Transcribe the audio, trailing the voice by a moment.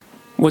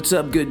What's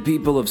up, good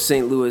people of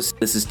St. Louis?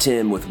 This is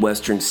Tim with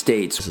Western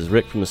States. This is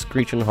Rick from the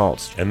Screechin'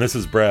 Halts. And this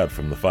is Brad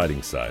from the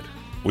Fighting Side.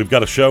 We've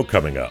got a show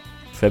coming up.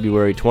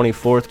 February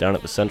 24th down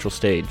at the Central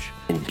Stage.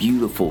 In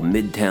beautiful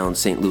Midtown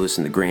St. Louis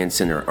in the Grand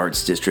Center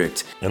Arts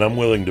District. And I'm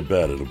willing to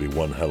bet it'll be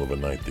one hell of a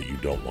night that you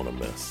don't want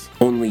to miss.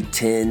 Only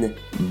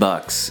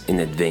 $10 in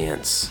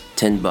advance.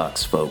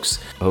 $10, folks.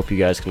 I hope you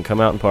guys can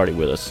come out and party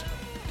with us.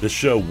 This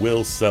show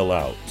will sell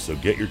out, so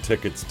get your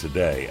tickets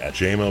today at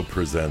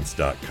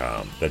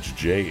jamopresents.com. That's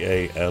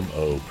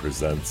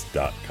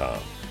JAMOpresents.com.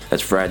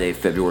 That's Friday,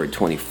 February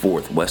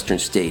 24th, Western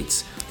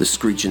States, the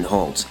Screechin'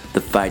 Halts,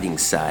 the Fighting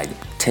Side,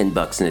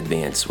 $10 in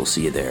advance. We'll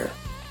see you there.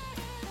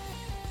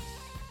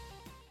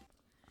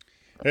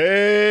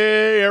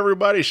 Hey,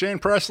 everybody. Shane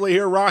Presley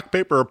here, Rock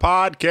Paper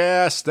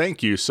Podcast.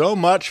 Thank you so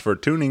much for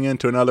tuning in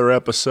to another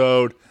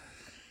episode.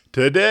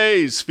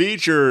 Today's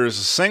features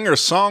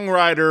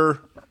singer-songwriter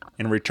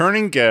and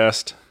returning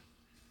guest,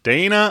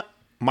 Dana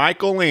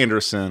Michael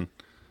Anderson.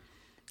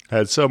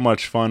 Had so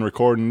much fun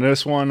recording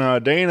this one.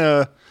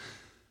 Dana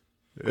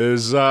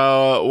is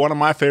one of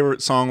my favorite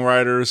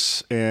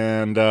songwriters,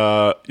 and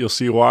you'll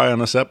see why on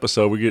this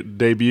episode. We get to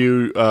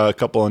debut a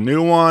couple of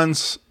new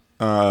ones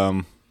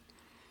off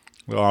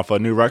a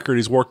new record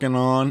he's working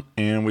on,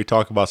 and we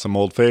talk about some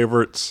old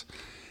favorites.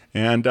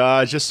 And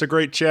just a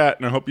great chat,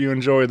 and I hope you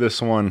enjoy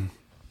this one.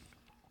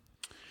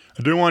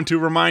 I do want to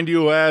remind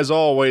you, as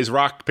always,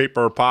 Rock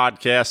Paper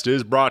Podcast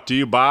is brought to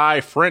you by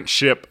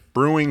Friendship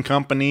Brewing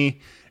Company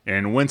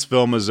in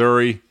Wentzville,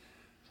 Missouri.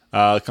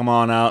 Come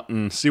on out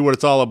and see what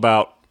it's all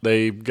about.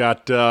 They've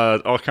got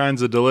all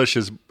kinds of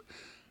delicious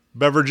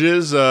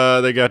beverages.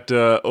 They got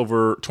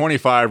over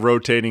 25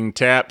 rotating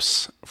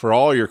taps for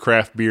all your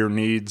craft beer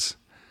needs.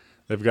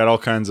 They've got all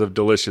kinds of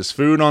delicious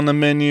food on the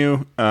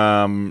menu,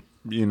 from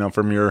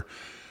your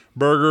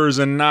burgers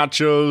and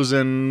nachos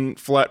and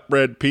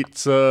flatbread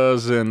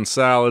pizzas and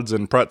salads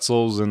and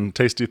pretzels and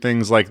tasty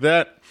things like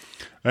that.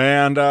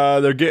 And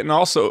they're getting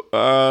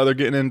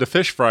into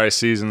fish fry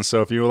season.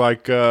 So if you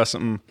like a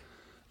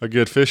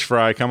good fish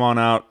fry, come on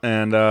out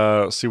and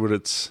see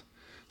what's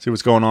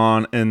going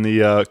on in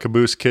the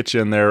Caboose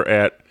Kitchen there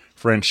at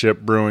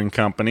Friendship Brewing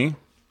Company.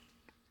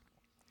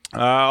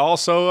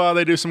 Also,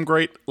 they do some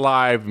great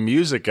live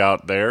music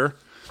out there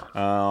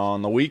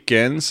on the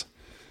weekends.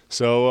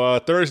 So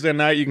Thursday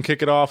night, you can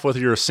kick it off with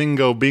your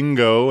Singo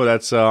Bingo.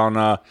 That's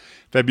on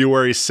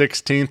February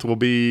 16th. Will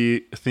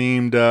be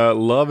themed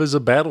Love is a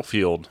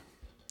Battlefield.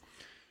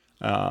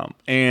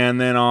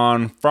 And then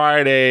on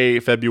Friday,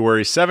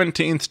 February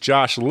 17th,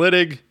 Josh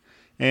Littig.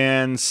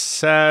 And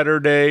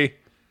Saturday,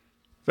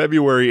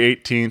 February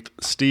 18th,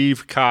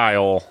 Steve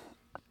Kyle.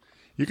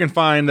 You can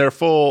find their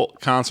full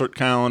concert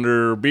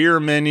calendar, beer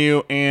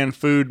menu, and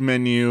food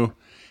menu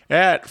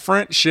at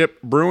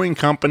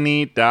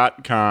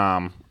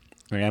friendshipbrewingcompany.com.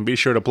 And be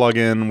sure to plug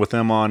in with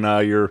them on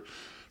your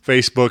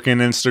Facebook and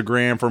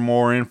Instagram for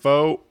more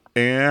info.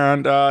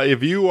 And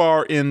if you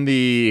are in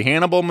the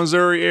Hannibal,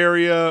 Missouri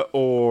area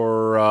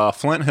or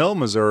Flint Hill,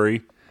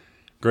 Missouri,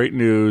 great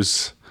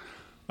news.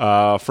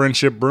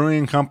 Friendship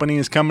Brewing Company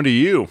is coming to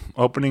you,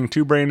 opening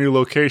 2 brand new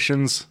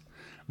locations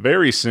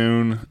very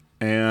soon.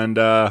 And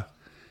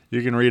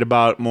you can read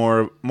about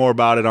more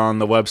about it on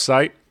the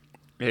website.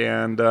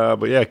 And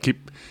but yeah,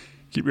 keep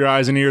your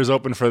eyes and ears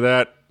open for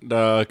that.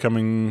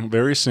 Coming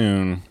very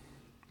soon.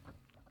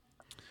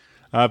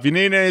 If you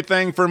need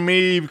anything from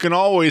me, you can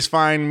always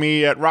find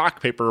me at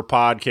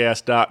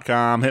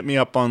rockpaperpodcast.com. Hit me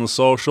up on the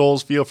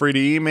socials. Feel free to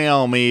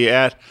email me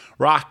at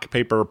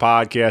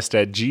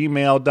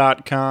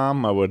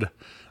rockpaperpodcast@gmail.com. I would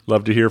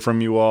love to hear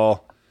from you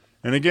all.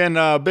 And again,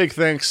 big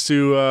thanks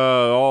to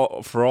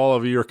all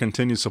of your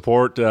continued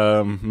support.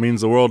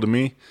 Means the world to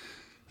me.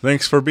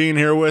 Thanks for being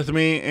here with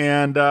me.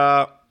 And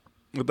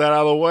with that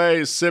out of the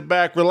way, sit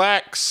back,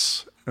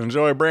 relax.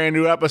 Enjoy a brand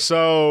new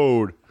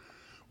episode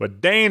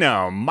with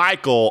Dana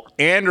Michael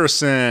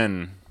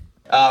Anderson.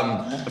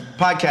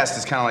 Podcast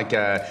is kind of like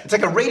it's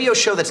like a radio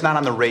show that's not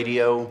on the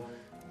radio.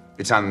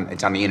 It's on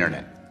the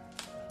internet.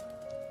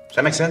 Does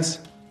that make sense?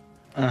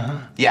 Uh-huh.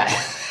 Yeah.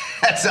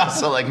 That's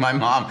also like my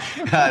mom.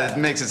 It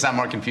makes it sound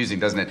more confusing,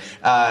 doesn't it?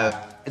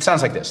 It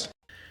sounds like this.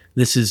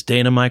 This is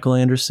Dana Michael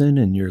Anderson,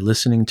 and you're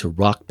listening to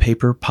Rock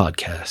Paper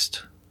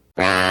Podcast.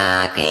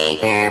 Rock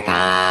Paper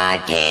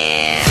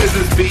Podcast.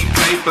 Scissors beat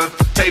paper,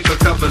 paper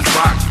covers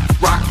rock.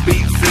 Rock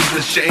beats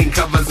scissors, Shane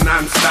covers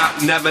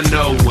non-stop. Never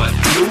know what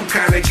new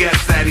kind of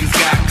guest that he's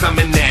got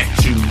coming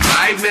at you.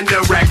 Live and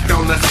direct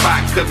on the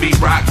spot. Could be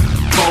rock,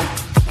 folk,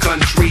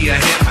 country, or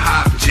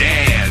hip-hop,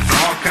 jazz.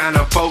 All kind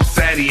of folks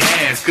that he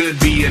has. Could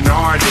be an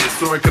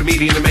artist or a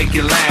comedian to make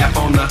you laugh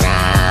on the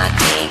Rock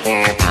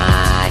Paper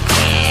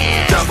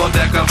Podcast.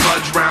 Double-decker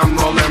fudge round,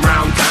 rolling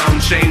round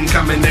town. Shane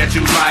coming at you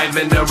live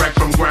and direct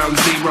from ground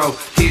zero.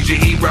 He's your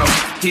hero,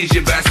 he's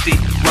your bestie.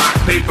 Rock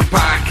Paper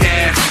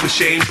Podcast with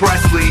Shane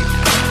Presley.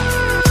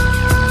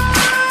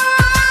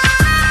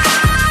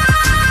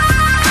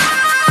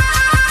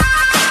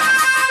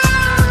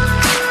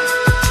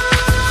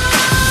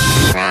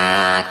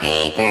 Rock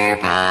Paper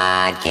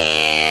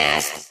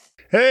Podcast.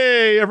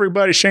 Hey,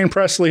 everybody. Shane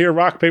Presley here,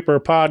 Rock Paper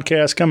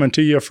Podcast, coming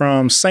to you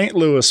from St.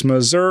 Louis,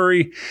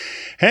 Missouri.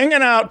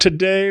 Hanging out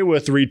today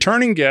with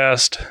returning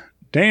guest,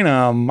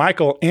 Dana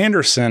Michael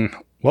Anderson.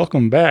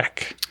 Welcome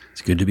back.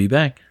 It's good to be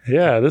back.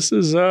 Yeah, this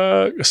is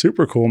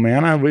super cool,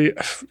 man.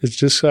 It's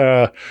just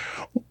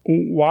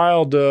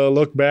wild to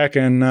look back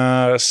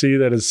and see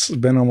that it's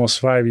been almost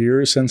 5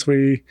 years since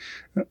we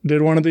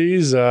did one of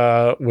these,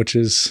 which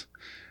is...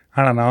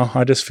 I don't know.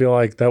 I just feel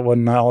like that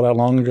wasn't all that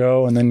long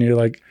ago. And then you're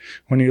like,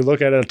 when you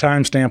look at a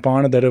timestamp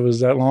on it that it was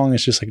that long,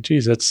 it's just like,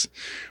 geez, that's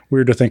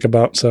weird to think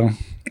about. So,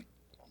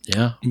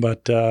 yeah.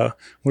 But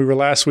we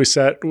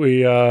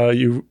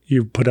you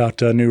put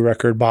out a new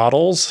record,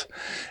 Bottles,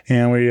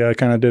 and we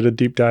kind of did a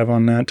deep dive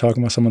on that,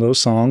 talking about some of those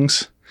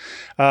songs.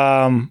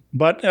 So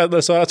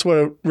that's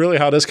really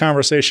how this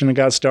conversation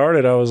got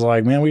started. I was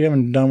like, man, we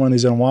haven't done one of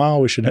these in a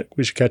while. We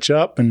should catch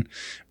up and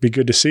be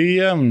good to see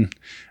you.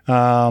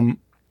 And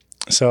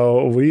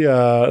so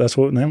that's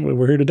what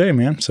we're here today,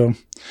 man. So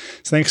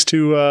thanks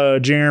to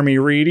Jeremy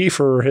Reedy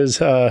for his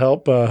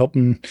help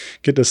helping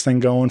get this thing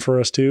going for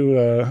us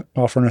too,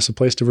 offering us a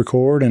place to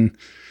record and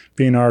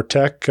being our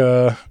tech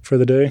for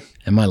the day.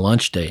 And my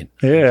lunch date.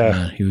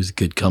 Yeah, he was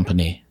good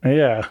company.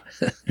 Yeah,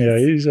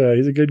 he's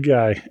a good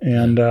guy.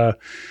 And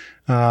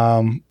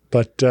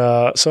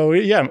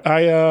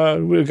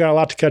we've got a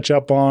lot to catch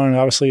up on.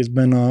 Obviously, it's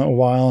been a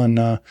while, and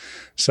I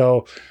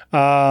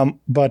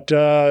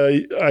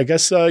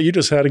guess you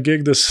just had a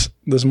gig this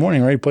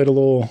morning, right? You played a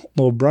little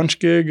brunch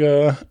gig,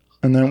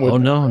 and then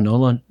no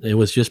lunch. It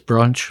was just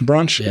brunch.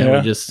 Brunch, yeah.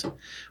 We just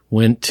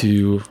went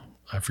to,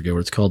 I forget what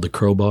it's called, the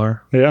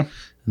Crowbar. Yeah,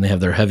 and they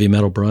have their heavy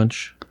metal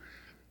brunch.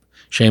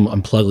 Shame,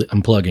 I'm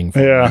plugging for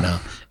it right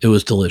now. It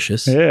was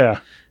delicious. Yeah.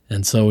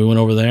 And so we went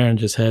over there and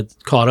just had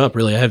caught up,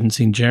 really. I haven't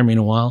seen Jeremy in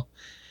a while.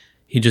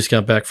 He just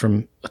got back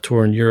from a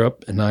tour in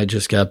Europe, and I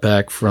just got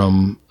back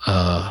from,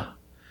 I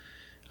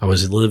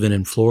was living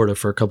in Florida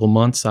for a couple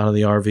months out of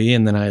the RV,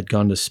 and then I had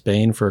gone to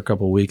Spain for a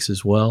couple weeks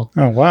as well.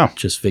 Oh, wow.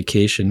 Just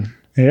vacation.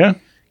 Yeah.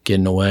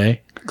 Getting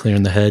away,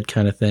 clearing the head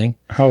kind of thing.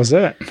 How was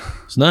that? It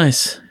was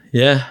nice.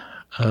 Yeah.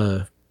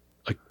 I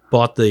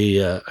bought a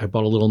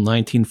little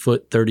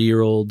 19-foot,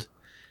 30-year-old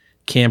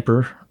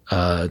camper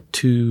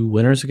 2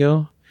 winters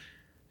ago.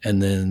 And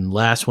then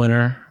last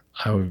winter,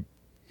 I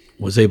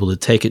was able to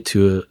take it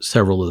to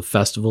several of the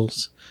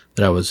festivals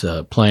that I was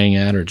playing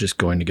at or just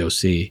going to go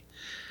see,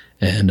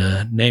 and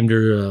named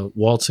her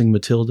Waltzing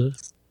Matilda.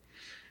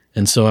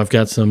 And so I've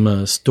got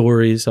some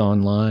stories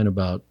online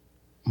about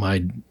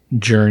my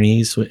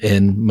journeys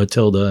in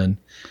Matilda, and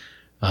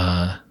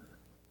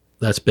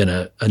that's been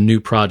a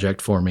new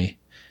project for me.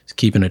 It's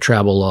keeping a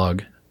travel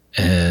log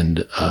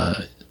and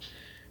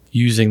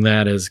using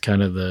that as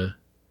kind of the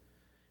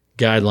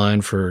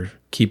guideline for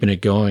keeping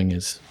it going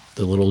is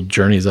the little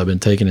journeys I've been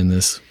taking in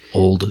this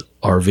old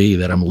RV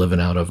that I'm living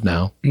out of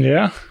now.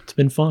 Yeah. It's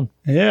been fun.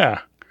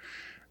 Yeah.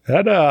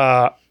 That,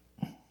 I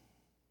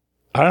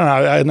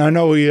don't know. I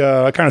know we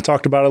I kind of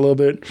talked about it a little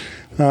bit,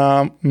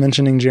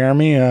 mentioning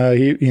Jeremy. He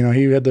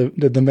had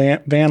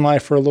the van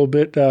life for a little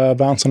bit,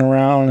 bouncing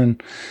around,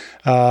 and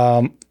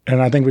I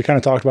think we kind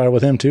of talked about it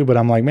with him too. But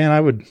I'm like, man, I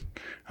would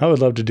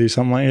love to do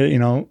something like it,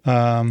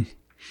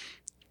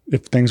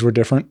 if things were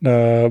different.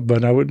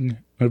 But it'd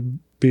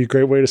be a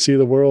great way to see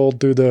the world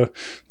through the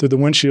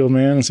windshield,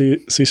 man, and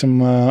see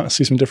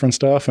some different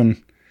stuff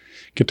and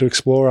get to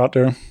explore out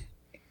there.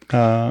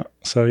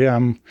 So yeah,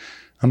 I'm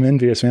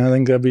envious, man. I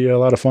think that'd be a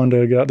lot of fun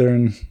to get out there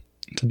and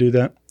to do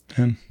that.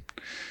 And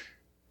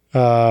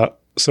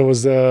so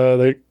was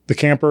the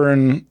camper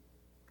and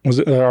was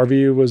it, the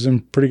RV was in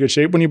pretty good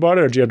shape when you bought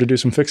it, or did you have to do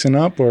some fixing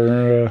up?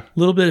 Or a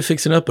little bit of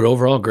fixing up, but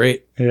overall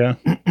great. Yeah,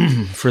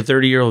 for a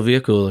 30-year-old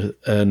vehicle,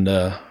 and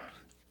I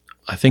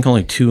think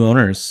only 2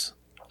 owners.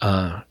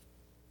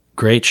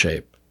 Great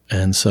shape.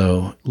 And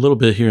so a little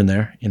bit here and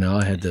there,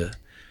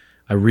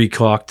 I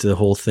recaulked the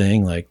whole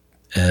thing,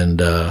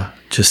 and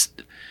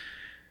just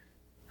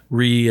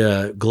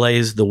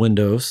glazed the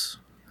windows.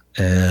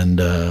 And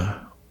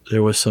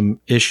there was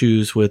some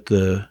issues with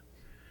the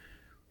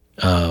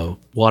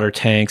water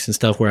tanks and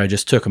stuff where I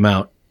just took them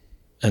out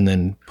and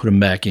then put them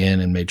back in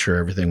and made sure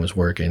everything was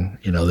working.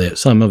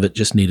 Some of it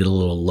just needed a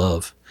little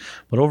love.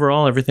 But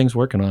overall, everything's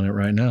working on it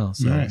right now.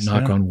 So nice,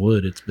 knock on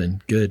wood, it's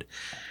been good.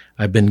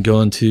 I've been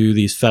going to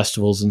these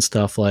festivals and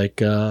stuff like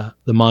the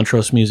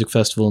Montrose Music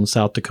Festival in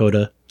South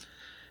Dakota.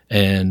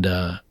 And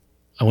I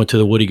went to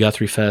the Woody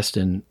Guthrie Fest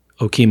in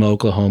Okima,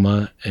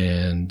 Oklahoma.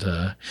 And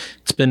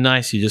it's been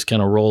nice. You just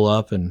kind of roll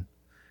up and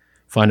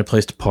find a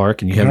place to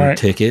park, and you have your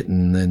ticket,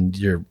 and then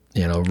your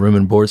room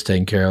and board's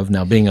taken care of.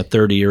 Now, being a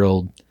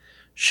 30-year-old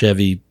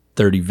Chevy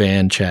 30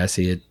 van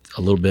chassis,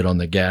 a little bit on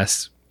the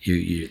gas,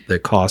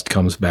 the cost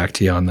comes back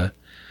to you on the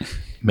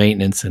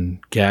maintenance and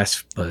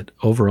gas, but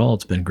overall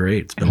it's been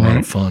great. It's been a lot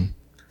of fun.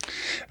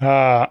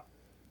 Yeah,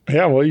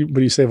 well,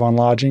 but you save on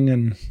lodging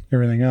and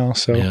everything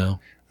else, so yeah.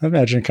 I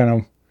imagine it kind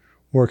of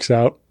works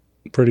out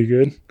pretty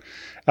good.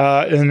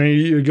 And are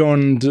you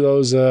going to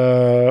those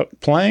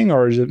playing,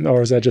 or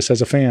is that just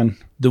as a fan?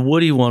 The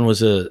Woody one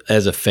was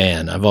as a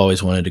fan. I've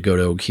always wanted to go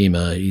to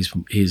Okima.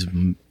 He's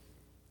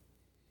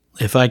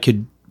if I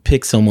could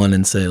pick someone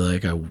and say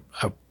like I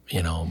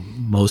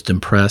most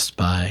impressed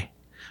by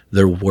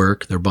their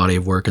work, their body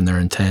of work, and their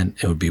intent,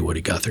 it would be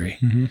Woody Guthrie.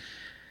 Mm-hmm.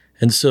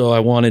 And so I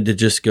wanted to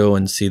just go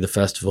and see the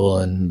festival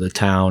and the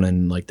town,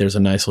 and like there's a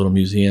nice little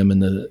museum in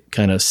the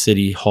kind of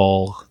city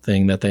hall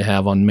thing that they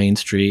have on Main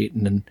Street,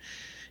 and then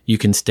you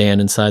can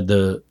stand inside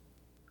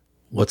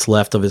what's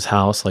left of his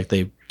house. Like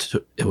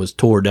it was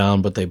tore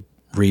down, but they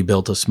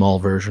rebuilt a small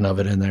version of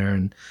it in there,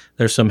 and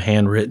there's some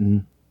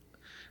handwritten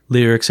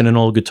lyrics and an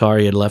old guitar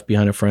he had left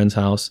behind a friend's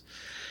house.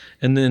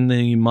 And then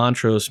the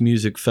Montrose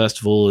Music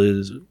Festival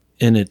is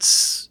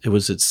it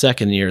was its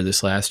second year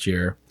this last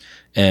year,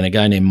 and a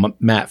guy named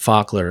Matt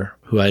Faulkner,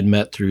 who I'd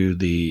met through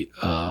the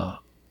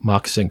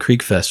Moccasin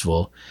Creek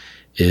Festival,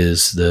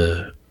 is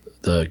the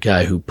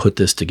guy who put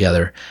this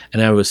together.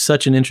 And it was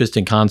such an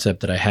interesting concept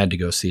that I had to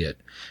go see it.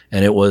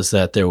 And it was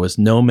that there was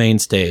no main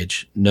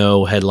stage,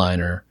 no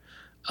headliner,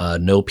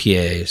 no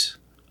PAs.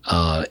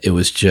 It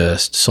was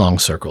just song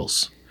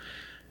circles.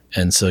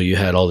 And so you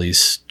had all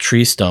these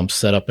tree stumps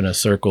set up in a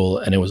circle,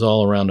 and it was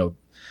all around a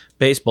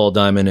baseball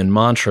diamond in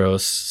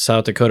Montrose,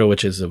 South Dakota,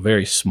 which is a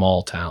very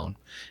small town.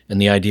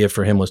 And the idea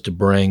for him was to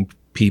bring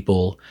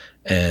people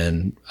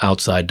and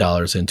outside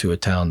dollars into a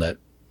town that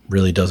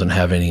really doesn't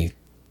have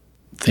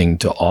anything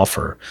to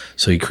offer.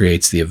 So he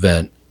creates the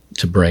event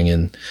to bring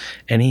in,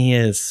 and he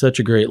has such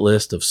a great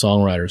list of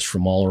songwriters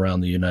from all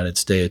around the United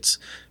States,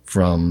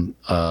 from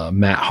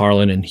Matt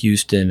Harlan in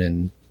Houston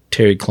and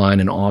Terry Klein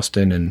in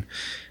Austin, and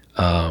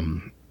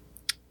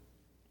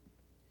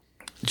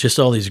just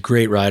all these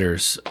great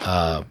writers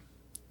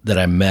that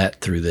I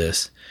met through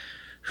this,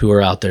 who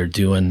are out there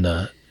doing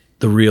the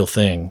real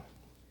thing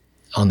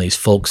on these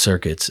folk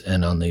circuits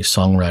and on these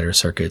songwriter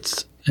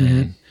circuits. Mm-hmm.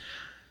 And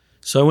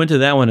so I went to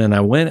that one, and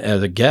I went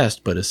as a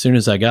guest, but as soon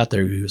as I got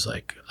there, he was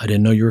like, I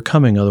didn't know you were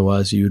coming.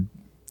 Otherwise you're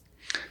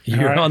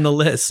right on the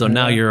list. So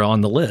now you're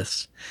on the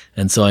list.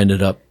 And so I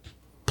ended up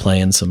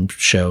playing some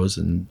shows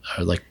and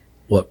like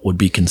what would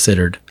be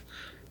considered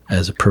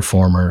as a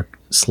performer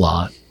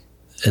slot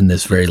in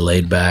this very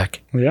laid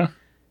back. Yeah.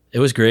 It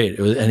was great.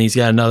 And he's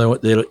got another one.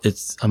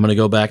 I'm going to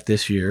go back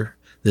this year,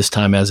 this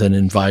time as an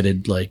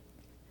invited like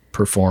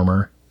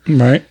performer,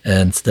 right?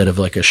 And instead of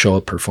like a show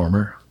up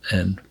performer.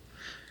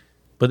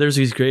 But there's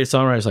these great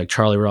songwriters like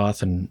Charlie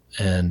Roth and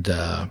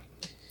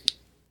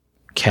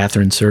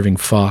Catherine Serving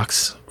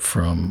Fox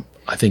from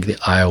I think the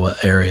Iowa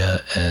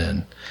area,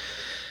 and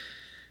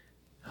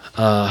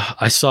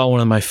I saw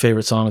one of my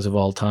favorite songs of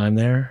all time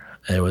there.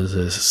 It was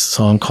a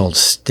song called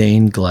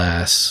Stained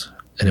Glass,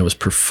 and it was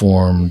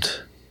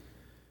performed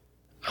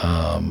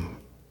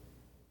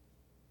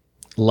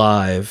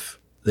live.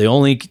 The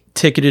only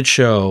ticketed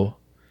show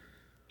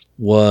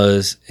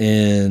was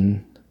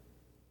in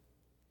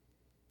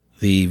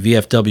the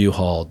VFW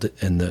hall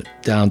in the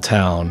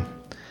downtown,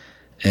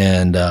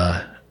 and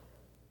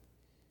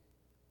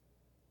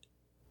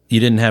you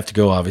didn't have to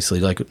go, obviously,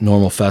 like a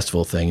normal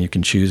festival thing. You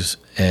can choose,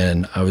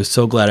 and I was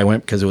so glad I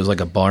went because it was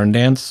like a barn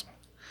dance.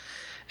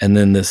 And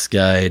then this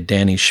guy,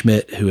 Danny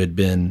Schmidt, who had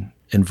been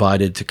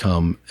invited to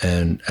come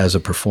and as a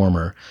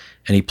performer,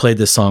 and he played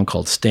this song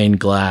called Stained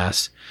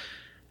Glass,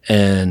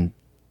 and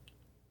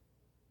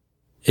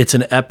it's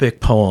an epic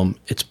poem.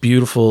 It's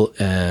beautiful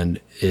and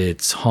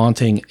it's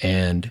haunting,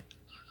 and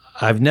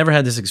I've never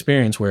had this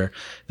experience where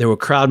there were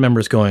crowd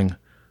members going,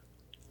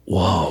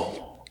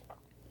 whoa,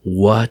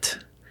 what?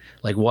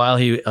 Like while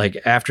he, like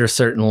after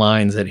certain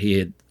lines that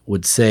he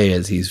would say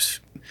as he's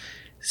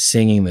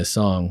singing this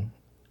song,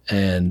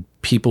 and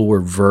people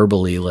were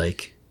verbally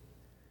like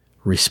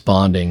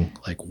responding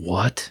like,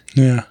 what?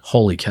 Yeah.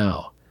 Holy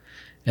cow.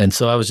 And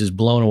so I was just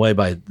blown away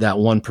by that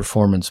one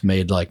performance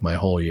made like my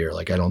whole year.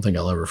 Like I don't think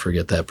I'll ever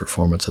forget that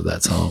performance of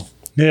that song.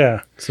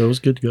 Yeah. So it was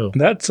good to go.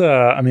 That's,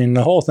 I mean,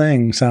 the whole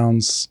thing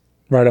sounds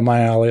right up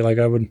my alley. Like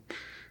I would,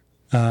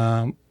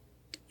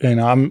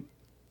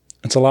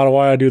 it's a lot of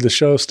why I do the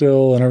show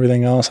still and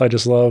everything else. I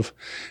just love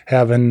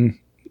having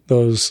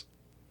those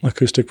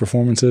acoustic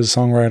performances,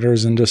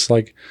 songwriters, and just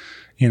like,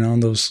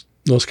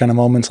 those kind of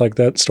moments like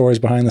that, stories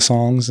behind the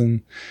songs,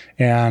 and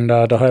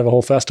to have a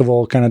whole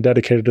festival kind of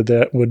dedicated to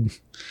that would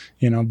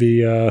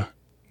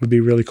be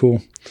really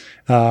cool.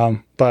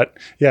 But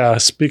yeah,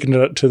 speaking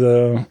to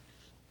the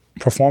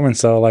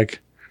performance though, like,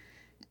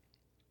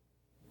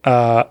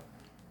 I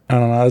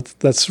don't know,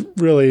 that's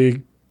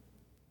really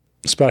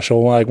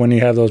special. Like when you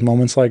have those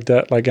moments like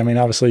that, like, I mean,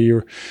 obviously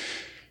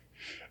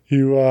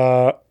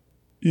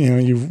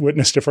you've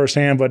witnessed it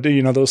firsthand, but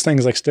those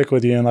things like stick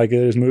with you, and like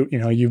it is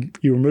you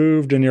were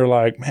moved, and you're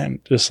like, man,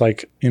 just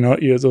like,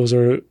 those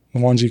are the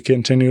ones you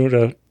continue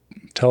to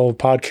tell a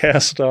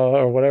podcast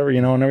or whatever,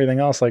 and everything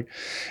else. Like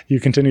you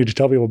continue to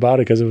tell people about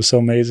it because it was so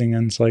amazing.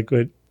 And it's like,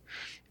 those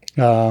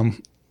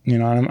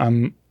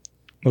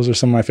are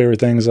some of my favorite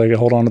things. Like I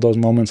hold on to those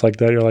moments like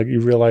that. You're like, you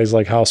realize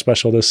like how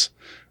special this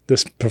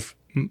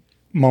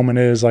moment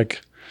is.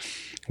 Like,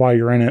 while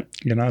you're in it.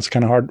 You know, it's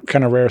kind of hard,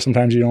 kind of rare.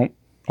 Sometimes you don't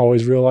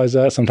always realize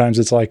that. Sometimes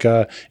it's like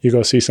you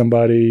go see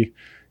somebody,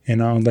 you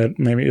know, that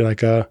maybe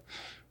like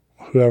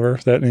whoever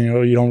that, you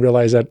know, you don't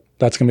realize that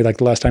that's going to be like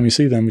the last time you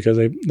see them because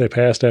they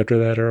passed after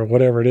that or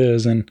whatever it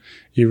is. And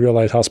you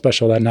realize how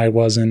special that night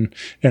was in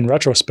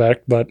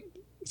retrospect. But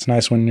it's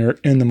nice when you're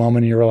in the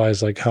moment and you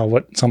realize like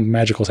what something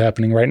magical is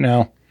happening right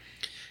now.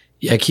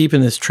 Yeah,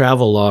 keeping this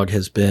travel log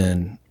has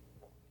been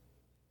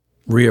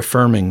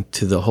reaffirming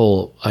to the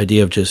whole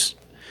idea of just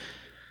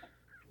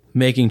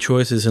making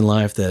choices in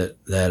life that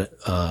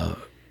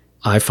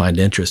I find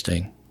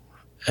interesting.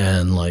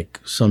 And like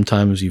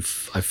sometimes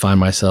I find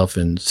myself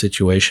in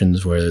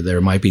situations where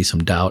there might be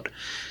some doubt,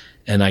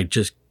 and I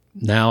just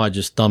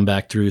thumb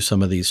back through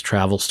some of these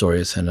travel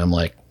stories, and I'm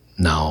like,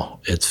 no,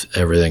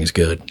 everything's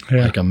good.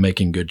 Yeah. Like I'm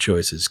making good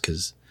choices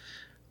because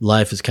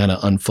life is kind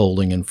of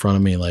unfolding in front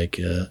of me, like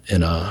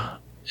in a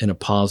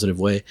positive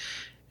way.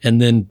 And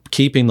then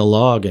keeping the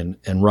log and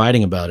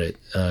writing about it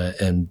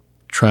and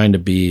trying to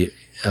be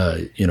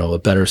a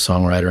better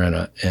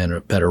songwriter and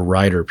a better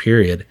writer,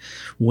 period,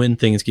 when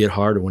things get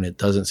hard or when it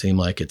doesn't seem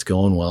like it's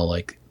going well,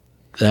 like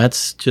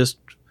that's just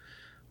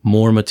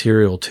more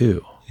material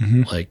too.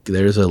 Mm-hmm. Like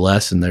there's a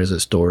lesson, there's a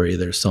story,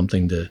 there's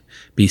something to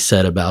be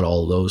said about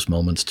all those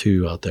moments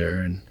too out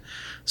there. And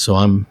so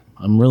I'm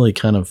really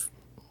kind of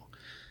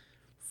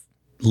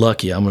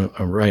lucky.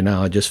 Right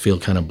now I just feel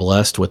kind of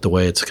blessed with the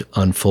way it's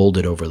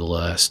unfolded over the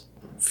last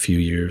few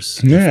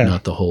years, if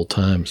not the whole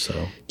time.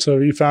 So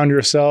you found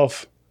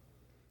yourself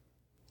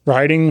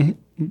writing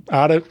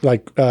out of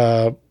like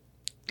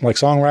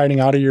songwriting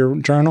out of your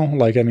journal?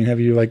 Like, I mean, have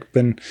you like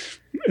been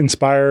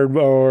inspired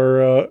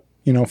or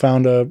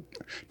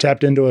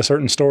tapped into a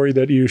certain story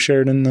that you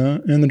shared in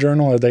the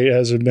journal?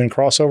 Has it been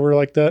crossover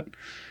like that,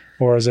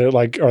 or is it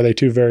like, are they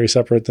two very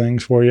separate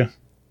things for you?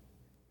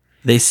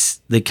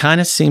 They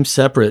kind of seem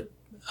separate,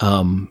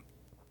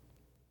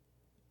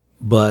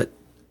 but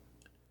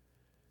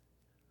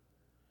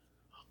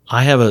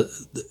I have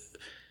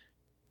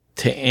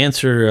to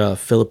answer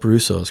Philip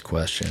Russo's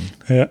question.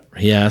 Yeah,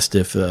 he asked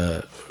if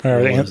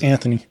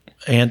Anthony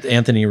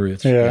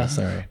Ruth. Yeah,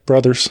 sorry,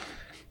 brothers.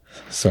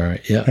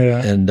 Sorry, yeah.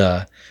 And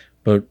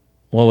but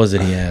what was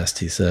it he asked?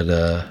 He said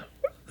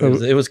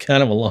it was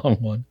kind of a long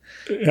one.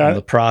 Yeah,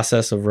 the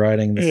process of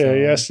writing the song.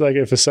 He asked like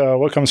if it's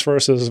what comes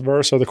first, is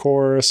verse or the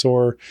chorus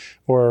or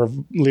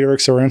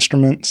lyrics or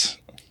instruments.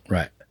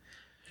 Right.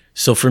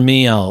 So for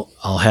me, I'll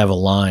have a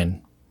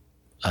line,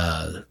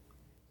 and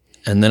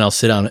then I'll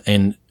sit down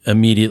and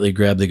immediately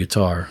grab the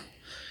guitar.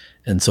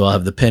 And so I'll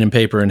have the pen and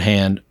paper in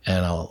hand,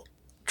 and I'll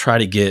try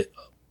to get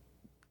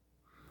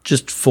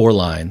just 4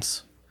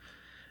 lines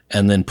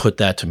and then put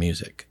that to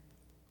music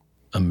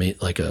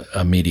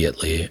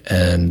immediately.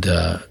 And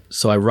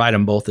so I write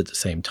them both at the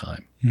same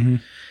time.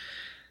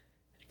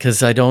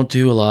 Because I don't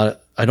do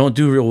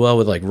real well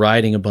with like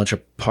writing a bunch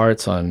of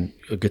parts on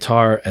a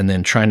guitar and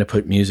then trying to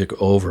put music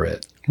over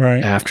it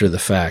after the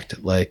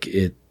fact. Like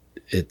it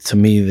to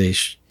me,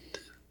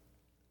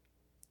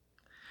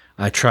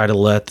 I try to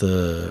let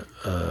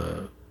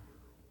I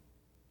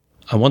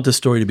want the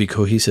story to be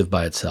cohesive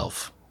by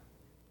itself,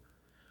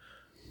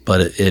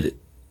 but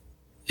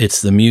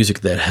it's the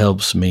music that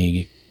helps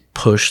me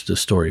push the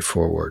story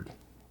forward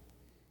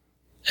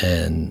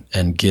and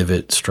give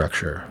it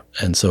structure.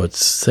 And so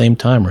it's same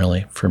time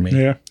really for me.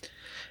 Yeah.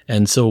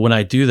 And so when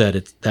I do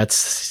that, that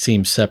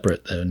seems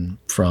separate than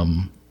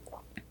from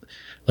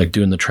like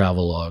doing the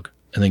travel log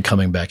and then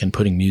coming back and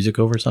putting music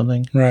over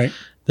something. Right.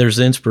 There's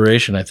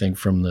inspiration, I think,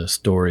 from the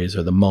stories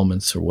or the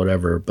moments or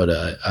whatever, but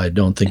I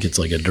don't think it's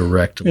like a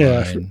direct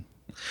line.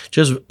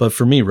 But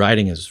for me,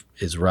 writing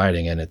is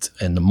writing, and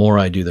the more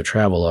I do the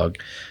travel log,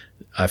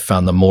 I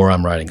found the more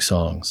I'm writing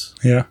songs.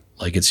 Yeah.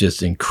 Like it's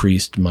just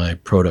increased my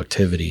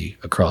productivity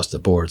across the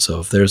board. So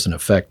if there's an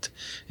effect,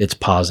 it's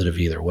positive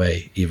either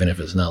way, even if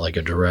it's not like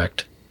a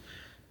direct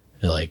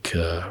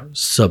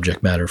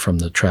subject matter from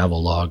the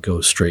travel log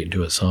goes straight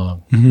into a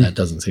song. Mm-hmm. That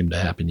doesn't seem to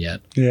happen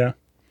yet. Yeah.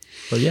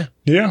 But yeah.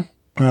 Yeah.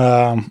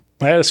 I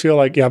just feel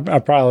like, I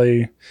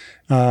probably,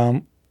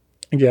 I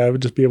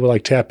would just be able to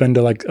like tap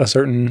into like a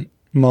certain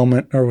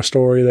moment or a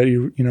story that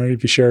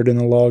if you shared in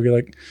the log, you're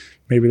like,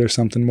 maybe there's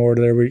something more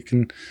there where you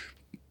can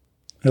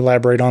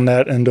elaborate on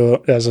that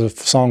as a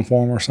song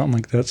form or something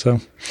like that.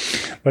 So,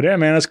 but yeah,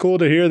 man, it's cool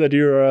to hear that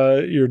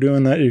you're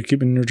doing that. You're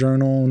keeping your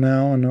journal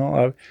now, and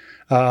all.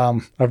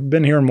 I've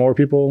been hearing more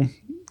people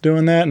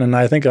doing that, and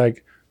I think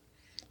like,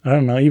 I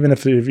don't know, even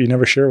if you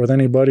never share it with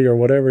anybody or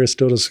whatever, it's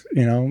still just,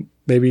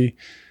 maybe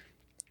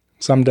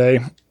someday,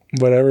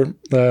 whatever,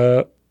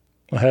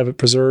 I'll have it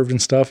preserved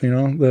and stuff,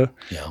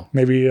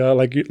 maybe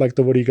like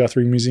the Woody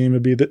Guthrie Museum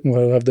would be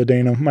we'll have the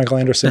Dana Michael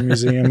Anderson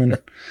Museum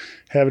and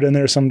have it in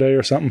there someday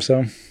or something.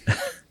 So,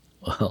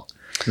 well,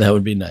 that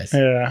would be nice.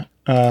 Yeah.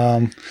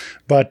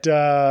 But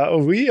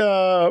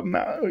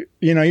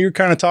you're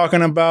kind of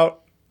talking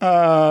about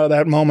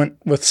that moment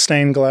with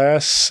Stained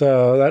Glass,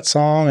 that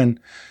song, and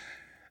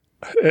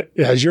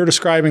as you're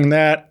describing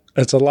that,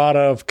 it's a lot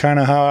of kind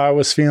of how I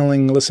was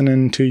feeling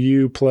listening to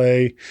you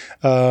play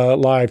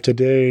live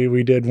today.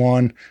 We did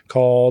one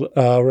called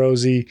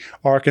Rosie,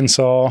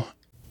 Arkansas.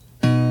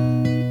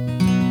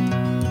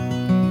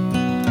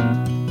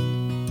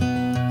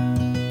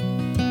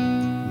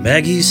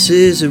 Maggie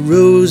says that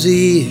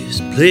Rosie is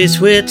a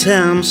place where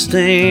time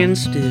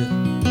stands still.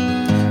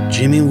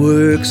 Jimmy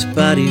works a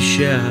body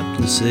shop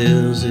and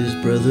sells his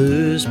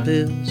brother's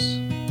pills.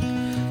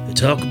 They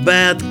talk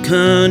about the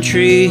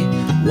country,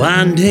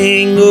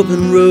 winding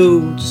open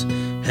roads,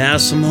 how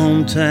some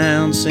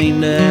hometowns seem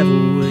to have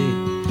a way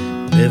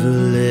of never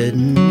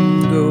letting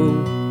go.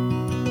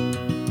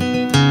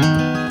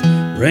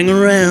 Ring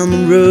around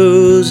the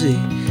Rosie,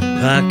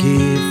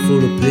 pocket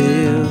full of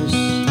pills.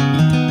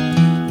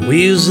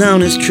 Wheels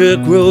on his truck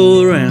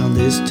roll around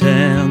this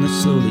town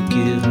that slowly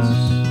kills.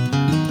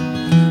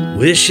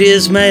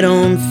 Wishes made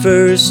on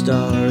first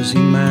stars you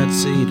might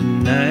see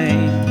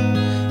tonight.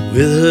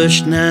 With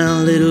hush now,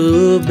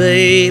 little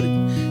baby,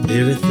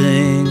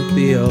 everything will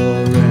be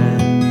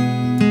alright.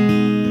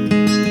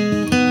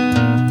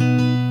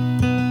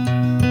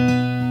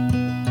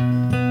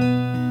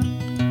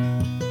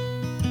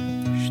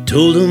 She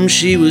told him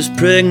she was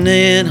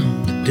pregnant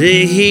on the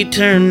day he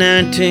turned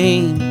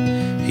 19.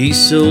 He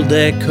sold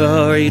that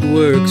car he'd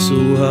worked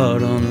so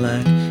hard on,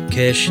 like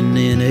cashing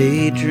in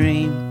a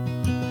dream.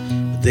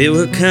 But there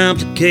were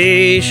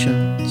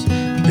complications,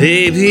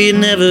 baby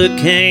never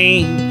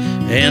came.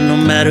 And no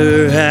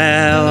matter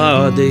how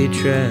hard they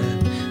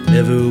tried,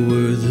 never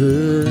were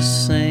the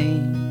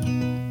same.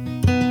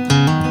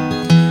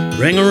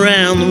 Ring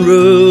around the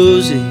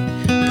Rosie,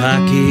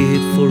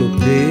 pocket full of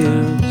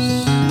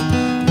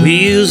pills.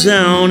 Wheels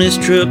on his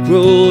truck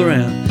roll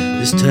around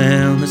this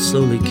town that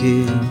slowly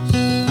kills.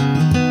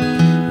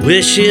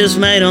 Wishes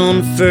made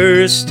on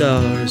first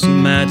stars you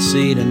might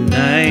see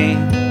tonight.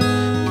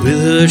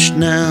 With hush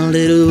now,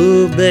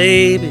 little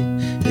baby,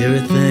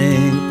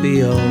 everything will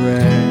be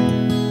alright.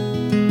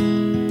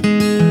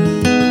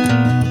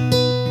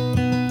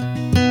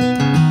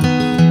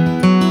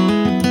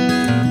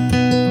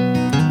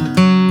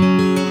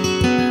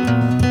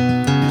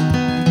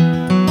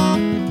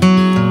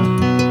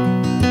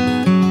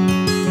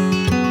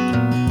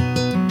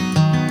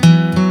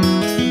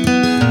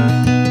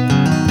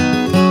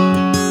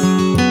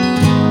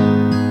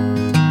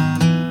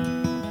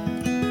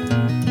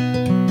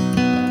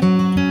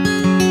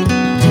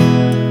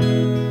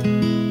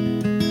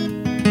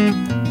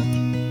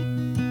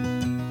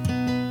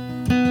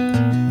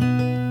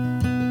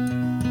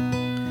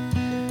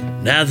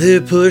 Now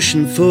they're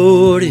pushing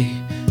 40,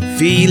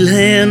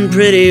 feeling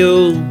pretty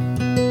old.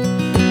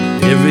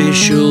 Every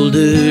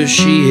shoulder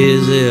she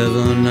has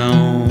ever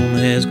known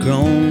has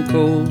grown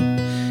cold.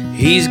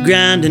 He's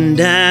grinding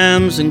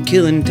dimes and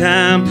killing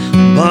time.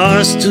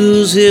 Bar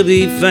stools he'll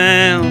be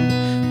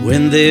found.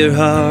 When their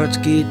hearts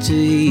get to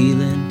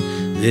healing,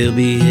 they'll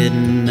be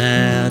heading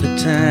out of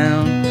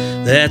town.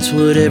 That's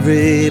what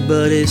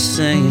everybody's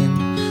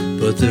saying,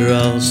 but they're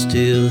all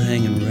still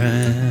hanging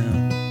around.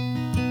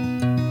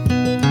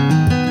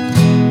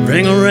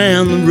 Ring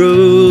around the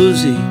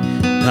Rosie,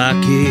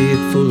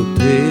 pocket full of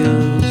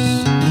pills.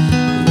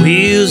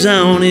 Wheels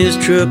on his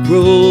truck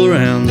roll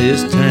around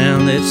this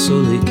town that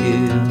slowly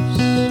kills.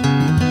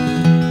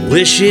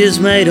 Wishes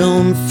made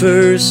on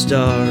first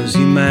stars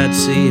you might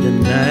see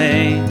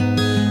tonight.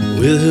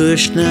 With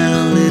hush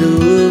now,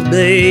 little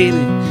baby,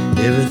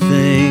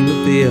 everything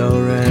will be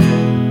alright.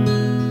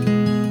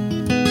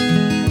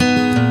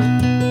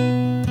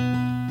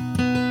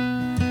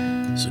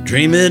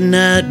 Dream at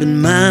night, but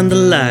mind the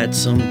light.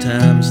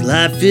 Sometimes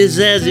life is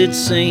as it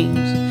seems.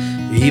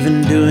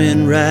 Even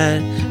doing right,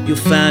 you'll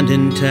find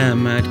in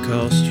time might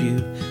cost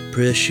you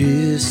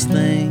precious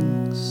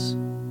things.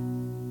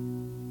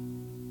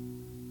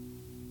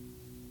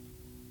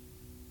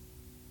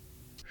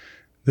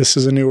 This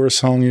is a newer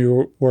song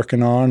you're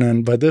working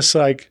on, but this,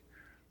 like,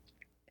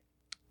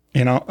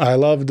 you know, I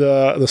love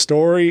the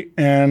story,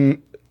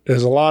 and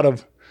there's a lot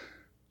of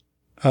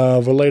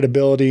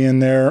relatability in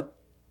there.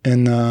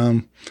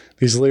 And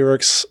these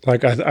lyrics,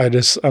 like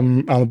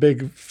I'm a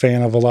big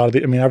fan of a lot of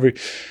the. I mean, I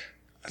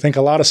think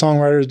a lot of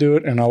songwriters do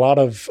it, and a lot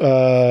of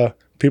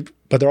people,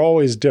 but they're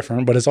always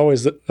different. But it's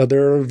always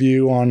their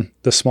view on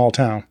the small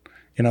town.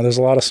 You know, there's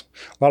a lot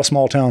of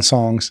small town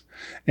songs,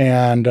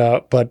 and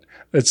but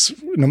it's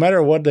no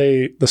matter what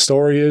the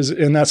story is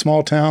in that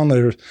small town,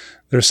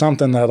 there's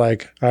something that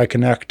like I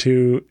connect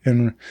to,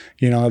 and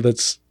you know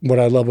that's what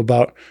I love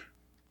about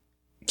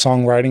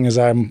songwriting is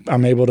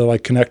I'm able to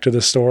like connect to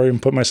the story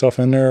and put myself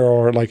in there,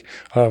 or like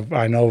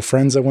I know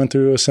friends that went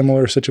through a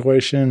similar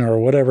situation or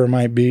whatever it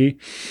might be,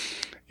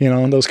 you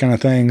know, those kind of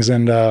things.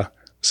 And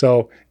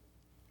so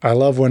I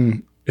love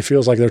when it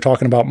feels like they're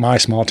talking about my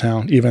small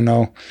town, even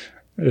though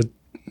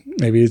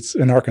maybe it's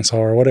in Arkansas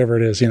or whatever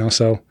it is, you know.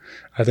 So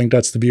I think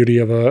that's the beauty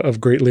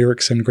of great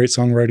lyrics and great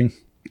songwriting.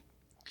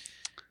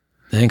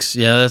 Thanks.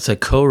 Yeah, that's a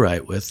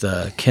co-write with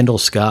Kendall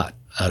Scott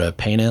out of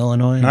Payne,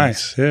 Illinois.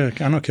 Nice. Yeah,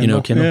 I know Kendall. You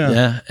know Kendall?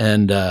 Yeah.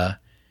 And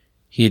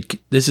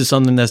this is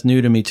something that's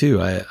new to me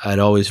too. I'd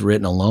always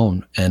written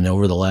alone, and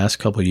over the last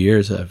couple of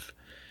years,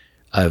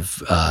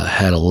 I've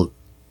had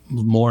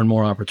more and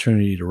more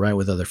opportunity to write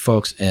with other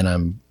folks, and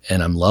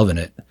I'm loving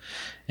it.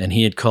 And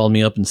he had called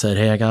me up and said,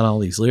 "Hey, I got all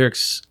these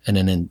lyrics and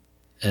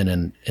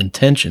an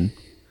intention,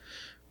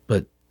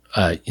 but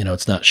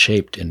it's not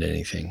shaped into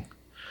anything."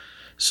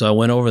 So I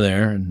went over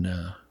there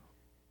and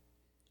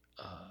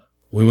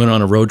we went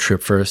on a road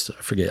trip first.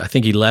 I forget. I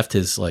think he left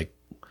his like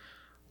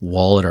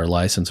wallet or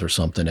license or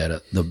something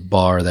at the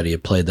bar that he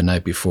had played the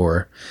night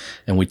before,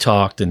 and we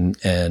talked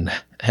and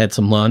had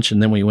some lunch,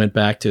 and then we went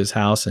back to his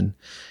house, and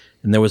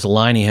there was a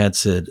line he had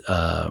said,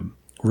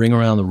 "Ring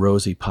around the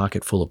rosy,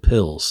 pocket full of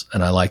pills,"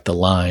 and I liked the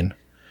line,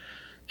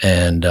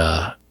 and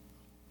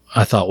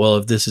I thought, well,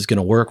 if this is going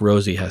to work,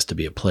 Rosie has to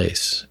be a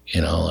place,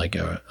 like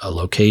a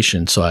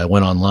location. So I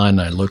went online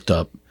and I looked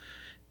up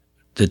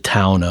the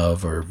town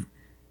of or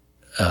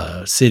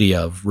city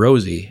of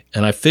Rosie,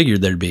 and I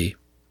figured there'd be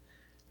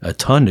a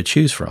ton to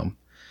choose from,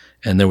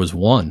 and there was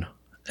one,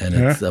 and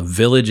it's a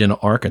village in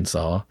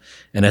Arkansas.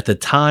 And at the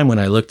time when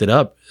I looked it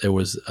up, there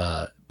was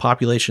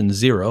population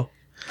 0,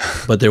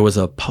 but there was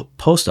a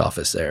post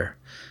office there.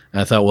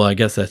 And I thought, well, I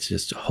guess that's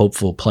just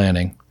hopeful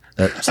planning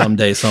that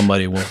someday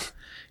somebody will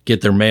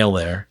get their mail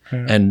there.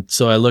 Yeah. And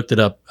so I looked it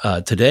up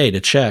today to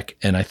check,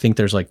 and I think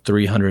there's like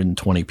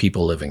 320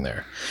 people living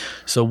there.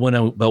 So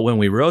when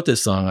we wrote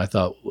this song, I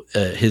thought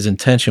his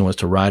intention was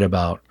to write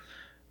about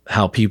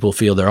how people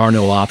feel there are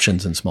no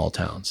options in small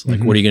towns.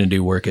 Like, what are you going to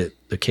do? Work at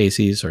the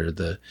Casey's or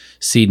the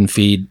Seed and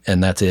Feed,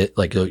 and that's it?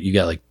 Like, you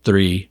got like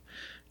 3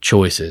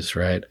 choices,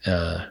 right?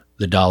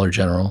 The Dollar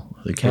General,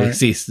 the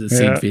Casey's, the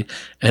Seed and Feed,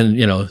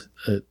 and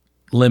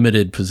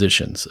limited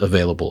positions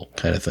available,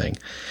 kind of thing.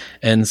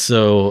 And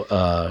so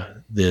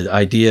the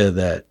idea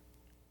that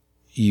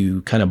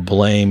you kind of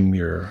blame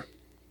your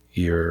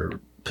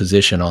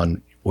position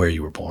on where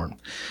you were born,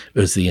 it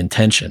was the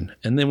intention.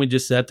 And then we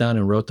just sat down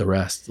and wrote the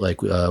rest.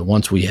 Like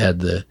once we had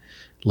the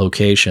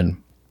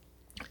location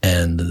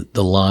and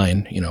the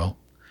line,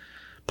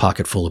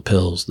 pocket full of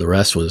pills, the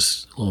rest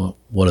was,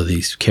 what are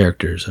these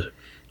characters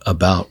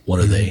about? What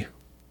are they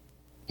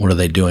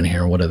doing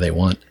here? What do they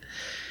want?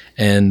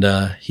 And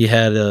he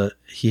had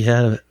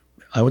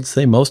I would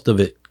say most of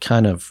it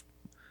kind of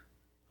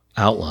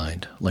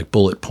outlined, like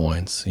bullet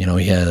points. He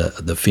had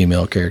the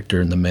female character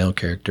and the male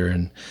character,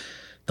 and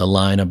the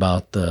line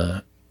about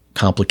the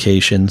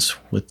complications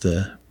with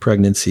the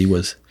pregnancy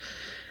was,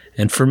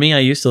 and for me, I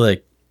used to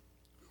like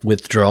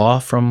withdraw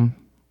from,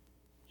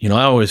 I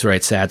always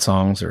write sad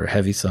songs or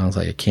heavy songs,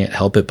 like I can't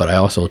help it, but I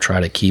also try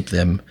to keep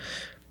them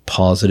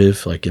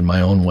positive, like in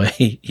my own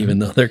way, even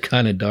though they're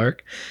kind of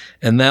dark.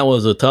 And that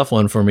was a tough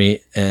one for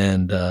me.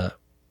 And,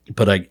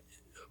 but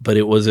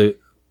it was a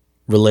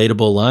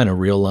relatable line, a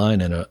real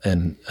line, and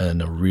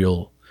a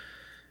real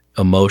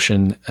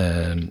emotion.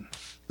 And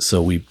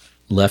so we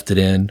left it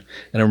in.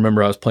 And I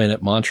remember I was playing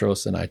at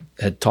Montrose, and I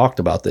had talked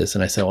about this,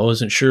 and I said, well, I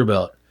wasn't sure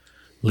about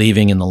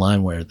leaving in the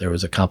line where there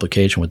was a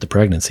complication with the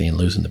pregnancy and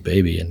losing the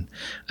baby, and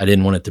I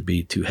didn't want it to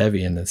be too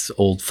heavy. And this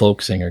old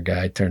folk singer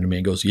guy turned to me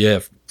and goes,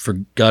 yeah, for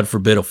God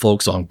forbid a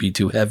folk song be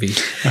too heavy.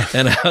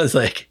 And I was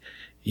like,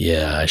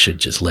 yeah, I should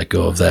just let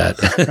go of that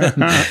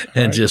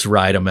and just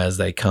write them as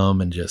they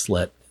come, and just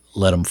let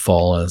them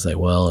fall as they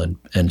will,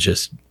 and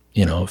just,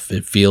 if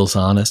it feels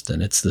honest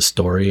and it's the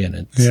story, and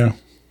it's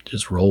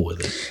just roll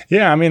with it.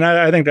 Yeah, I mean,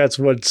 I think that's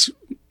what's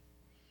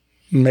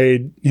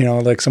made,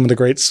 like some of the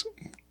greats,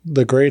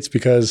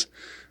 because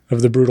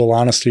of the brutal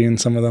honesty in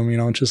some of them.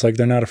 It's just like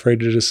they're not afraid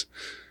to just,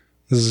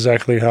 this is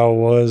exactly how it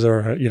was,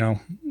 or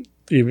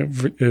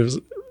even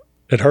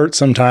it hurts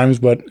sometimes,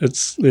 but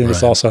it's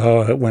also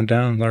how it went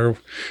down, or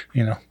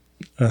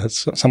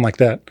something like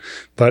that.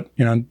 But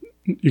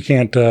you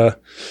can't.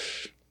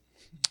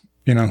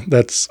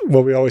 That's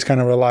what we always kind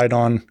of relied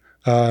on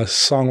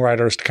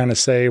songwriters to kind of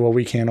say what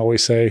we can't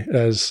always say,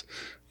 as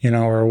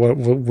or what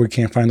we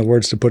can't find the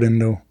words to put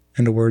into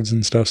words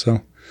and stuff.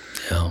 So.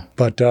 Yeah.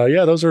 But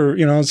those are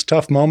it's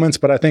tough moments,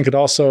 but I think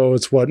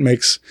it's what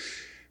makes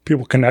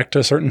people connect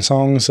to certain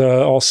songs.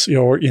 And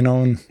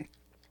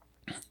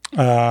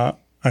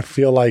I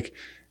feel like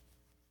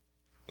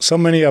so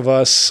many of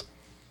us,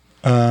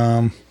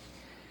 my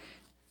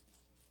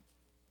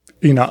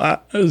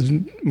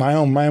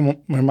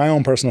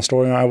own personal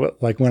story.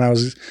 When I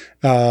was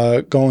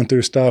going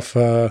through stuff,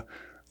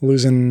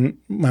 losing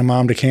my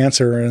mom to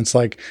cancer, and it's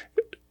like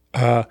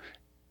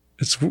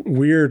it's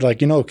weird.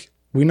 Like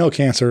we know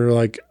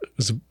cancer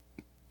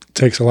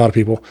takes a lot of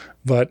people,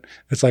 but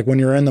it's like when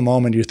you're in the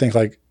moment, you think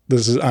like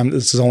this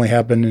is only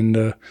happening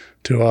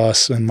to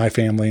us and my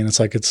family, and it's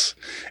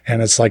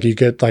like you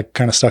get like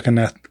kind of stuck in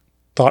that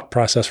thought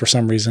process for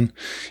some reason,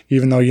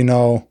 even though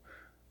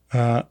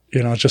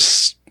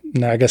just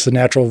I guess the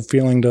natural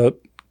feeling to.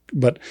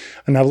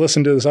 And I've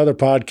listened to this other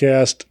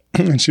podcast,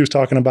 and she was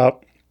talking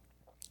about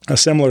a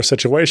similar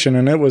situation,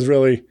 and it was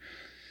really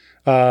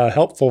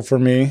helpful for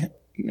me,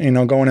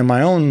 going in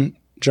my own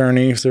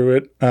journey through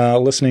it,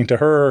 listening to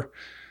her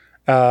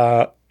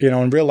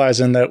and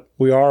realizing that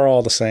we are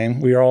all the same.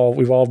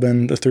 We've all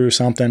been through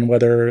something,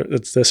 whether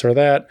it's this or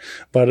that,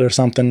 but there's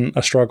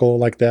a struggle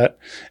like that.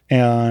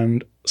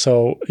 And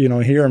so,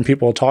 hearing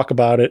people talk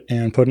about it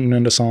and putting it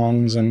into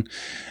songs and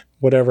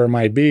whatever it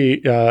might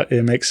be,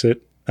 it makes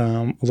it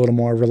a little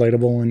more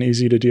relatable and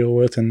easy to deal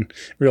with, and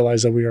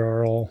realize that we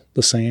are all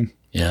the same.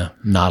 Yeah.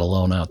 Not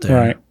alone out there.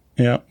 Right.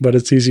 Yeah. But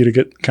it's easy to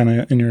get kind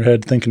of in your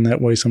head thinking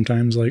that way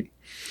sometimes, we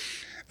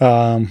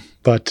haven't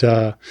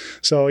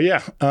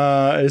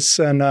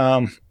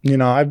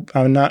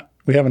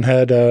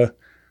had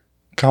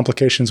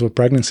complications with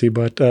pregnancy,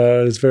 but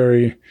it's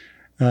very,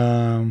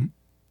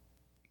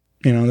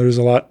 there's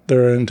a lot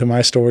there into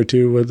my story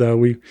too with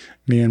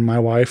me and my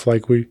wife.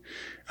 Like we've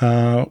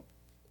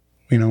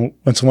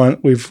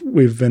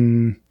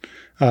been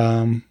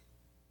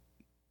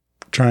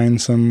trying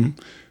some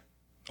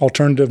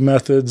alternative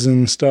methods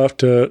and stuff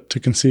to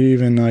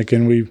conceive, and once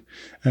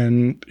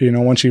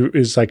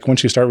you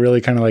start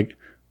really kind of like,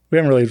 we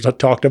haven't really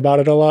talked about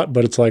it a lot,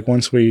 but it's like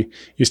once you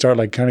start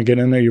like kind of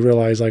getting in there, you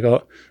realize like,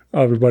 oh,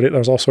 everybody,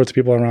 there's all sorts of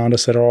people around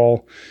us that are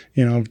all,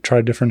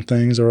 tried different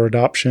things, or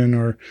adoption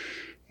or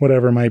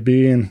whatever it might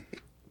be. And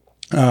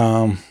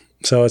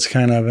so it's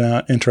kind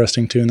of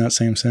interesting too in that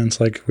same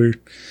sense. Like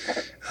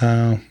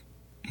but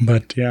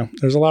yeah,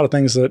 there's a lot of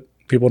things that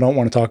people don't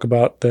want to talk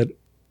about, that,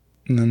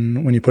 and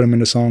then when you put them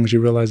into songs,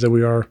 you realize that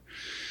we are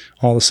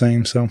all the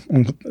same. So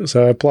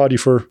I applaud you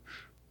for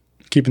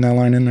keeping that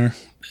line in there.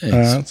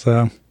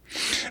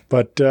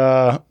 But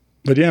yeah,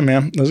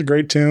 man, that was a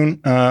great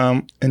tune.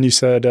 And you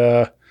said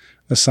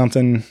there's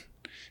something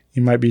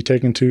you might be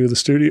taking to the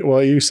studio.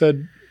 Well, you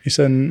said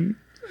you're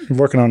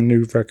working on a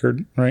new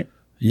record, right?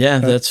 Yeah,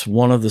 that's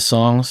one of the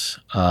songs.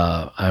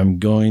 I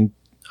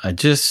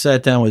just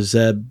sat down with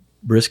Zeb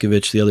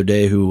Briskovich the other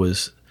day, who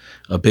was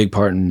a big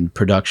part in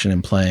production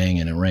and playing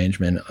and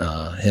arrangement,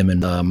 him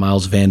and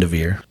Miles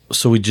Vanderveer.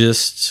 So we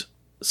just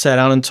sat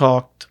down and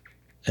talked,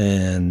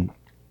 and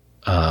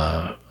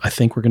I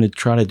think we're going to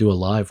try to do a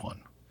live one.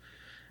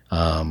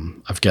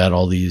 I've got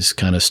all these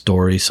kind of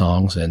story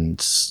songs,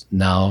 and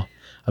now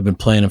I've been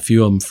playing a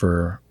few of them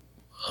for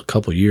a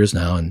couple of years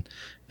now, and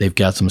they've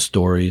got some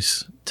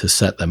stories to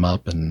set them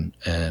up and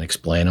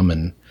explain them.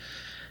 And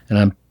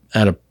I'm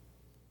at a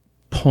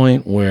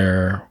point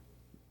where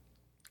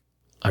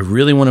I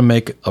really want to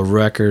make a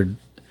record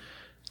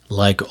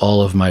like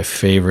all of my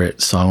favorite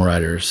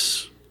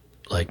songwriters,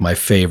 like my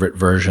favorite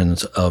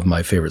versions of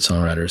my favorite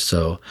songwriters.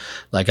 So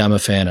like I'm a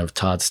fan of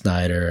Todd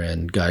Snyder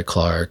and Guy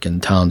Clark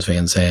and Townes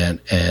Van Zandt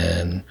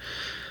and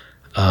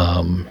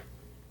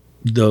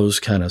those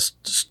kind of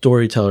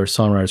storytellers,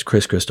 songwriters,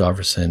 Chris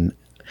Christopherson.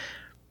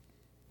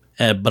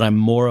 But I'm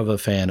more of a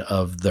fan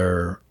of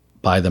their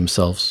by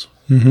themselves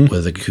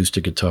with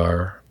acoustic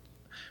guitar,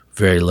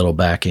 very little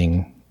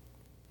backing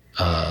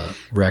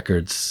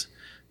records,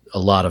 a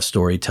lot of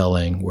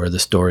storytelling where the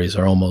stories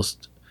are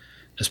almost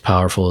as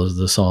powerful as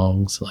the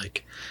songs.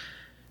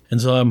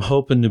 And so I'm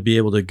hoping to be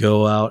able to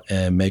go out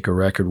and make a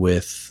record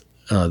with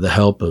the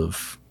help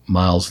of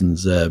Miles and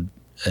Zeb,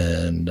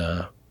 and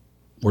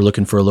we're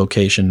looking for a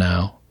location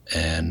now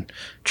and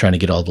trying to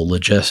get all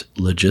the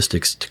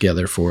logistics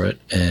together for it.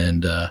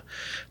 And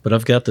but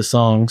I've got the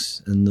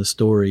songs and the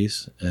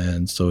stories,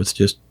 and so it's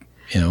just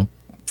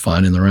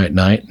finding the right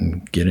night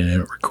and getting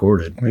it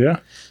recorded. Yeah.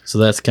 So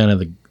that's kind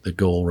of the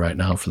goal right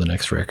now for the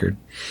next record.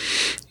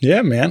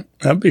 Yeah, man,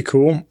 that'd be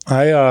cool.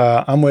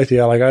 I'm with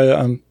you. Like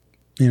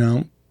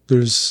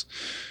it's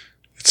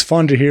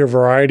fun to hear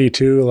variety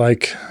too.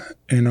 Like,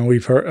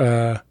 we've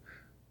heard,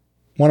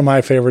 one of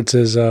my favorites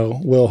is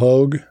Will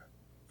Hogue.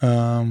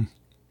 You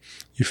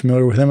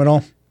familiar with him at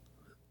all?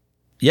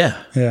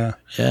 Yeah.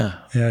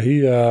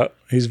 He's a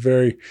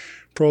very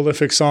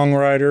prolific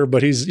songwriter,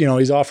 but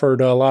he's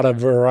offered a lot of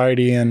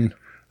variety in,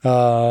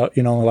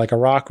 like a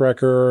rock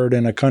record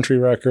and a country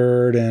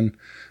record and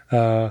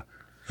an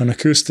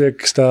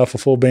acoustic stuff, a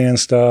full band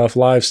stuff,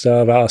 live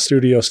stuff,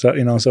 studio stuff.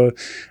 So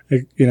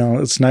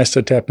it's nice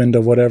to tap into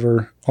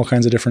all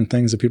kinds of different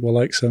things that people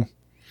like. So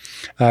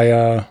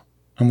I'm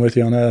with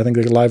you on that. I think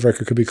the live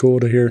record could be cool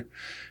to hear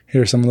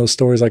some of those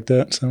stories like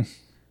that. So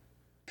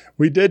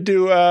we did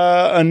do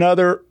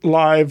another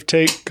live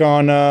take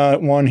on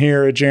one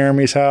here at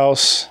Jeremy's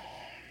house,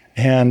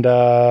 and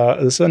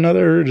this is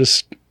another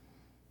just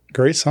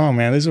great song,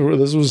 man. This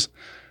was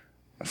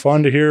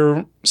fun to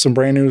hear some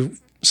brand new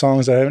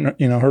songs I haven't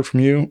heard from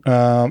you,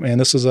 and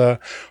this is a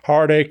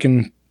Heartache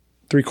in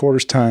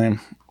 3/4 time.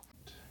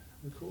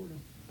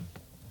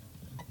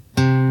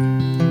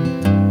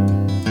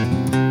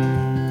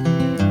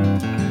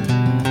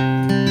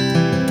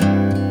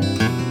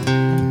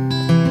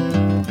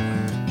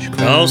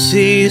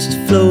 Crosses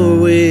the floor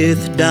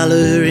with a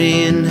dollar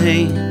in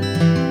hand.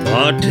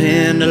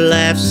 Bartender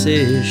laughs,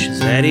 says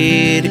she's at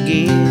it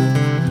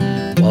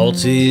again.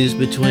 Waltzes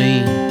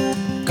between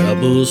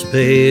couples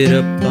paid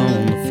up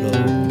on the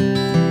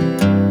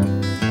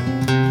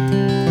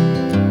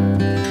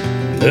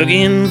floor.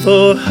 Looking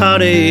for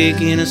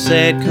heartache in a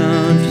sad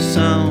country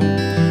song.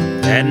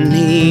 That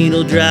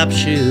needle drop,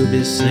 she'll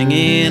be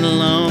singing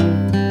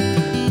along.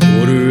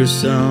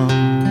 song.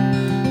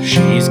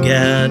 She's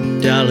got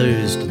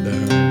dollars to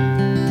burn.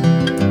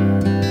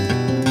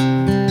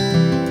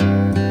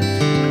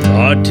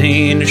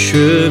 Bartender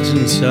shrugs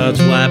and starts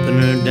wiping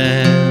her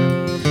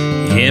down.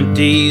 He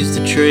empties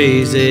the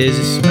trays as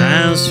he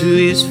smiles through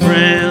his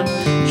frown.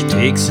 She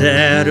takes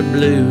out her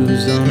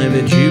blues on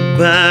every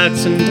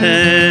jukebox in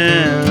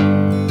town.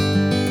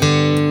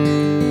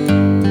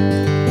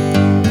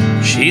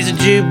 She's a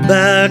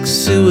jukebox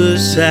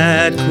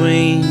suicide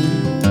queen.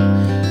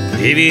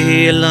 If you're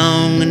here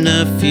long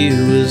enough,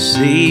 you will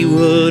see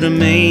what I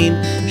mean.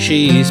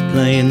 She's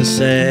playing the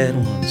sad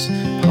ones,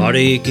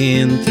 heartache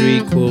in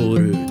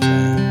 3/4 time.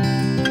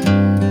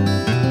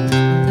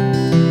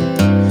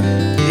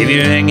 If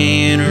you're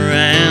hanging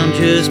around,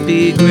 just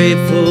be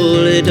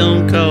grateful it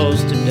don't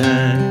cost a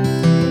dime.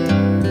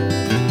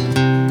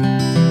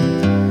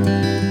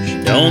 She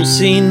don't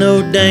see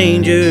no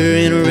danger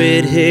in a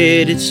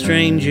red-headed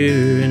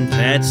stranger in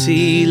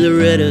Patsy,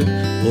 Loretta,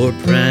 or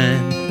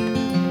Prime.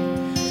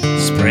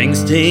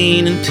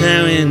 Springsteen and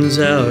Towns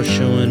are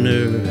showing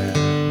her how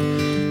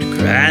to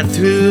cry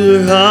through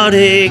her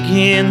heartache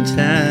in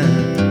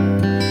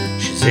time.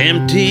 She's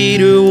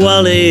emptied her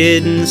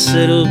wallet and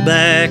settled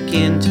back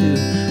into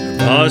her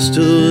bar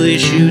stool. He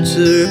shoots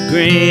her a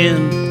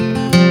grin,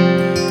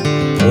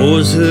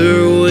 pours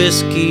her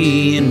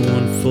whiskey in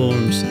one for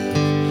himself.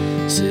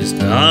 Says,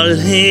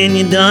 darling,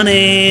 you done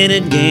it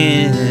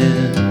again.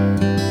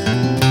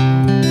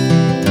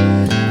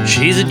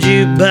 She's a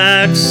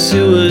jukebox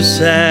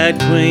suicide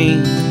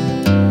queen.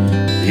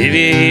 If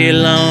you're here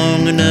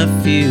long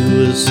enough, you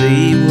will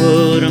see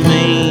what I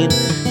mean.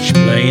 She's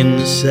playing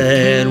the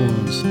sad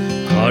ones,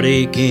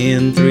 heartache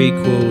in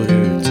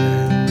 3/4 time.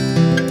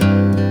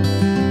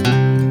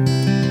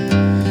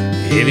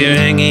 If you're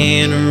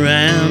hanging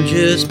around,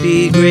 just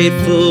be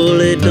grateful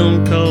it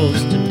don't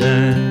cost a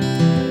dime.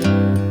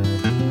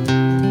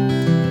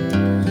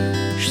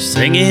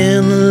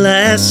 Singing the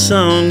last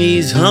song,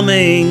 he's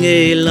humming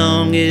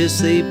along as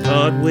they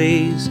part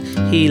ways.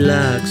 He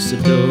locks the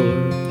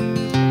door.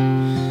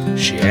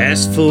 She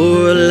asks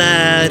for a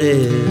light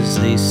as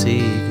they say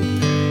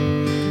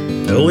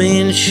goodnight,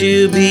 knowing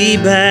she'll be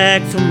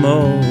back for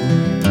more.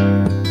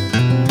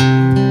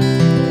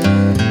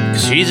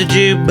 'Cause she's a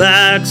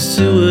jukebox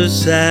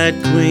suicide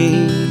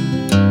queen.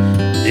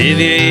 If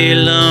you're here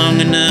long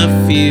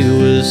enough, you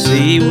will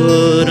see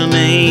what I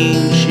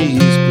mean. She's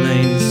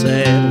playing the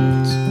sad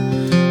ones,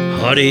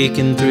 heartache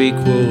in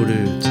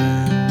 3/4 time.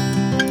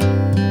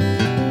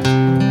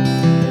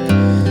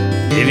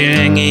 If you're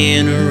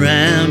hanging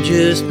around,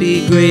 just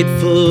be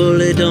grateful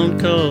it don't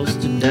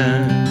cost a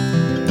dime.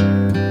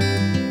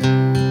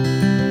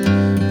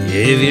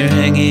 If you're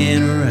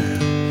hanging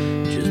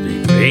around, just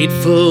be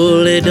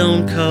grateful it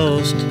don't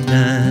cost a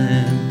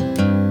dime.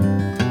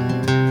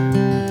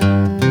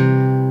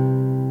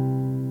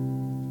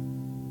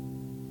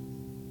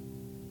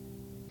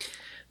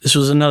 This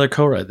was another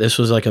co-write. This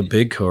was like a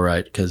big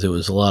co-write because it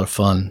was a lot of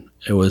fun.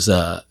 It was,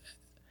 I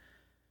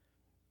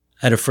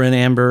had a friend,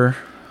 Amber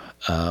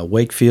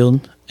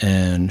Wakefield,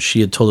 and she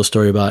had told a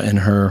story about in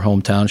her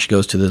hometown. She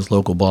goes to this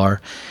local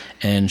bar,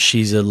 and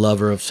she's a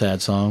lover of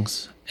sad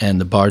songs, and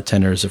the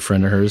bartender is a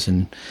friend of hers,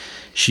 and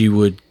she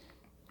would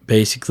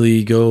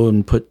basically go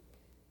and put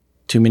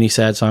too many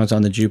sad songs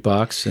on the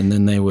jukebox, and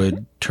then they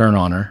would turn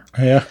on her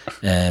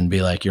and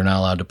be like, you're not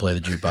allowed to play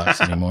the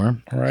jukebox anymore.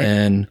 Right.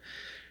 And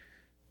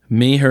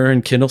me, her,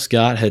 and Kendall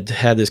Scott had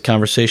had this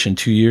conversation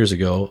 2 years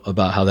ago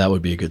about how that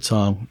would be a good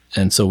song.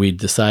 And so we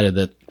decided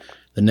that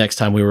the next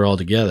time we were all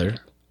together,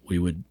 we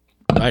would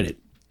write it.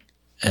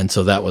 And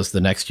so that was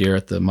the next year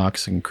at the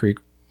Moccasin Creek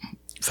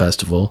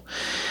Festival.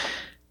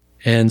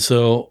 And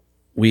so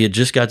we had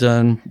just got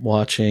done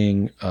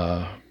watching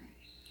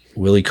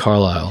Willie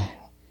Carlisle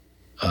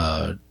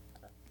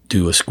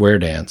do a square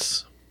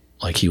dance,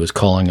 like he was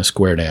calling a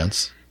square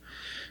dance.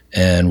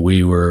 And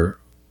we were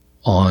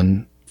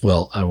on...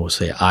 Well, I will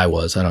say I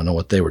don't know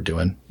what they were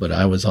doing, but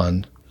I was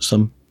on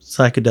some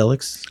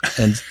psychedelics.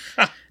 And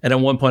at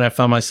one point I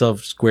found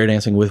myself square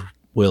dancing with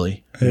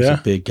Willie. He's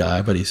a big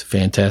guy, but he's a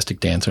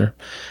fantastic dancer.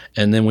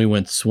 And then we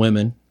went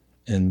swimming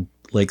in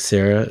Lake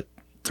Sarah at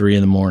 3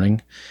 a.m.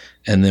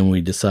 And then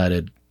we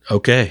decided,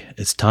 okay,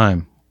 it's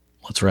time.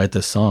 Let's write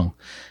this song.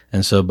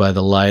 And so by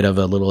the light of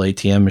a little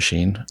ATM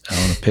machine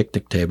on a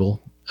picnic table,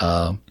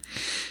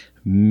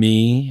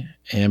 me,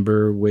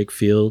 Amber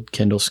Wakefield,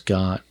 Kendall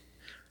Scott,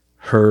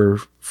 her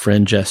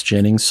friend Jess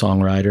Jennings,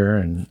 songwriter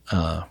and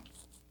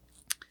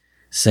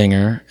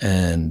singer,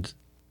 and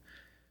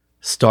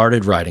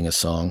started writing a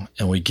song.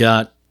 And we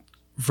got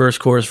verse,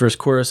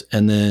 chorus,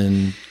 and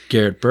then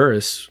Garrett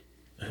Burris,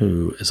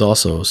 who is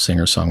also a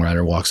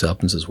singer-songwriter, walks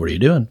up and says, what are you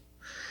doing?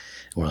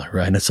 And we're like,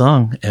 writing a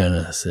song.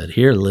 And I said,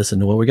 here, listen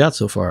to what we got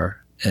so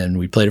far. And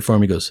we played it for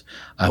him. He goes,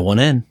 I want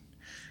in.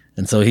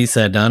 And so he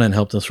sat down and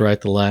helped us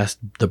write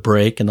the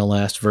break and the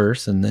last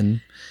verse. And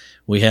then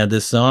we had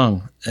this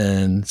song.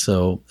 And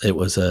so it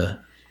was a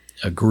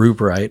group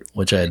write,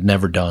 which I had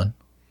never done.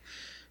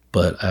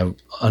 But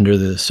under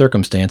the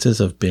circumstances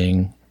of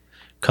being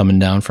coming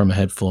down from a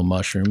head full of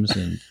mushrooms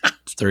and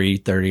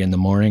 3:30 in the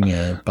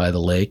morning by the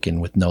lake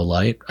and with no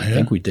light. I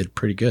think we did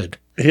pretty good.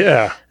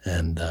 Yeah.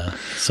 And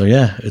so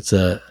yeah,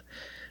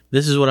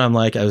 this is what I'm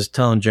like. I was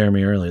telling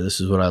Jeremy earlier, this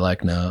is what I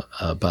like now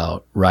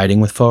about writing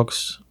with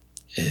folks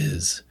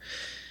is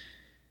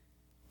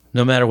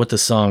no matter what the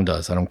song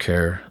does, I don't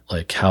care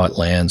like how it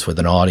lands with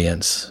an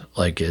audience.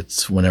 Like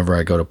it's whenever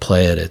I go to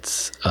play it,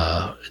 it's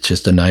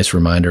just a nice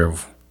reminder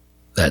of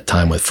that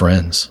time with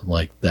friends,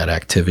 like that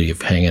activity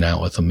of hanging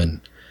out with them and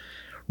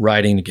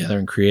writing together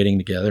and creating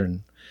together.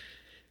 And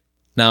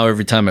now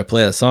every time I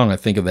play a song, I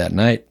think of that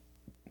night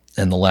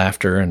and the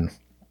laughter and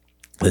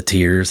the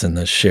tears and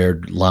the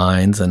shared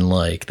lines and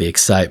like the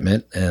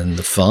excitement and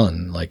the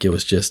fun. Like it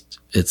was just,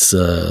 it's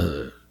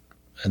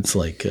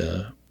like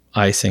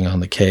icing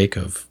on the cake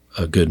of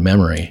a good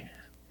memory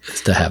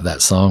is to have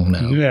that song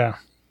now. Yeah.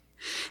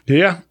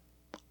 Yeah.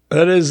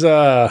 That is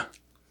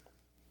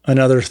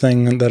another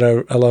thing that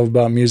I love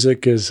about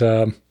music is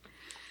that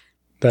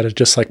it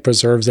just like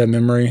preserves that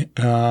memory.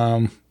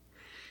 And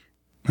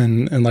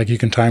like you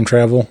can time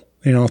travel,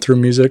 through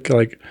music.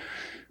 Like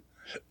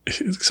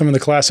some of the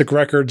classic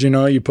records,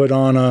 you put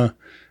on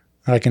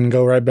I can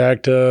go right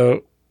back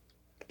to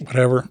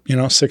whatever,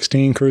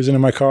 16, cruising in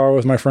my car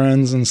with my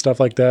friends and stuff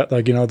like that.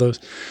 Like,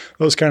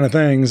 those kind of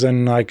things.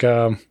 And like,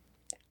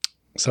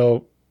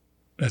 so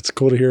it's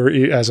cool to hear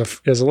as a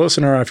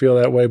listener, I feel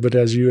that way, but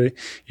as you,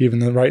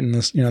 even writing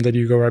this, that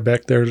you go right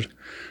back there to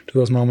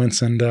those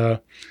moments. And,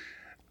 but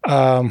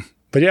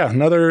yeah,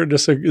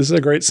 this is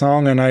a great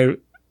song. And I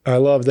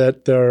love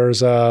that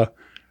there's,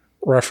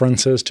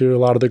 references to a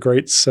lot of the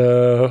greats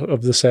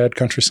of the sad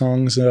country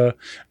songs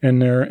in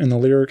the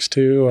lyrics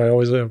too. I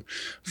always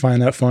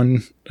find that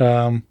fun.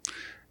 But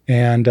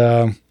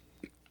yeah,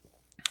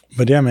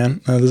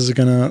 man,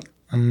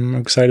 I'm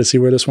excited to see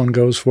where this one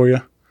goes for you.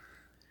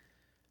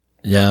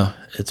 Yeah,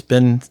 it's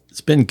been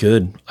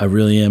good. I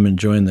really am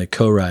enjoying the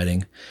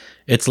co-writing.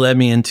 It's led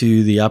me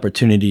into the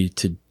opportunity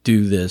to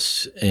do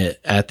this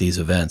at these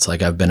events.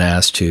 Like I've been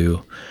asked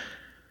to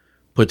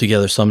put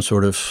together some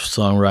sort of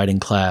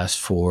songwriting class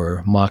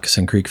for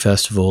Moccasin Creek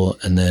Festival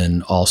and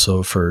then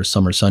also for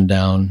Summer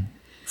Sundown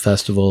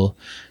Festival.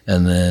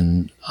 And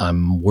then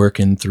I'm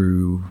working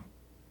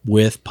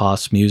with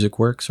Poss Music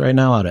Works right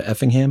now out of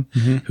Effingham,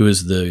 who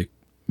is the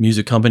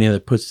music company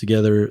that puts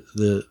together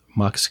the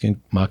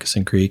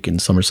Moccasin Creek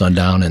and Summer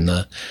Sundown and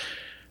the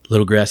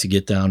Little Grassy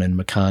Get Down in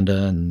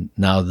Maconda. And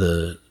now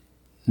the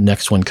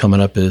next one coming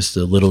up is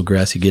the Little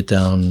Grassy Get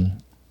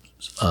Down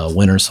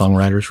Winter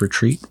Songwriters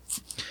Retreat.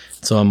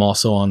 So I'm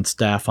also on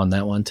staff on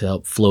that one to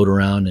help float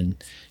around and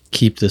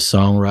keep the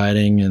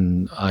songwriting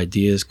and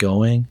ideas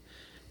going.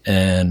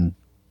 And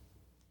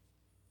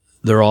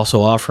they're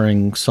also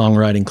offering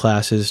songwriting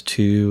classes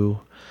to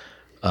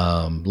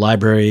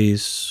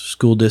libraries,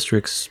 school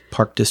districts,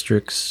 park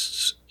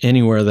districts,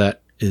 anywhere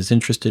that is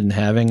interested in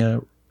having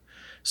a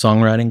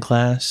songwriting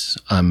class.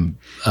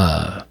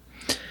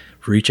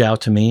 Reach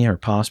out to me or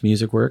Poss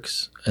Music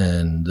Works.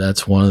 And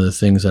that's one of the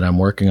things that I'm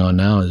working on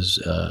now is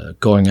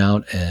going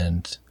out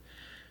and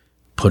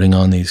putting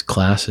on these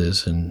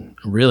classes. And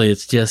really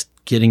it's just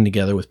getting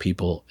together with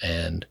people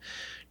and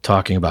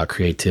talking about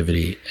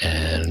creativity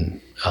and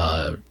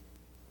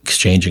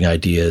exchanging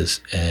ideas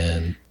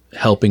and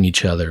helping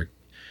each other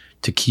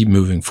to keep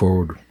moving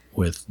forward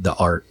with the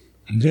art.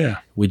 Yeah.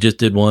 We just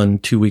did one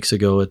 2 weeks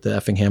ago at the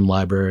Effingham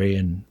Library,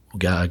 and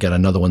I got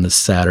another one this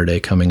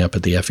Saturday coming up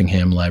at the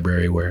Effingham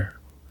Library where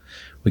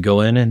we go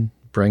in and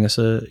bring us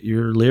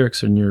your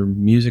lyrics and your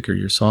music or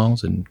your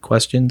songs and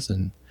questions,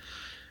 and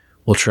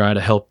we'll try to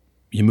help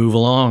you move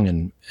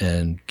along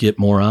and get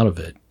more out of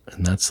it.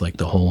 And that's like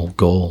the whole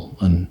goal.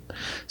 And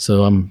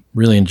so I'm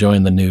really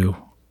enjoying the new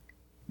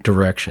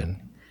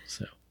direction.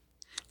 So,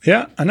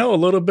 yeah, I know a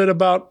little bit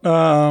about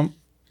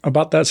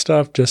that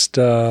stuff. Just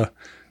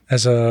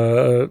as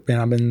a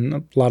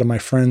lot of my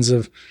friends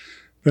have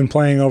been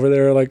playing over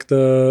there, like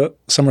the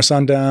Summer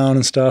Sundown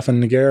and stuff,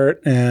 and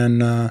Garrett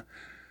and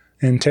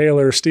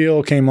Taylor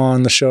Steele came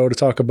on the show to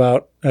talk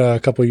about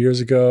a couple of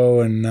years ago,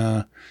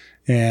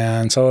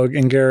 and so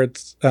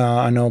Garrett's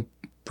I know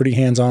pretty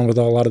hands-on with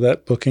a lot of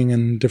that booking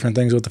and different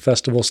things with the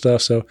festival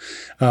stuff. So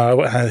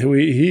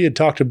he had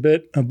talked a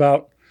bit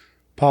about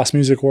Poss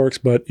Music Works,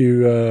 but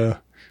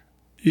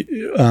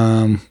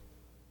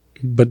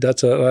but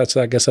that's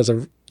I guess that's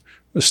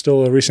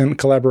still a recent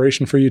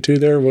collaboration for you too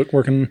there,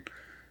 working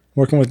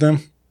with them.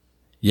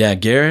 Yeah,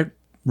 Garrett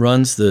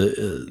runs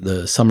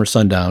the Summer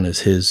Sundown is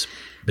his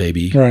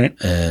baby, right?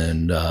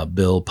 And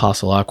Bill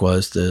Passalacqua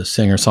is the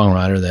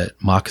singer-songwriter that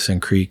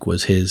Moccasin Creek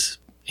was his,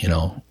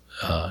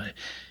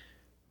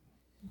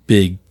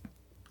 big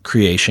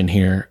creation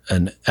here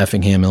in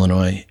Effingham,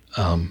 Illinois.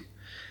 I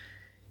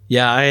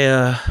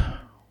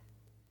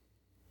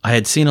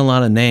had seen a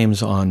lot of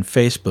names on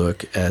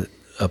Facebook at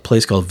a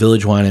place called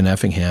Village Wine in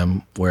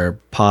Effingham where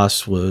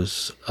Poss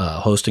was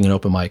hosting an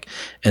open mic,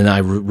 and I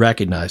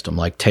recognized them,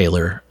 like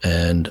Taylor,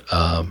 and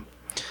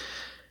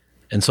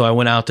so I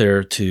went out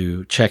there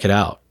to check it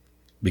out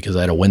because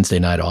I had a Wednesday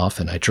night off,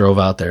 and I drove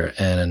out there,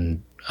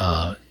 and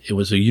it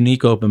was a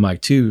unique open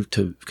mic too,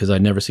 because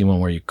I'd never seen one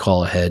where you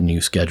call ahead and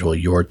you schedule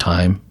your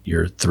time,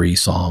 your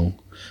 3-song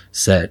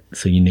set,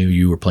 so you knew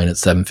you were playing at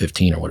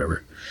 7:15 or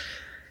whatever.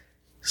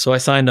 So I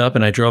signed up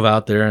and I drove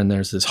out there, and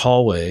there's this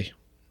hallway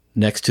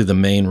next to the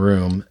main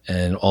room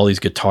and all these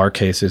guitar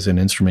cases and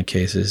instrument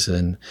cases,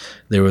 and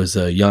there was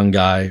a young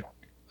guy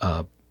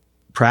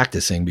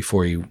practicing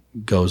before he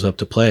goes up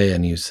to play,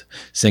 and he's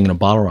singing a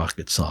Bottle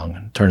Rocket song.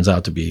 It turns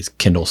out to be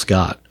Kendall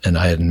Scott, and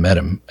I hadn't met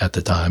him at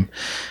the time.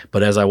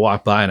 But as I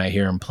walk by and I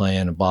hear him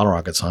playing a Bottle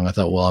Rocket song, I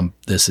thought, well,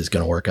 this is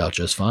going to work out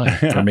just fine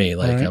for me.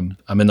 Like right.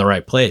 I'm in the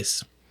right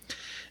place.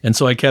 And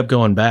so I kept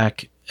going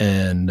back,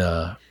 and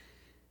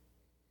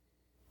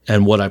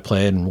what I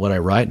played and what I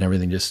write and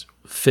everything just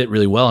fit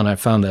really well. And I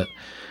found that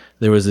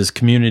there was this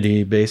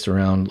community based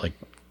around like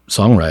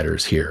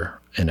songwriters here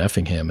in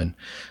Effingham. And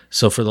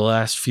so for the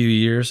last few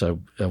years, I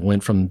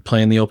went from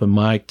playing the open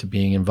mic to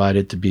being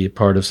invited to be a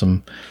part of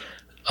some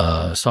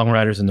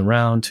songwriters in the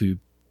round, to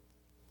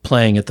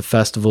playing at the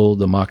festival,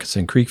 the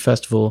Moccasin Creek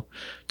Festival,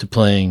 to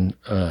playing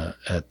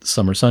at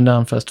Summer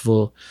Sundown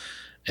Festival.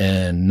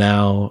 And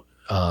now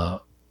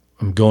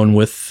I'm going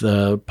with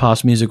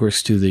Pos Music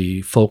Works to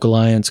the Folk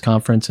Alliance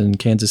Conference in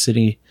Kansas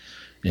City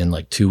in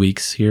like 2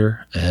 weeks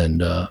here.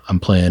 And I'm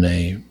playing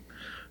a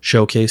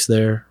showcase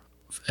there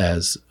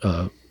as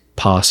a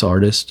Pos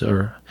artist,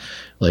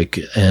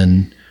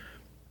 and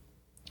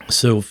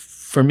so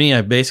for me,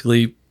 I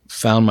basically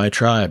found my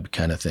tribe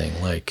kind of thing.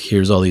 Like,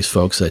 here's all these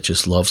folks that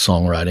just love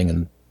songwriting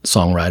and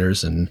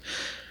songwriters, and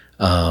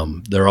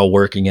they're all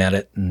working at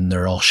it, and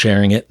they're all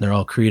sharing it, and they're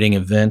all creating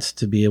events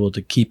to be able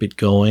to keep it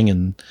going.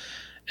 And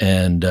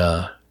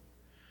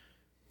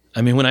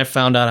I mean, when I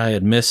found out I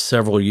had missed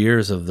several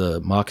years of the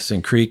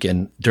Moccasin Creek,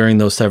 and during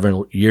those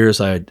several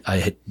years, I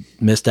had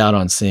missed out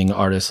on seeing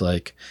artists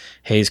like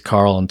Hayes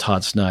Carl and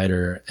Todd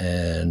Snyder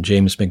and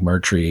James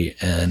McMurtry,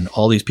 and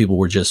all these people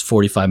were just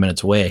 45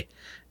 minutes away,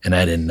 and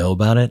I didn't know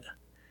about it.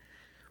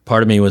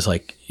 Part of me was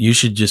like, you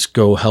should just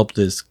go help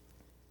this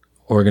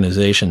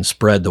organization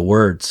spread the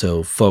word,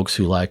 so folks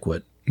who like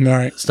what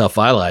stuff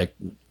I like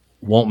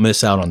won't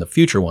miss out on the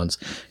future ones.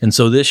 And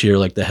so this year,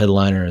 like, the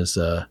headliner is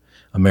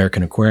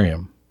American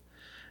Aquarium.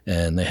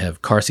 And they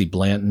have Carsey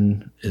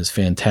Blanton is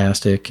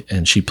fantastic,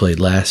 and she played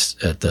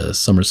last at the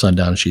Summer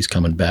Sundown. She's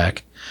coming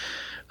back.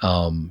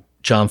 John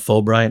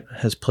Fulbright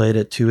has played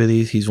at 2 of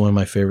these. He's one of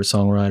my favorite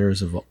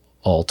songwriters of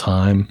all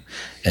time,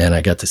 and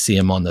I got to see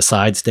him on the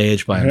side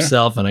stage by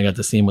himself, and I got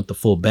to see him with the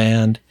full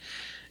band.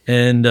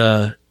 And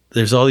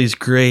there's all these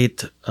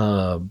great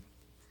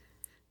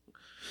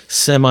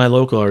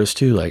semi-local artists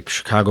too, like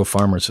Chicago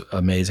Farmer's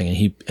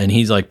amazing, and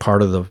he's like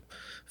part of the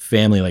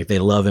family. Like, they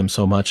love him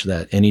so much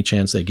that any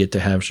chance they get to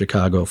have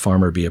Chicago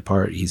Farmer be a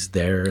part, he's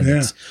there, and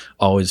it's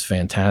always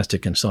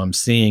fantastic. And so I'm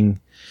seeing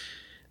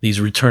these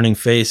returning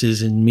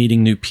faces and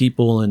meeting new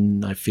people,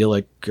 and I feel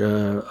like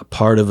a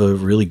part of a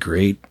really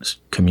great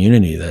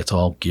community that's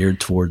all geared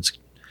towards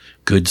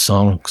good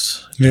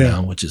songs, you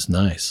know, which is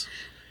nice.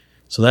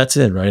 So that's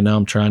it. Right now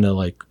I'm trying to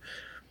like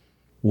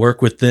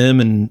work with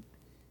them, and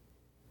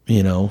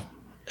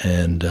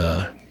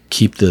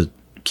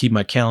keep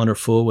my calendar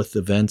full with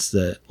events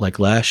that, like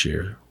last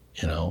year,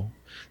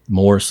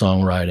 more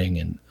songwriting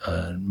and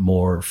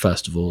more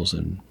festivals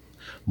and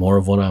more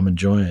of what I'm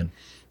enjoying.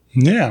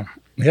 Yeah.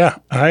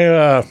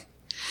 I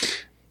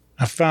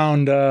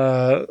found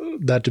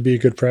that to be a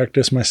good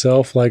practice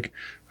myself. Like,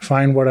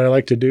 find what I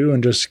like to do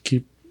and just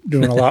keep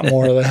doing a lot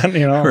more of that.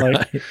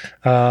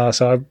 Right.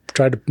 So I've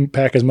tried to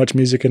pack as much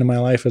music into my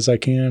life as I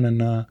can,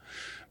 and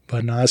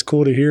but no, it's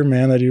cool to hear,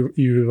 man, that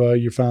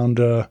you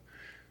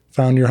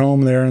found your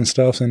home there and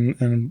stuff,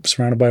 and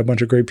surrounded by a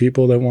bunch of great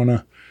people that want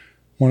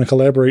to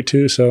collaborate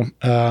too. So,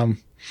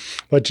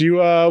 but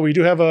we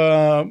do have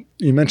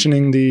you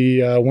mentioning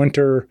the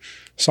winter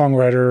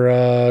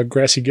songwriter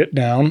Grassy Get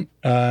Down,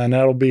 and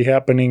that'll be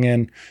happening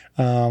in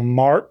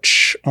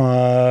March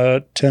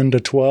 10 to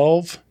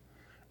 12,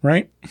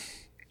 right?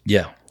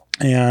 Yeah.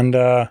 And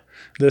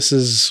this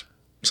is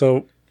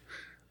so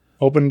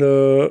open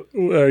to,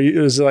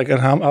 is it like,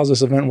 how's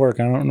this event work?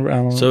 I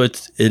don't. So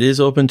it is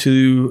open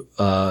to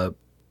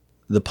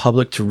the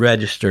public to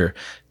register.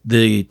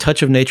 The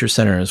Touch of Nature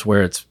Center is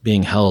where it's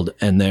being held,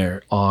 and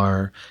there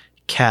are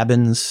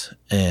cabins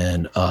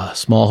and a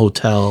small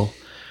hotel,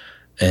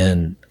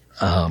 and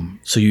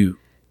so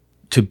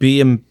to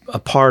be a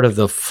part of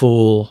the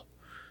full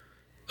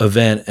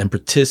event and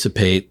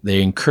participate,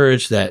 they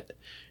encourage that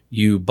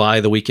you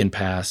buy the weekend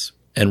pass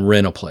and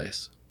rent a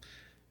place.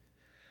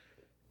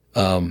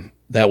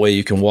 That way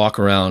you can walk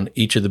around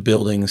each of the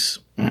buildings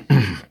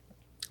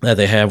that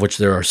they have, which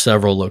there are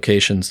several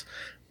locations.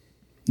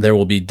 There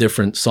will be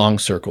different song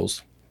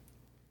circles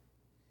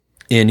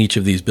in each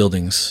of these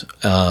buildings.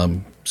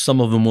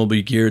 Some of them will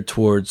be geared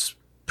towards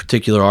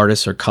particular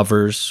artists or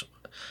covers,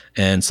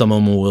 and some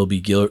of them will be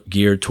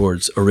geared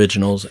towards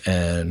originals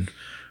and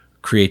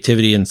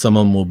creativity, and some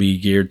of them will be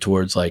geared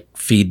towards like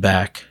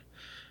feedback.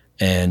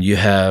 And you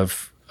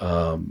have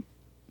then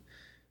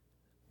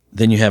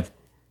you have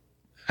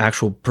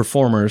actual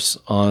performers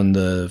on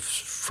the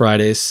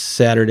Friday,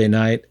 Saturday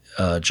night.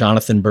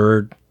 Jonathan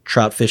Bird,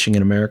 Trout Fishing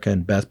in America,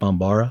 and Beth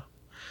Bombara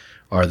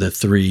are the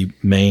three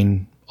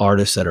main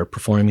artists that are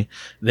performing.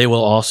 They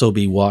will also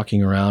be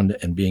walking around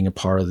and being a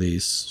part of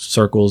these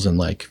circles and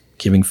like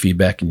giving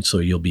feedback. And so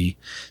you'll be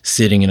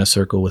sitting in a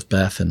circle with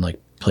Beth and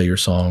like play your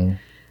song,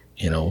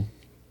 you know,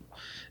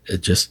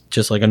 it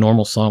just like a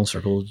normal song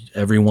circle.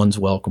 Everyone's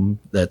welcome.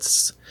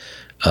 That's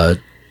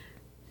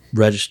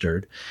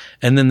registered.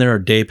 And then there are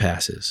day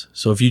passes.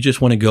 So if you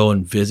just want to go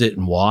and visit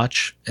and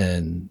watch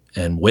and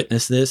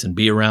witness this and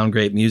be around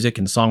great music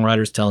and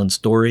songwriters telling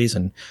stories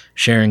and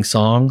sharing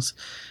songs,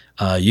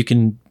 you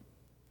can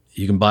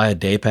buy a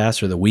day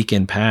pass or the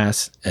weekend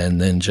pass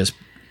and then just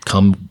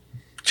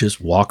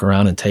walk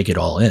around and take it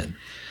all in.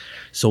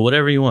 So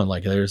whatever you want,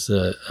 like there's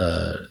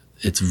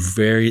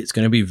it's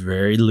going to be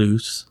very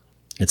loose.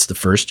 It's the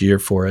first year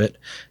for it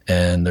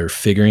and they're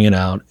figuring it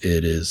out.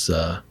 It is,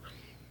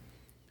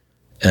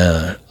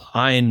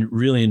 I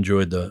really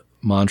enjoyed the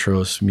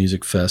Montrose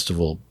Music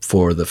Festival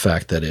for the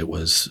fact that it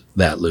was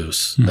that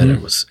loose, that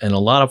it was, and a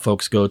lot of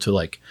folks go to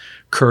like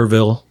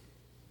Kerrville,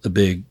 the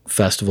big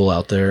festival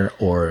out there,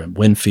 or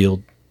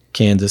Winfield,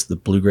 Kansas, the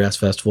Bluegrass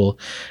Festival,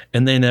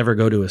 and they never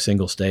go to a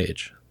single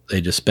stage.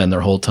 They just spend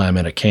their whole time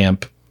at a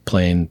camp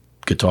playing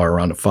guitar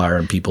around a fire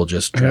and people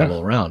just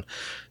travel around.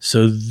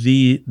 So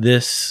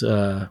this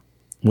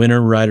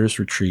Winter Writers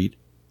Retreat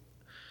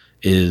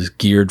is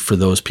geared for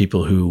those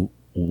people who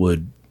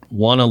would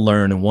want to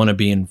learn and want to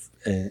be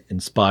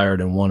inspired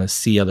and want to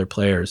see other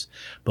players,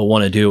 but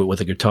want to do it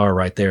with a guitar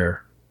right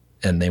there,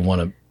 and they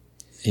want to,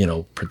 you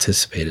know,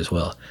 participate as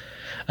well.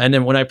 And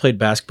then when I played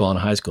basketball in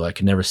high school, I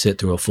could never sit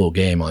through a full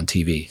game on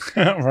TV.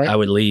 Right. I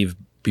would leave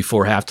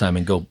before halftime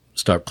and go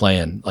start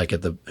playing like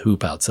at the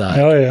hoop outside.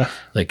 Oh yeah.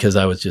 Like, cause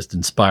I was just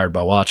inspired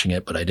by watching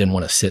it, but I didn't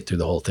want to sit through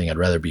the whole thing. I'd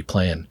rather be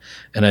playing.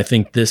 And I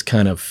think this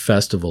kind of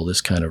festival,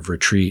 this kind of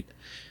retreat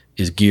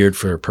is geared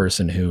for a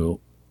person who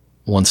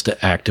wants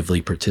to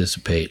actively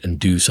participate and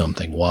do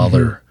something while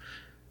they're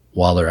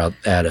out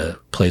at a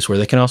place where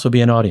they can also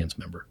be an audience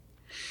member.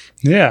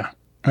 Yeah.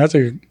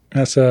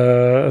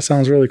 That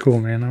sounds really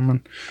cool, man.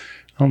 I'm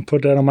gonna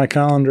put that on my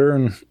calendar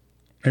and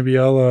maybe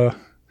I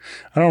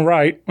don't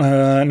write,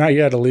 not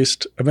yet at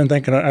least. I've been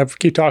thinking, I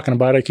keep talking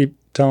about it. I keep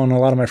telling a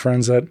lot of my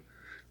friends that,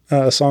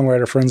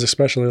 songwriter friends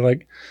especially,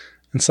 like,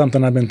 it's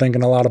something I've been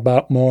thinking a lot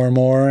about more and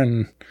more,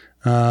 and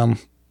I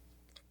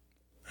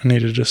need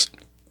to just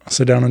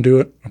sit down and do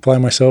it, apply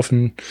myself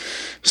and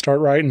start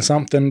writing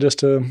something just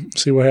to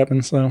see what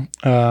happens. So,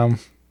 but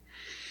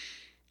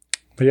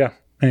yeah,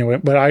 anyway,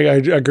 but I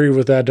agree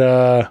with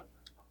that,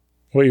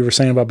 what you were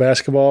saying about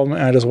basketball.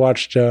 I just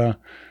watched,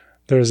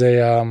 there's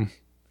a,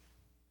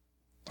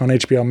 on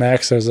HBO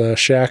Max, there's a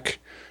Shaq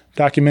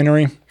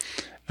documentary,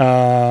 like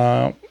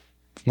a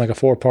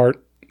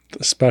 4-part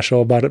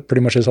special about it,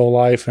 pretty much his whole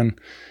life. And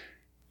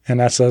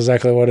that's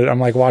exactly what I'm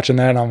like watching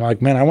that. And I'm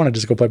like, man, I want to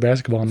just go play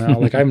basketball now.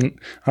 Like I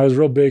was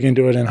real big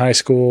into it in high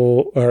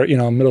school or, you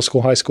know, middle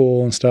school, high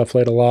school and stuff,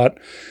 played a lot,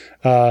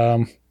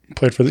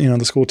 played for the, you know,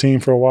 the school team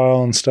for a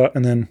while and stuff.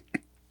 And then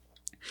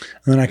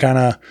I kind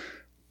of,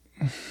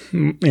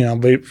 you know,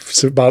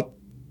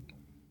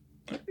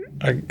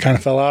 I kind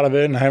of fell out of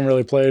it and I haven't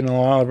really played in a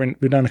while.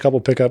 We've done a couple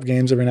pickup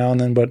games every now and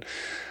then, but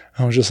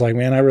I was just like,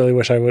 man, I really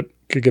wish I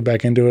could get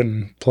back into it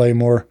and play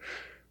more,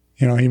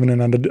 you know, even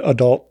in an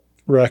adult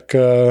rec,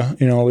 you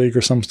know, league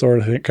or some sort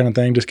of kind of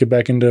thing, just get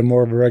back into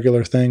more of a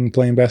regular thing,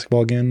 playing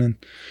basketball again.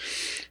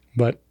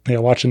 But yeah,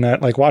 watching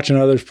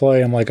others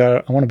play, I'm like,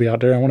 I want to be out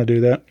there. I want to do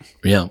that.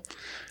 Yeah.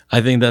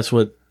 I think that's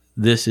what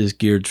this is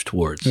geared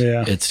towards.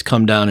 Yeah. It's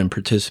come down and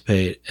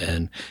participate,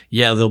 and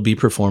yeah, there'll be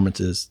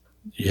performances.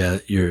 Yeah,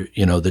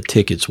 the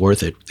ticket's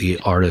worth it. The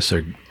artists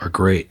are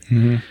great.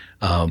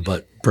 Mm-hmm.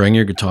 But bring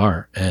your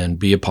guitar and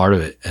be a part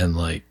of it and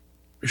like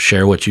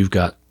share what you've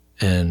got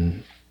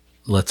and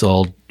let's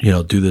all,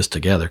 do this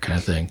together kind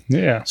of thing.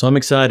 Yeah. So I'm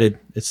excited.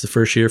 It's the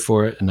first year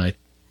for it and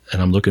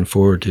I'm looking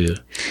forward to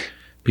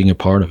being a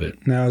part of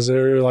it. Now, is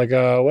there like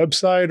a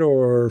website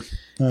or?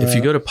 If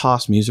you go to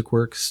Poss Music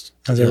Works,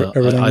 either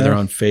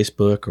on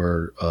Facebook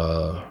or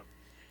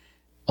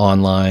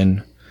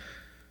online,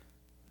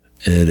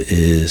 it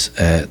is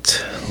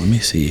at, let me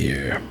see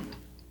here.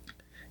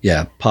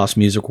 Yeah,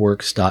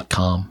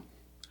 PossMusicWorks.com.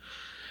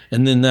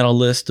 And then that'll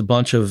list a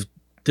bunch of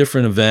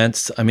different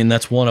events. I mean,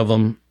 that's one of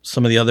them.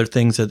 Some of the other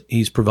things that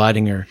he's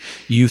providing are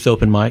youth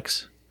open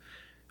mics,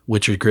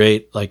 which are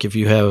great. Like if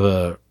you have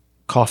a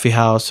coffee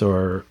house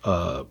or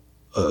a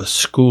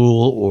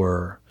school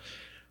or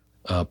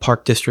a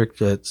park district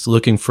that's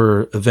looking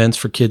for events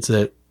for kids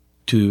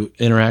to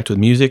interact with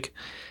music,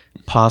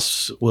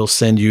 Poss will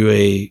send you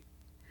a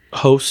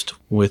host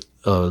with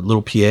a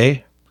little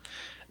PA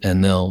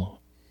and they'll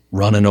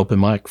run an open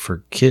mic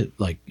for kids,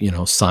 like,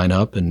 sign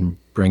up and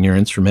bring your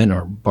instrument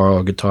or borrow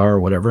a guitar or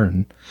whatever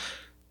and,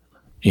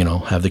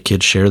 have the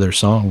kids share their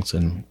songs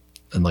and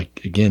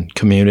like, again,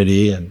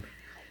 community and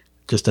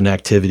just an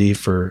activity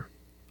for,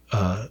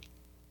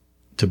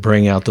 to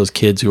bring out those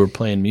kids who are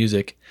playing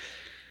music.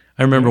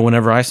 I remember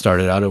whenever I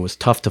started out, it was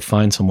tough to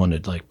find someone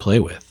to like play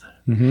with.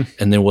 Mm-hmm.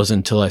 And it wasn't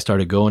until I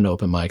started going to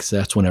open mics,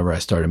 that's whenever I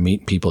started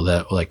meeting people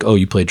that were like, oh,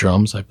 you play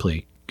drums? I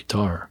play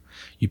guitar.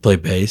 You play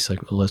bass?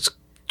 Like, well, let's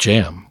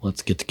jam.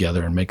 Let's get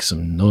together and make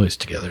some noise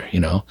together, you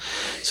know?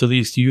 So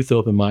these youth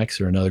open mics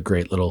are another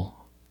great little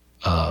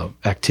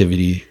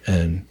activity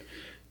and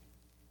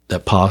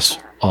that POS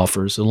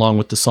offers, along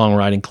with the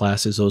songwriting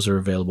classes. Those are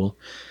available.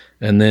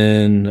 And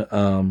then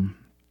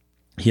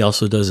he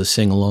also does a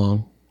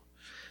sing-along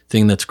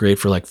thing that's great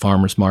for like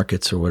farmers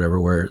markets or whatever,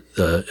 where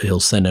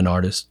he'll send an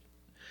artist.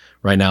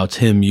 Right now it's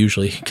him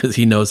usually because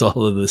he knows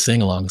all of the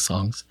sing-along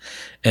songs.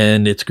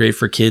 And it's great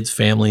for kids,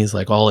 families,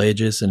 like all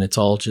ages. And it's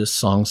all just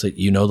songs that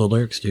you know the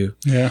lyrics to.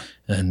 Yeah.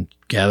 And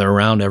gather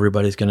around,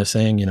 everybody's going to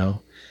sing, you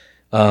know.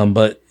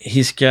 But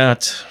he's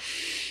got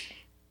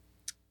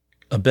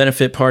a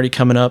benefit party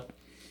coming up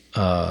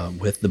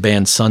with the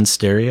band Sun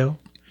Stereo.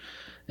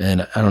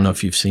 And I don't know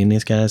if you've seen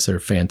these guys. They're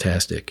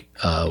fantastic.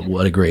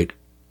 What a great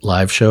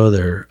live show.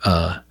 They're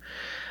I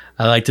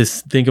like to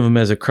think of them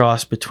as a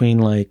cross between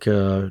like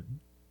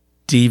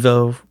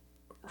Devo,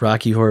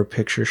 Rocky Horror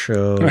Picture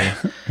Show,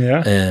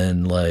 Yeah.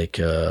 and like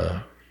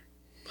I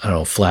don't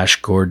know,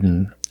 Flash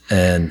Gordon.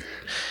 And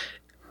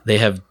they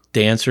have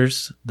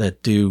dancers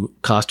that do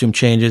costume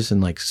changes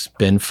and like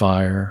spin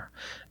fire,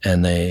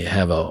 and they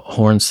have a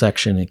horn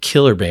section and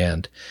killer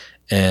band.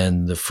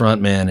 And the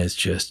front man is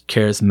just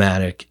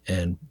charismatic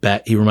and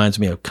he reminds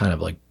me of kind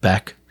of like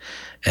Beck.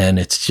 And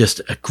it's just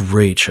a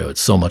great show. It's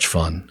so much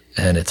fun,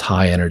 and it's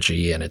high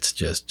energy, and it's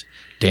just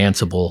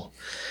danceable.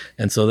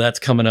 And so that's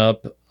coming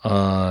up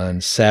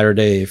on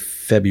Saturday,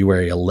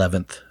 February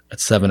 11th at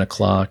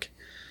 7:00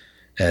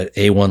 at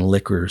A1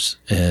 Liquors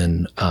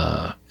in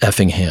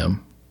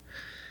Effingham.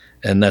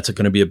 And that's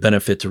going to be a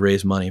benefit to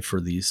raise money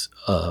for these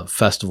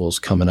festivals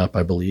coming up,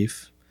 I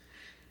believe.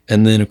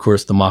 And then, of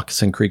course, the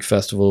Moccasin Creek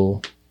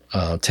Festival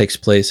takes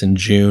place in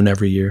June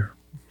every year,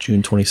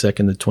 June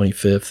 22nd to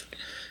 25th.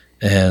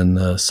 And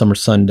the Summer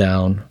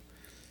Sundown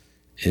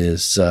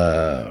is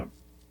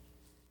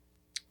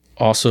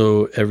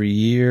also every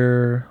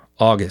year,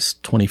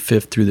 August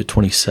 25th through the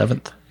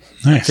 27th,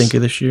 Nice. I think,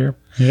 of this year.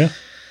 Yeah.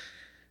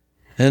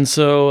 And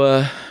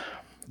so,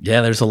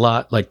 there's a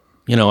lot. Like,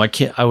 you know,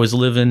 I was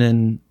living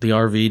in the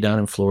RV down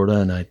in Florida,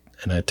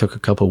 and I took a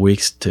couple of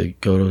weeks to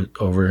go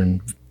over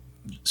and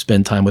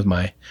spend time with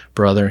my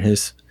brother and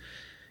his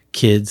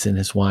kids and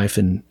his wife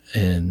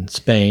in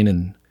Spain.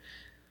 And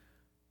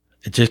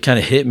it just kind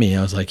of hit me.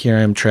 I was like, here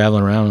I am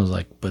traveling around. I was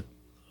like, but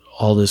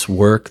all this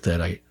work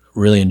that I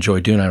really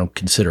enjoy doing, I don't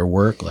consider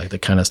work, like the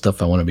kind of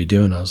stuff I want to be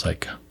doing. I was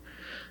like,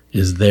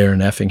 is there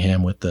in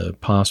Effingham with the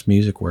POS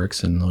Music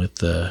Works and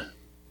with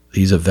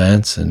these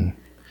events. And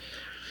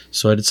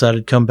so I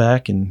decided to come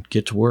back and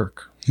get to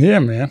work. Yeah,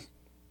 man.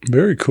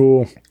 Very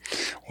cool.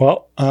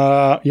 Well,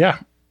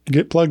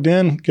 get plugged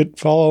in,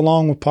 follow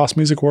along with POS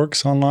Music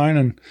Works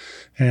online,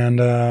 and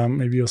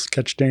maybe you'll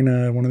catch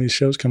Dana at one of these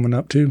shows coming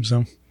up too.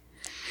 So,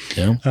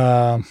 yeah.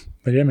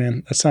 But yeah,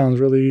 man, that sounds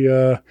really,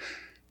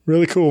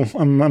 really cool.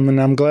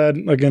 I'm glad.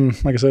 Again,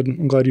 like I said,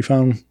 I'm glad you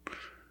found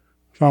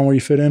where you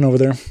fit in over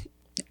there.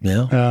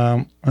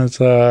 Yeah.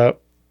 It's an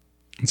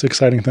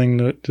exciting thing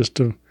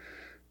to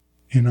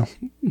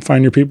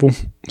find your people.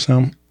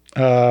 So,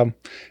 and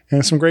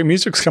some great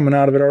music's coming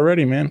out of it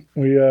already, man.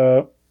 We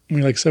like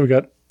I said, we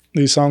got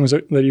these songs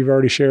that you've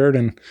already shared,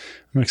 and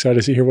I'm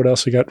excited to hear what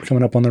else we got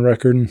coming up on the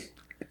record.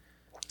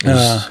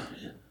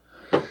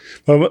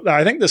 But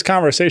I think this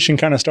conversation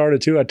kind of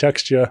started too. I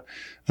text you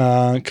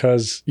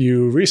because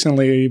you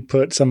recently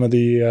put some of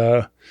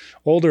the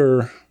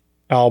older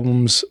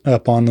albums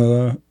up on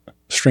the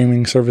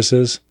streaming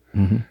services.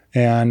 Mm-hmm.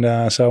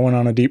 And so I went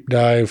on a deep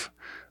dive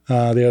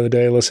the other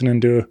day, listening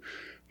to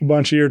a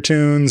bunch of your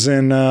tunes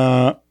and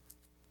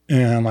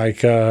like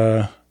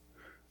 3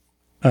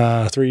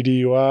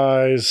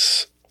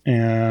 DUIs,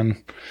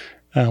 and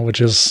which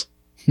is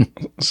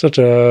such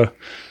a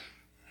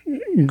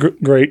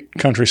great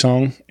country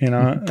song, you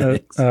know.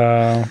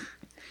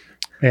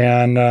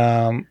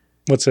 And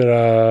what's it?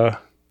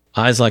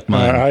 Eyes Like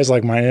Mine. Eyes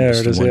Like Mine. Yeah,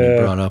 it is. The one you Yeah,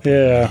 brought up.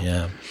 yeah.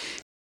 Yeah.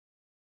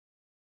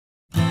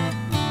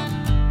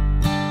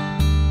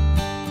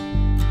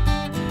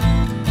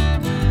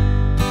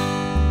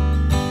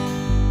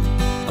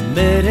 I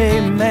met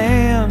a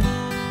man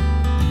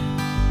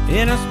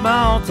in a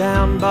small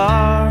town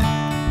bar.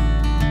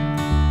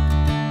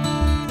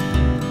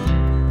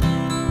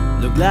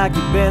 Looked like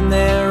he'd been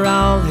there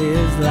all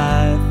his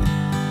life.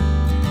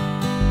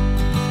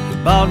 He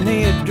bought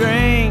me a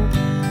drink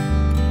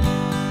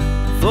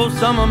for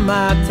some of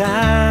my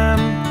time,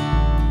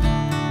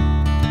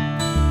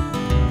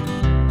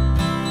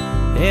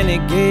 and he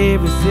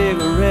gave a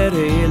cigarette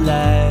he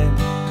liked.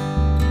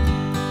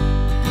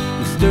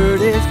 He stirred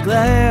his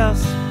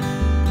glass,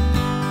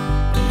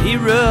 he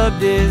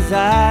rubbed his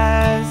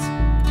eyes.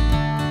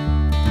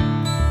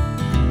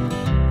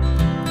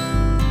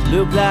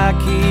 Looked like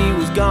he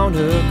was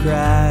gonna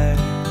cry.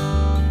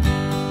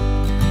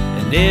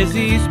 And as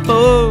he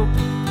spoke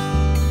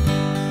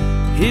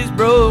his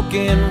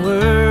broken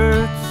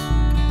words,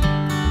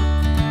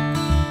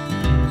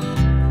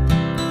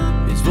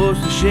 voice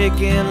was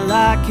shaking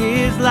like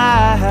his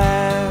life.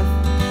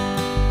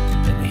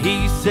 And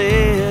he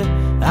said,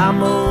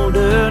 I'm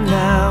older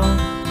now.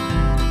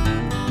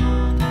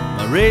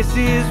 My race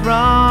is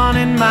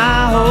running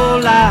my whole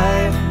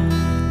life.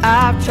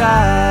 I've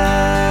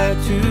tried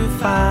to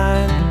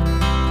find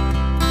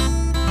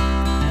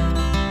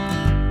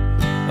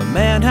a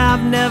man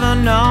I've never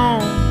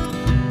known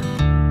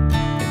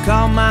and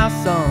call my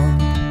son.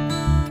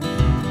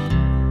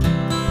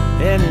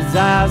 And his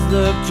eyes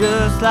look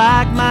just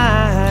like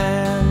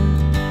mine.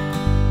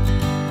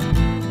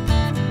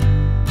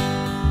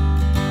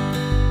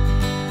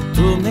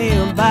 Told me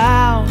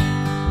about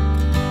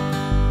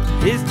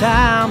his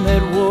time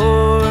at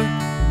war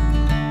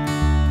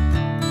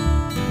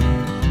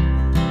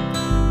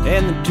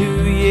and the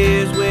 2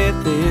 years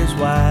with his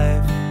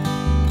wife.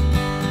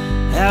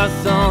 Our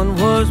son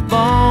was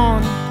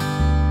born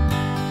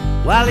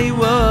while he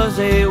was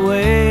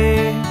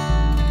away.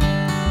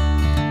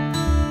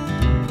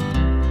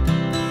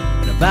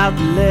 About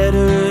the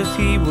letters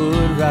he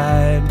would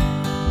write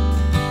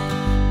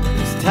when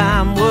his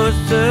time was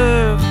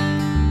served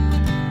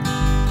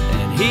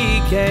and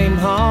he came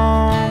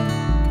home.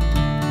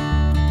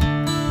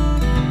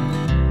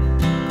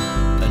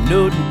 A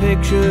note and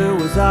picture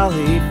was all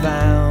he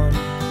found.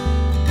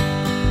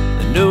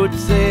 The note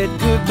said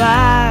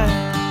goodbye,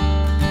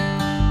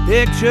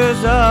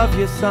 pictures of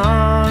your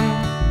son.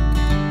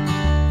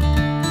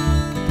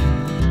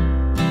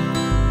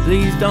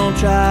 Please don't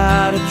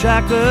try to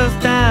track us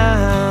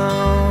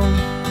down.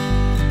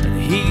 And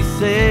he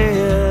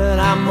said,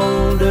 I'm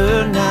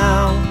older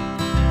now.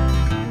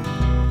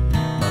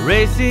 My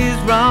race is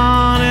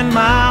running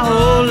my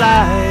whole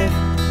life.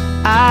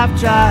 I've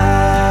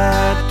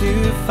tried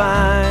to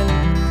find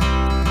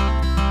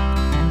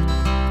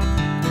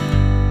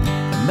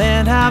a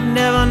man I've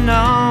never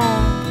known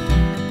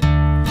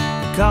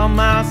to call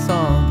my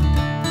son.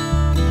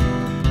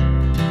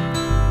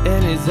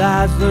 And his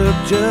eyes look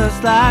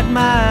just like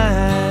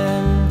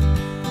mine.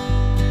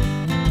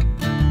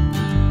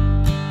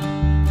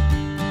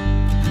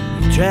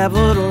 He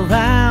traveled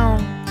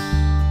around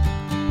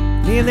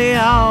nearly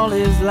all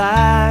his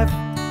life,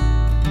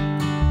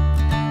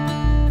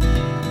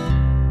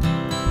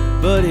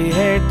 but he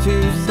had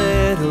to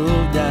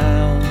settle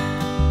down.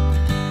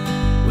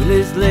 Well,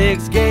 his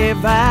legs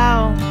gave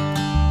out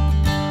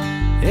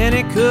and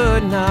he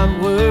could not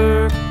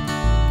work,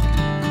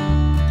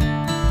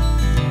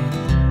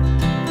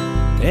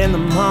 and the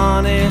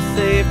money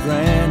saved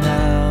ran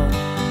out.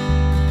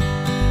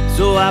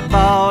 So I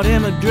bought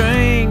him a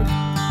drink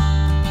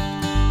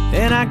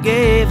and I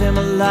gave him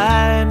a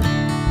light,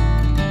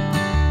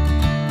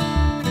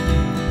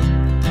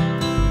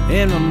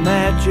 and my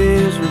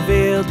matches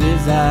revealed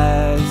his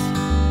eyes.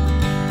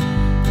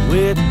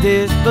 With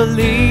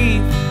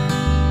disbelief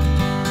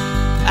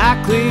I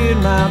cleared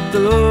my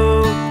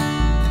throat,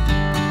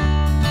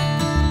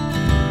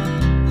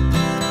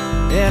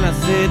 and I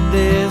said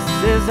this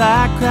as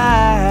I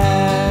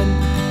cried.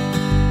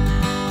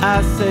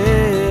 I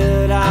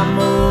said, I'm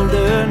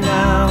older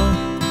now.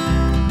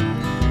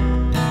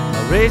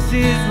 My race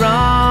is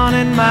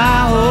running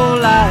my whole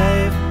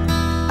life.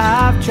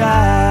 I've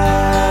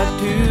tried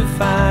to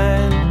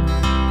find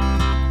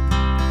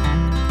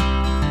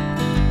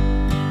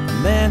a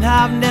man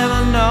I've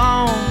never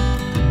known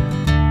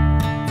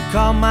to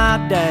call my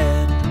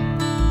dad.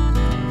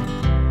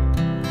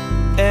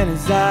 And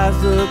his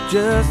eyes look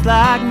just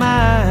like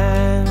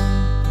mine.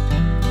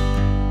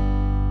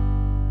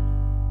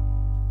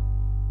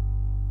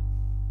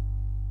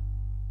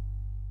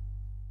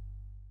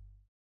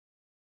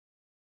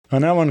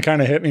 And that one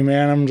kind of hit me,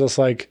 man. I'm just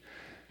like,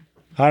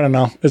 I don't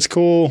know. It's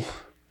cool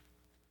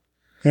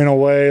in a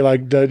way,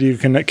 like that you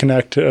can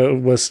connect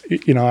with,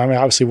 you know, I mean,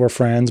 obviously we're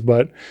friends,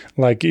 but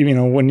like, you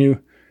know, when you,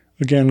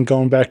 again,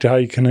 going back to how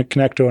you can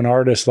connect to an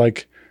artist,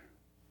 like,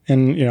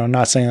 and, you know,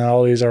 not saying that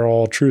all these are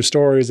all true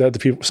stories that the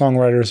people,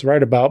 songwriters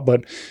write about,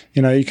 but,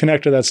 you know, you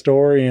connect to that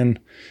story and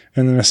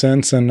in a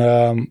sense.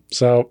 And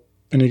so,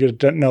 and you get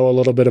to know a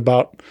little bit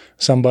about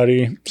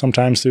somebody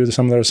sometimes through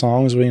some of their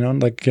songs, you know,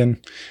 like, and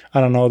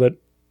I don't know that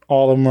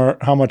all of them are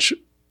how much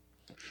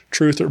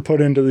truth are put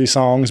into these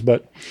songs,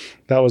 but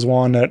that was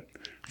one that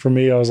for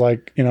me, I was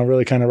like, you know,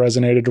 really kind of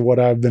resonated to what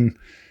I've been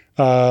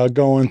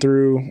going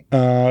through.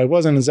 It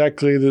wasn't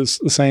exactly the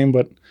same,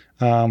 but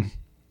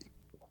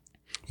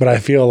I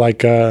feel like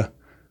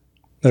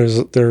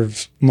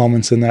there's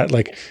moments in that,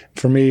 like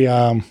for me,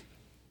 I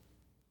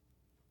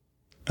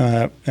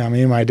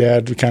mean, my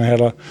dad, we kind of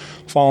had a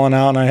falling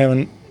out, and I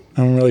haven't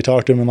really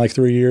talked to him in like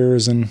 3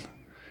 years, and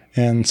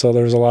so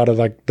there's a lot of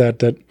like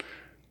that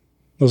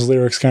those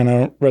lyrics kind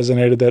of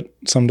resonated, that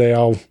someday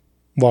I'll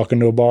walk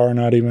into a bar and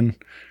not even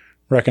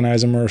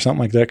recognize him or something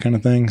like that kind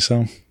of thing.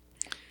 So,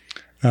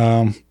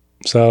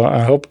 so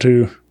I hope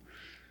to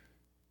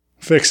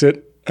fix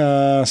it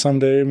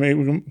someday. Maybe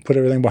we can put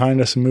everything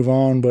behind us and move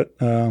on. But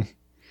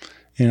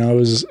you know,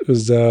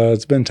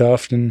 it's been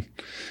tough, and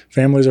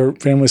families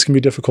can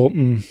be difficult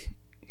and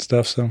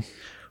stuff. So,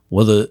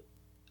 well,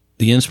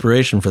 the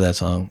inspiration for that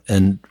song,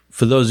 and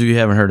for those of you who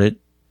haven't heard it,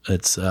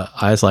 It's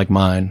Eyes Like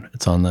Mine.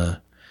 It's on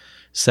the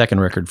second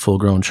record, Full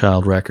Grown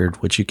Child record,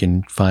 which you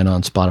can find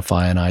on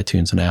Spotify and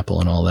iTunes and Apple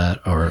and all that,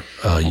 or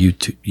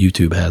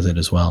YouTube has it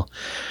as well.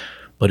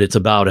 But it's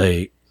about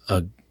an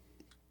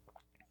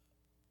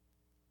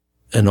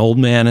old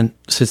man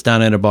sits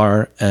down at a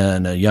bar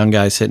and a young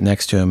guy sitting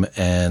next to him,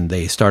 and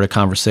they start a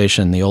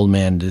conversation. The old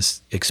man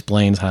just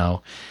explains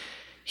how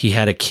he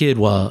had a kid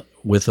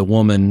with a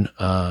woman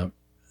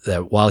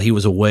that while he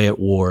was away at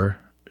war,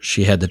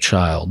 she had the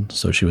child.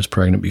 So she was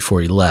pregnant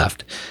before he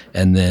left.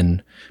 And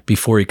then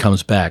before he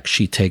comes back,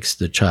 she takes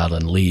the child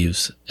and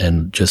leaves,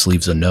 and just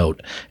leaves a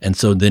note. And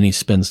so then he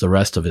spends the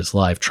rest of his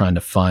life trying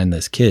to find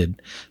this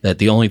kid, that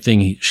the only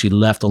thing she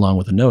left along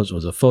with the notes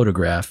was a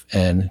photograph.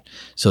 And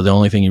so the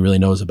only thing he really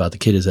knows about the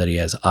kid is that he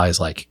has eyes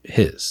like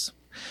his.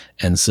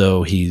 And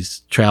so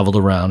he's traveled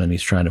around and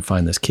he's trying to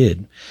find this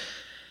kid.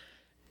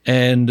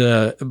 And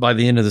by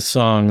the end of the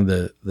song,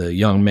 the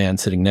young man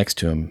sitting next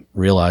to him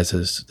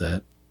realizes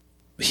that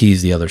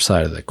he's the other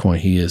side of the coin.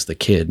 He is the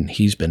kid, and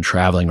he's been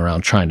traveling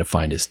around trying to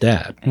find his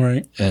dad.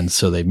 Right. And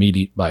so they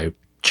meet by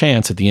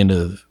chance at the end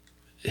of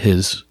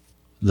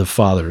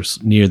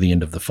near the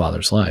end of the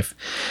father's life.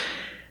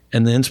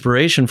 And the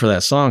inspiration for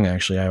that song,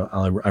 actually,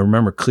 I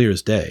remember clear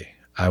as day.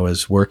 I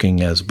was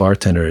working as a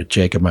bartender at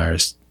Jacob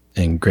Myers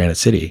in Granite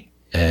City,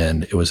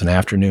 and it was an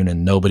afternoon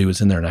and nobody was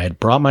in there. And I had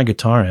brought my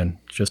guitar in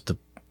just to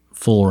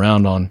fool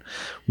around on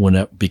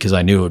because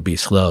I knew it would be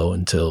slow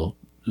until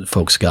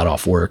folks got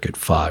off work at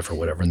 5 or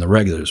whatever, and the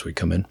regulars would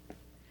come in.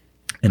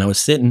 And I was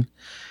sitting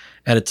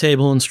at a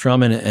table and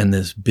strumming, and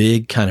this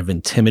big kind of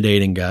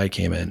intimidating guy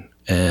came in,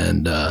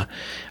 and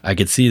I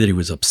could see that he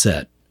was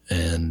upset,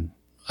 and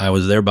I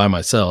was there by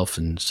myself,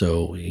 and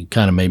so he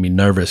kind of made me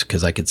nervous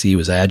because I could see he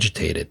was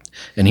agitated,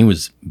 and he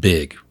was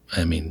big.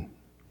 I mean,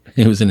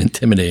 he was an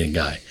intimidating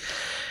guy,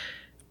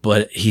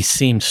 but he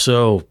seemed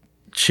so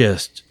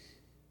just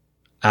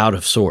out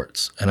of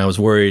sorts. And I was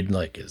worried,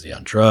 like, is he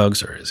on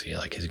drugs, or is he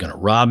going to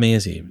rob me?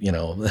 Is he,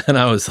 and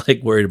I was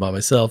like worried about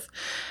myself.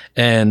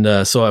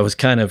 And so I was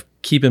kind of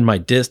keeping my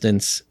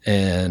distance.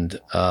 And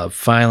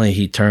finally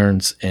he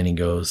turns and he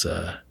goes,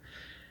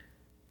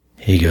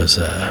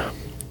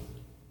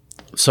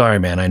 sorry,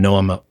 man. I know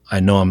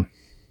I'm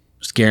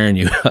scaring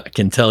you. I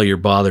can tell you're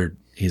bothered.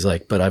 He's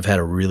like, but I've had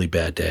a really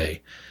bad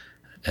day.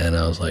 And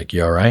I was like,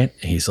 you all right?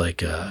 He's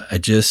like, I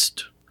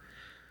just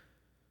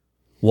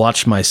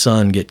watched my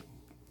son get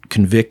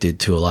convicted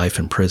to a life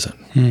in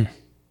prison.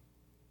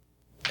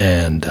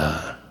 And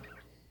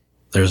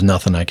there's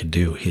nothing I could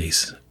do.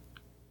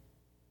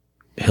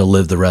 He'll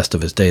live the rest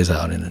of his days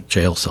out in a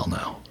jail cell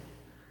now.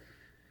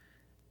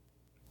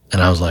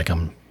 And I was like,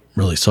 I'm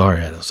really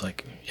sorry. I was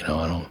like,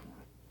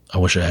 I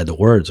wish I had the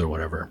words or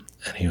whatever.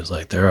 And he was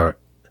like, there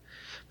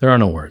are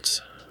no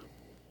words.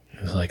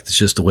 He was like, it's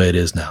just the way it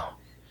is now.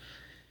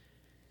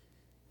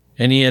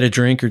 And he had a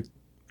drink or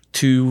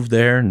two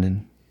there, and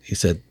then he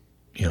said,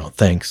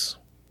 thanks.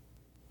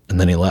 And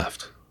then he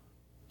left.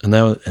 And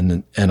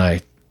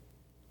I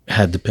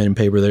had the pen and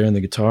paper there and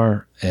the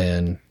guitar.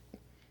 And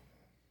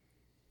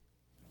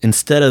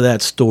instead of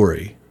that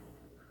story,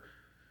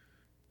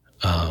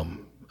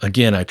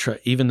 again, I try,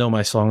 even though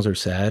my songs are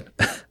sad,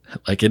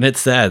 and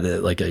it's sad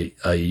that like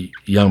a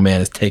young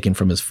man is taken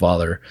from his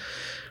father.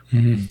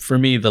 Mm-hmm. For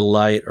me, the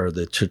light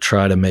to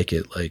try to make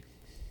it like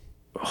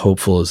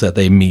hopeful is that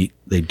they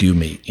do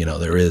meet.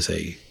 There is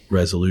a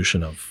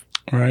resolution of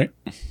right.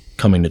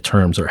 coming to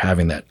terms or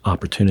having that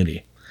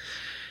opportunity.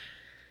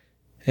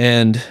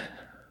 And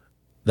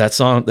that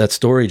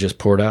story just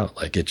poured out.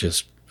 I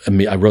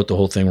wrote the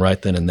whole thing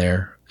right then and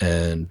there,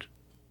 and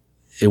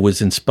it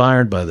was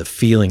inspired by the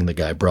feeling the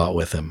guy brought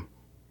with him,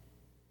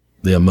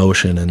 the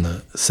emotion and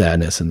the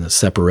sadness and the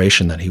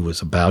separation that he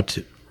was about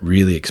to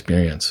really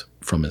experience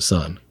from his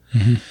son.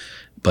 Mm-hmm.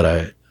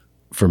 But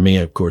for me,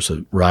 of course,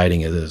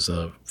 writing it as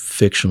a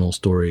fictional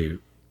story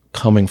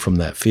coming from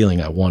that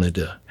feeling, I wanted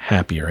a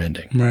happier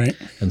ending. Right.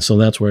 And so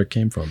that's where it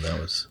came from.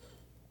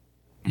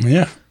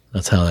 Yeah.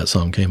 That's how that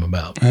song came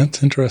about.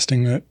 That's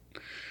interesting. That,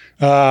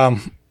 I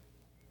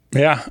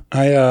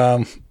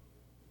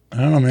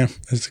don't know, man.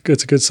 It's a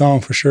good song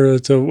for sure.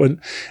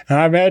 And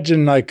I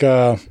imagine I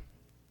don't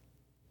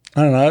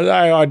know.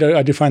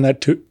 I do find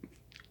that too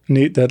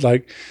neat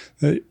that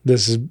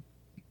this has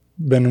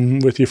been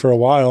with you for a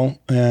while,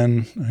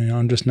 and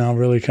I'm just now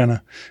really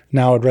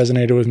now it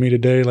resonated with me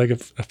today. Like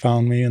it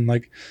found me, and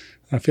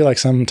I feel like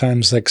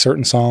sometimes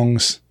certain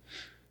songs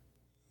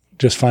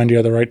just find you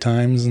at the right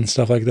times and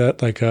stuff like that.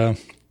 There's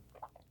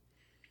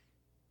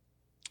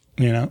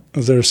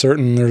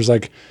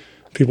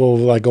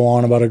people go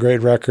on about a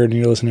great record and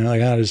you listen to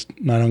it I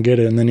don't get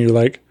it. And then you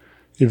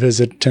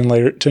visit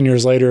 10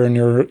 years later and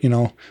you're,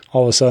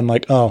 all of a sudden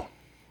oh,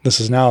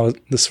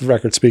 this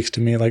record speaks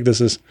to me.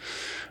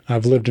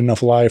 I've lived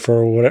enough life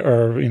or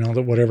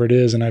whatever it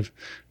is. And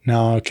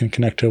now I can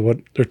connect to what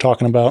they're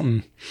talking about.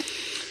 And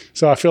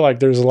so I feel like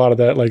there's a lot of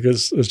that.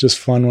 It's just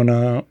fun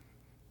when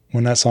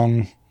that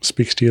song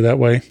speaks to you that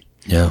way.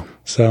 Yeah.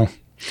 So,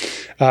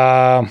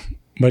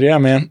 but yeah,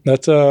 man,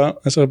 that's a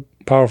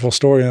powerful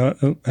story,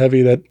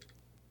 heavy that,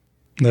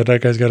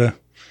 that guy's got to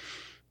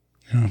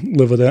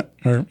live with that,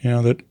 or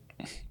that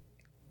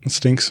it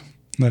stinks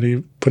that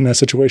he put in that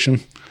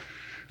situation,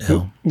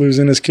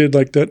 losing his kid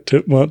like that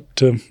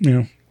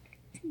to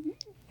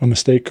a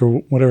mistake or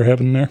whatever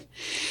happened there.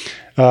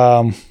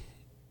 I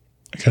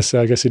guess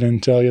he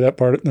didn't tell you that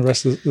part. The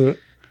rest of the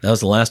that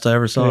was the last I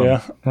ever saw him.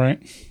 Yeah, right.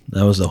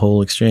 That was the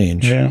whole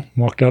exchange. Yeah,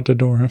 walked out the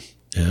door. Huh?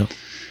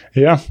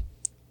 Yeah,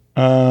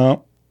 yeah.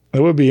 It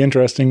would be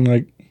interesting,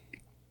 like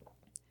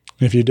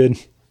if you did,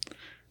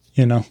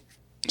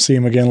 see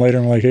him again later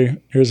and like,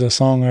 hey, here's a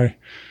song I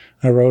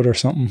wrote or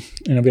something,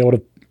 and I'll be able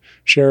to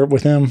share it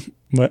with him.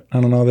 But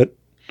I don't know that,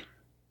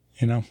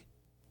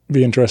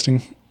 be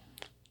interesting.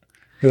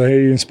 Be like,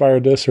 hey, you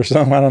inspired this or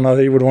something. I don't know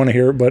that you would want to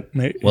hear it, but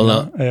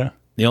yeah.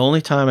 The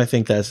only time I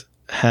think that's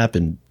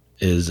happened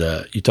is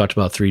you talked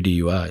about 3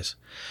 DUIs,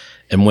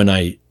 and when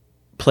I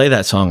play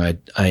that song,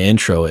 I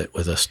intro it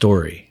with a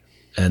story,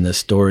 and the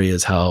story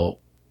is how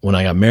when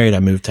I got married, I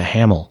moved to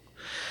Hamel,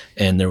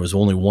 and there was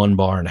only one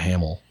bar in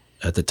Hamel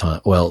at the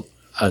time. Well,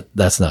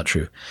 that's not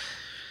true.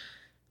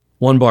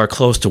 One bar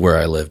close to where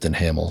I lived in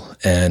Hamel.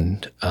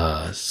 And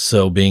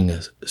so being a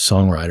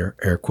songwriter,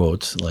 air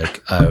quotes,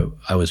 like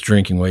I was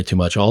drinking way too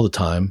much all the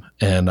time.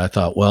 And I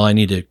thought, well, I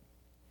need to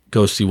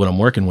go see what I'm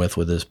working with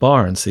this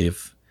bar and see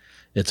if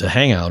it's a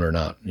hangout or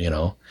not,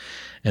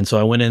 And so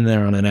I went in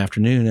there on an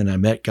afternoon and I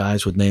met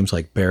guys with names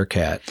like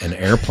Bearcat and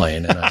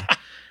Airplane.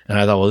 And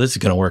I thought, well, this is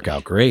going to work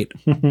out great.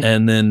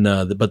 And then,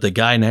 but the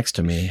guy next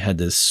to me had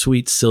this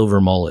sweet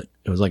silver mullet.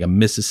 It was like a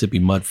Mississippi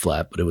mud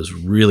flap, but it was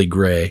really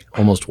gray,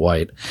 almost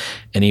white.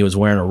 And he was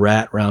wearing a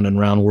Rat Round and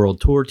Round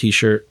World Tour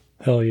t-shirt.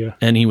 Hell yeah.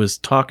 And he was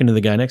talking to the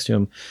guy next to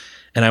him.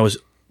 And I was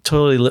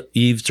totally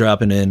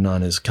eavesdropping in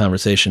on his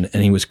conversation,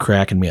 and he was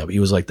cracking me up. He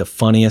was like the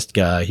funniest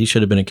guy. He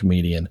should have been a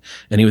comedian.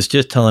 And he was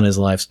just telling his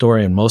life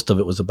story, and most of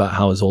it was about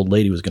how his old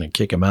lady was going to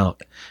kick him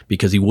out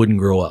because he wouldn't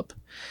grow up.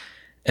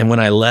 And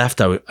when I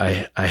left,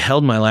 I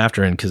held my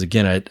laughter in because,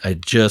 again, I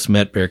just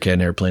met Bearcat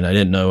and Airplane. I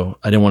didn't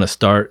want to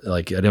start,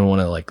 I didn't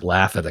want to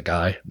laugh at the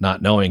guy,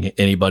 not knowing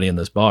anybody in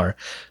this bar.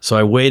 So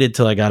I waited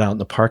till I got out in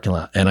the parking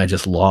lot, and I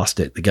just lost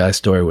it. The guy's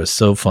story was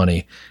so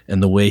funny,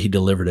 and the way he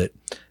delivered it.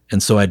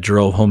 And so I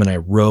drove home and I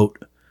wrote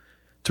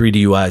 3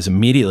 DUIs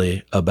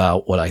immediately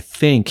about what I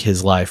think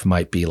his life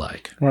might be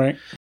like. Right.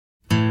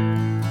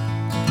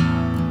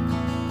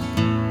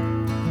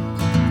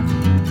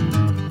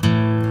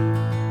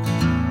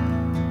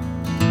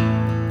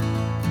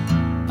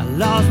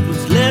 Lost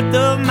what's left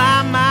of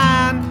my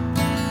mind,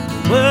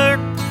 the work,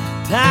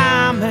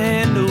 time,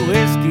 and the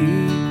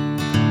whiskey.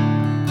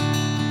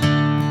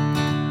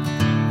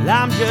 Well,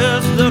 I'm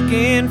just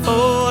looking for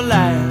a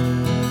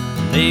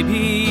laugh,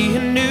 maybe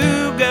a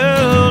new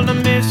girl to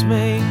miss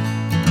me.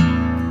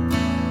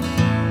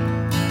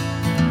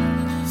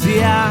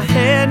 See, I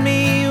had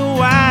me a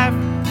wife,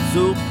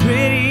 so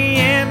pretty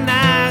and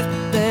nice,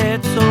 but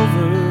that's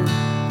over.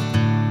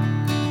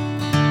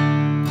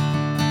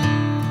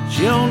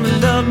 She only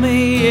loved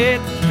me at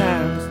the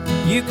times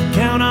you could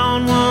count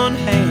on one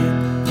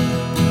hand.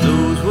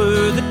 Those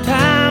were the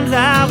times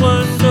I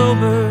was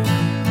sober.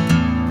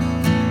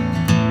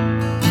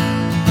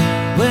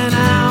 When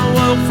I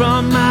woke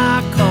from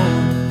my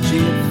coma, she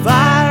had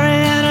fire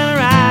in her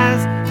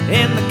eyes,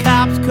 and the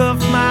cops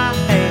cuffed my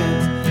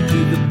hands to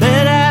the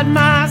bed at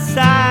my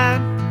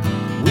side.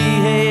 We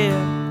had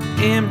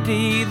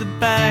emptied the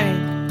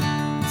bank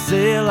and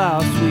sell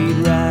our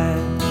sweet ride.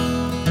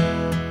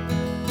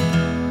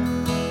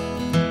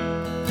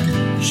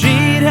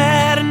 She'd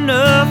had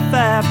enough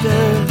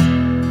after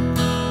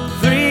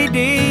 3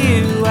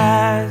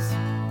 DUIs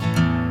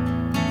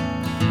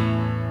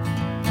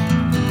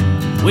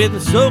with my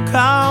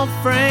so-called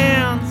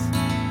friends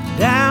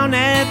down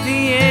at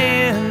the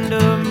end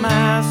of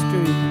my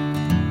street.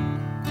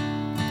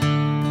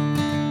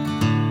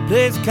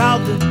 Place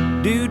called the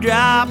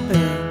Dewdrop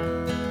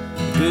Inn,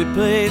 a good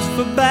place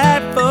for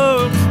bad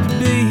folks to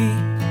be.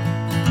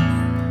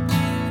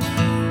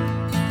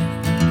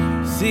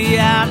 See,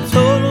 I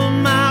totaled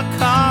my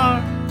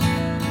car,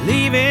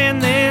 leaving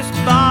this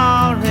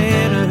bar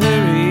in a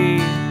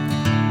hurry.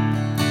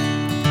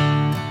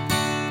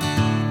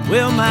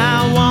 Well,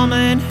 my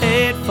woman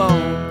had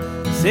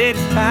phoned, said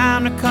it's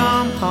time to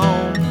come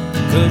home,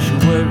 'cause she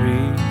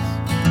worries.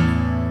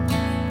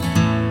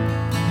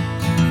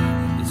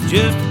 It's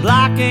just a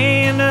block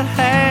and a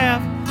half,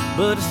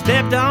 but I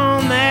stepped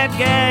on that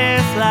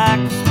gas like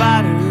a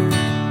spider.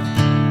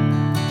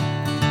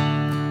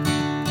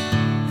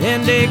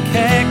 And a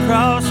cat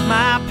crossed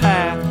my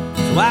path,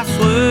 so I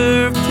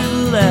swerved to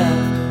the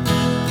left.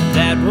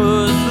 That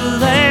was the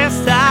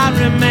last I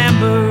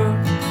remember.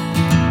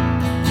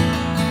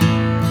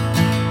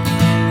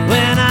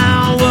 When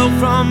I woke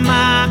from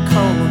my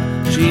coma,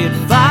 she had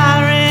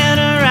fire in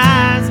her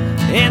eyes,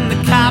 and the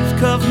cops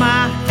cuffed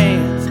my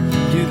hands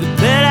to the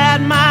bed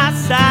at my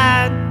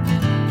side.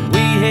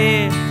 We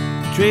had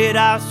to trade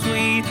our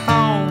sweet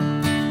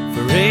home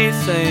for a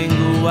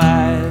single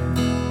wide.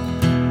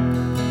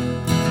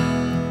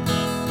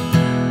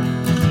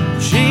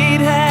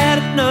 She'd had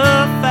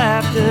enough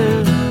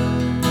after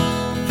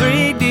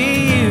 3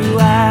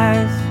 DUIs.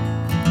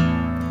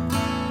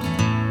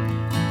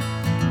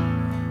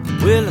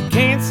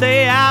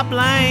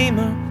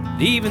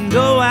 Even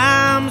though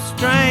I'm a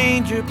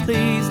stranger,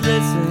 please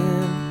listen.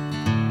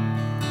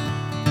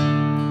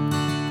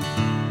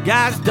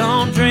 Guys,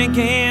 don't drink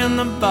in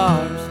the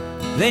bars,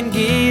 then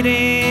get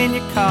in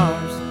your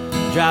cars,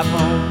 drive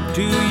home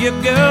to your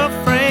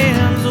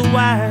girlfriends or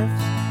wives.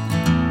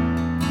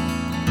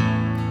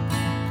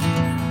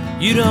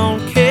 You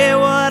don't care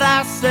what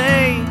I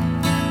say,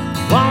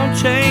 won't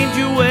change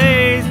your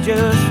ways,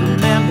 just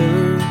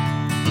remember,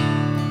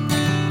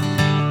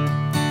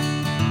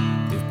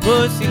 if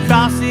pussy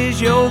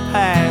crosses your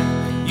path,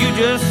 you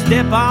just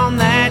step on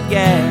that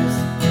gas,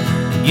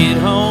 get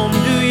home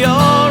to your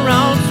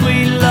own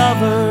sweet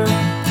lover.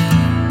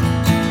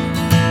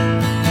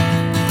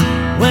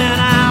 When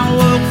I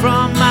woke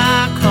from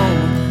my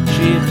coma,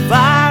 she had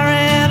fire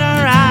in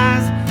her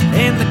eyes,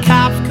 and the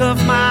cops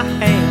cuffed my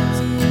hands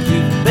to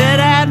the bed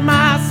at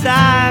my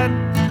side.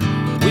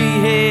 We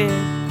had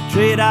to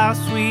trade our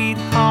sweet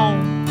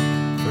home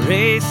for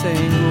a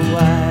single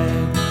wife.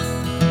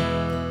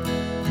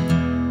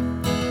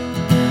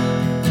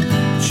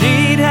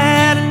 She'd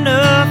had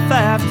enough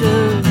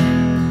after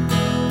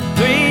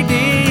 3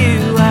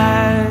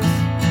 DUIs.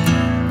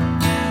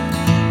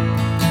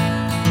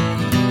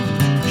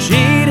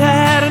 She'd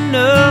had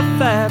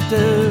enough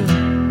after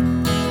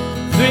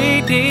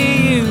 3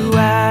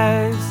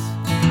 DUIs.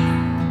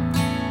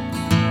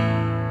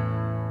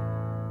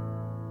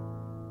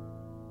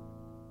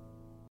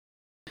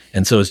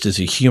 And so it's just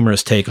a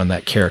humorous take on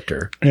that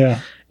character.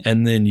 Yeah.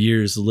 And then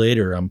years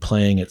later, I'm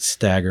playing at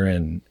Stagger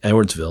in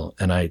Edwardsville,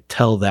 and I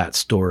tell that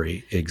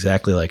story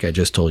exactly like I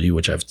just told you,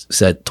 which I've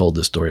told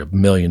this story a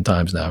million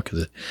times now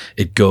because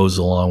it goes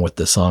along with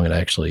the song. And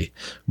actually,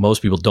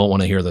 most people don't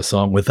want to hear the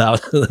song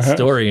without the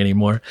story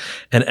anymore.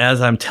 And as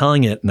I'm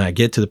telling it, and I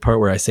get to the part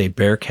where I say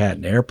Bearcat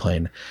and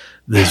Airplane,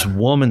 this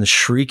woman's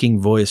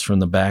shrieking voice from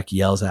the back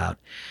yells out,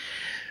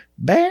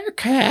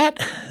 "Bearcat,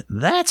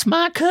 that's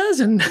my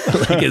cousin,"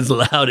 like as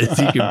loud as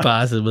you could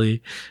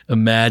possibly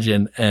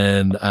imagine.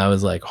 And I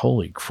was like,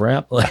 holy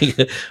crap,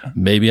 like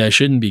maybe I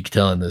shouldn't be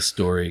telling this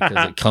story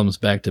because it comes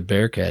back to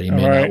Bearcat. He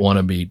may not want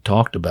to be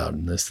talked about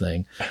in this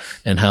thing,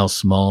 and how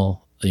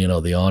small, you know,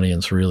 the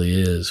audience really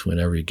is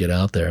whenever you get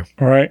out there.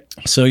 Right.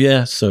 So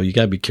yeah, so you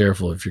got to be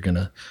careful if you're going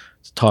to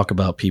talk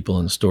about people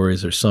in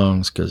stories or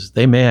songs because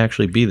they may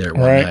actually be there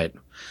one night.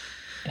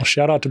 Well,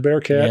 shout out to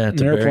Bearcat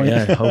and Airplane.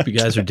 Yeah, I hope you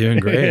guys are doing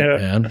great,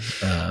 man.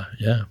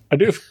 Yeah, I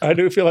do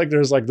feel like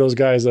there's like those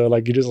guys that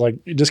like you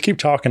just keep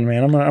talking,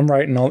 man. I'm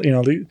writing all, you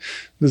know,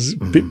 these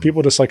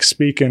people just like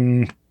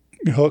speaking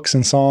hooks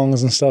and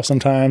songs and stuff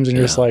sometimes, and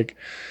you're just like,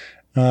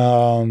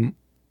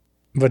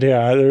 but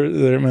yeah,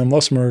 they're man,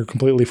 most of them are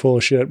completely full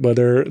of shit, but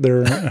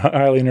they're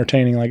highly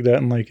entertaining like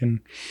that,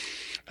 and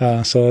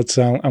so it's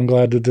I'm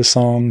glad that this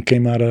song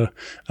came out of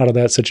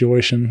that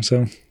situation.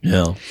 So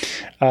yeah.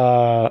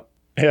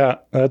 Yeah,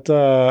 that.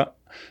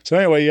 So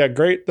anyway, yeah,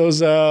 great. Those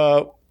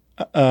Full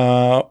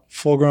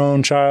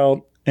Grown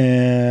Child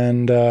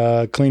and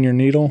Clean Your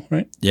Needle,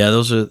 right? Yeah,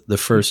 those are the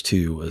first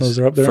two. Those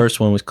are up there. First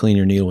one was Clean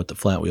Your Needle with the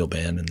Flat Wheel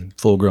Band, and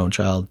Full Grown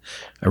Child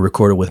I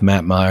recorded with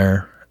Matt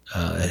Meyer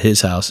at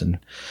his house, and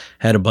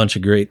had a bunch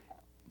of great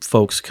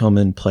folks come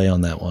and play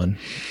on that one.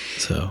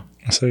 So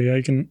yeah,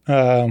 you can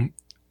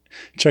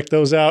check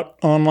those out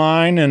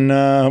online and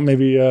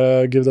maybe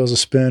give those a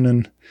spin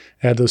and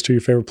add those to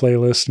your favorite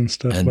playlist and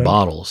stuff. And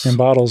Bottles. And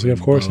Bottles, yeah,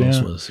 of course,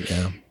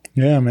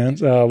 Yeah, man.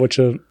 Which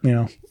a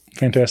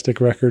fantastic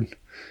record.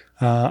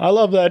 I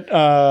love that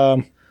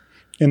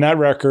in that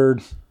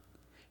record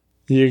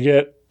you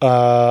get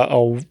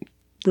a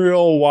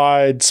real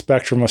wide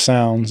spectrum of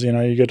sounds. You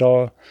know,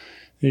 you're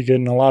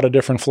getting a lot of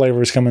different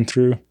flavors coming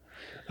through.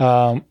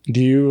 Do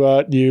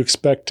you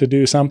expect to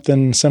do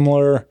something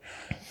similar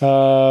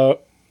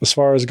as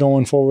far as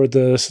going forward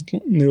this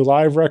new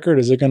live record?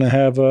 Is it going to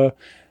have a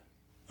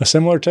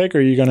similar take,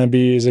 or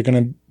is it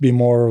going to be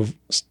more of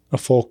a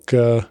folk?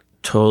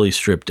 Totally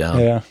stripped down.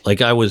 Yeah.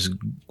 Like I was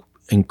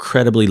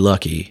incredibly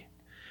lucky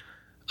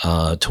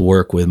to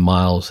work with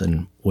Miles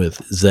and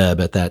with Zeb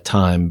at that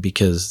time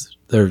because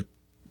they're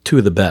two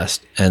of the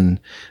best and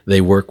they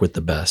work with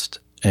the best.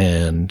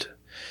 And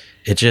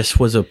it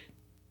just was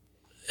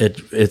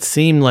it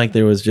seemed like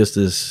there was just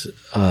this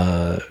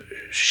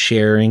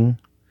sharing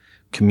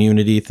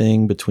community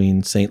thing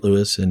between St.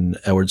 Louis and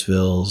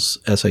Edwardsville's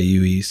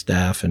SIUE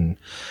staff and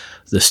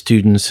the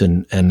students,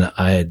 and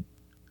I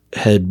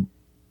had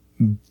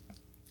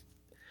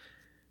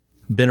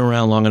been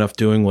around long enough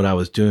doing what I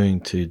was doing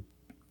to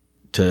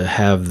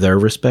have their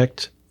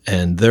respect,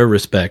 and their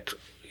respect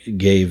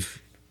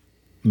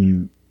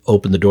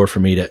opened the door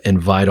for me to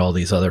invite all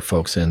these other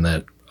folks in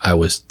that I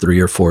was 3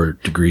 or 4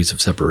 degrees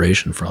of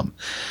separation from.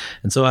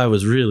 And so I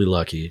was really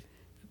lucky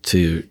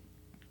to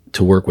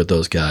work with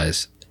those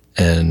guys.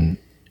 And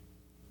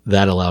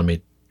that allowed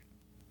me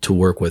to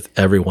work with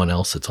everyone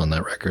else that's on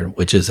that record,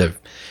 which is a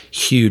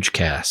huge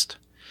cast.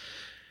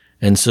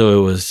 And so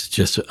it was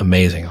just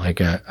amazing. Like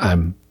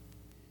I'm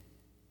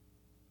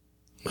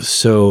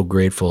so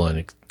grateful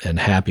and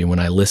happy when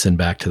I listen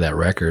back to that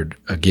record.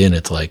 Again,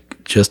 it's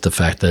like just the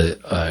fact that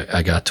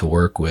I got to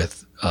work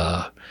with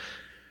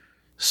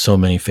so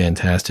many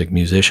fantastic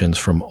musicians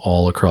from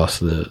all across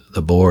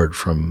the board.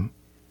 From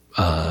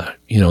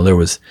there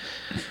was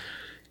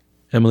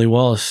Emily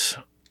Wallace.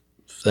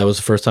 That was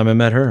the first time I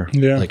met her.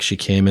 Yeah. Like she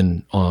came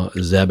and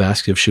Zeb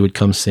asked if she would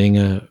come sing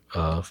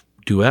a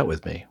duet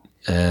with me.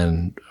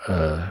 And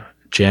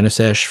Janice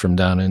Esch from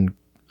down in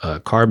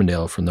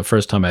Carbondale, from the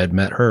first time I had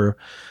met her,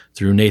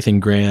 through Nathan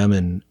Graham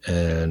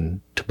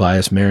and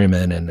Tobias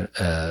Merriman and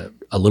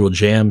a little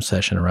jam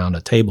session around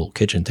a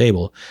kitchen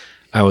table,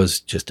 I was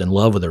just in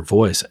love with her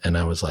voice. And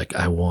I was like,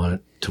 I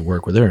want to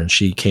work with her. And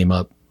she came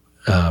up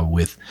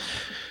with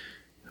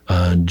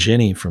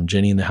Jenny from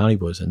Jenny and the Howdy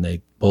Boys, and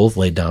they both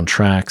laid down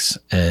tracks.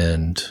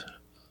 And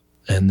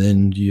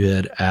then you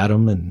had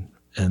Adam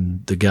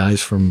and the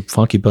guys from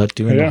Funky Butt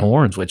doing the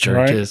horns, which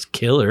are just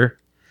killer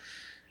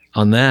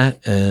on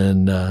that.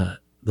 And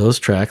those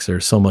tracks are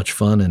so much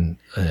fun,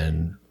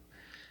 and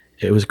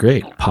it was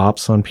great.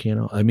 Pops on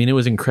piano. I mean, it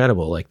was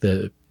incredible. Like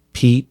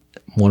Pete,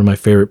 one of my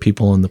favorite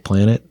people on the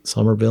planet,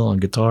 Somerville on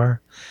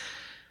guitar.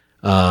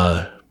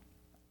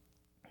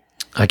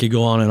 I could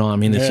go on and on. I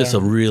mean, it's just a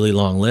really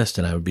long list,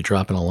 and I would be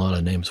dropping a lot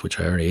of names, which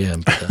I already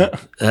am.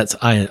 But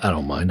I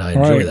don't mind. I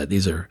enjoy that.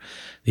 These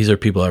are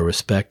people I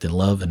respect and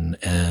love,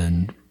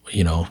 and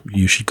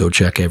you should go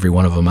check every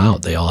one of them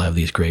out. They all have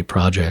these great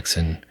projects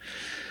and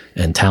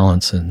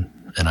talents, and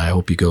I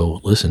hope you go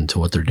listen to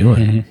what they're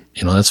doing.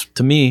 Mm-hmm. That's,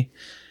 to me,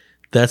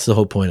 that's the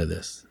whole point of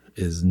this,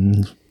 is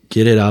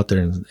get it out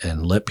there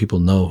and let people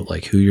know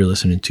like who you're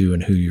listening to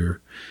and who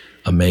you're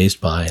amazed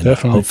by, and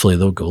hopefully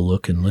they'll go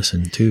look and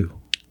listen too.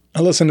 I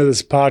listened to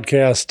this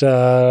podcast,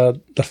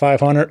 The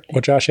 500,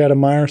 with Josh Adam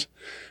Myers.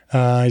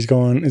 He's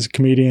a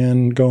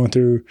comedian going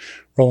through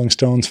Rolling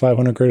Stone's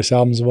 500 greatest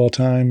albums of all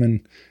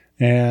time,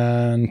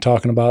 and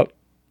talking about,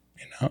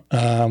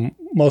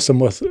 most of them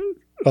with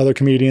other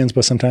comedians,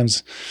 but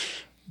sometimes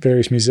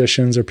various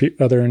musicians or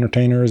other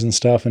entertainers and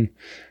stuff.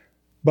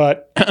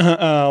 But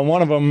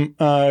one of them,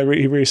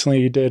 he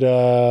recently did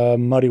a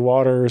Muddy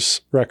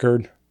Waters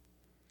record,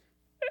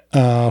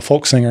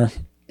 folk singer,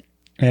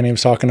 and he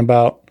was talking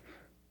about,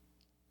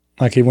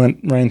 like, he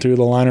ran through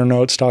the liner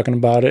notes talking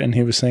about it, and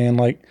he was saying,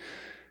 like,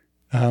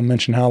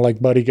 mentioned how, like,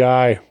 Buddy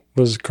Guy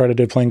was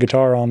credited playing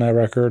guitar on that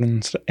record,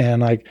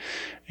 and like,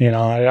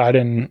 I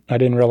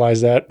didn't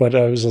realize that, but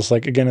I was just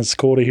like, again, it's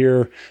cool to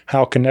hear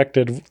how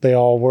connected they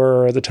all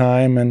were at the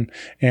time,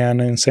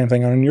 and same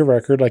thing on your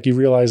record, like, you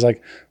realize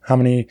like how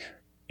many,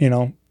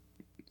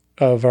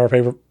 of our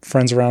favorite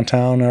friends around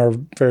town are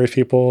various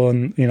people,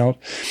 and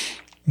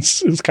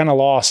it's kind of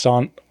lost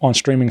on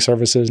streaming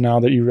services now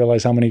that you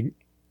realize how many.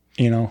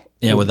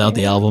 Without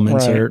the album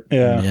insert.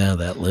 Yeah.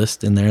 That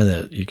list in there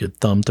that you could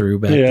thumb through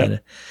back then.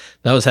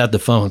 That was half the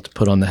fun, to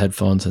put on the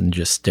headphones and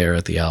just stare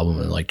at the album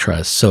and like try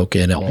to soak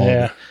in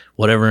all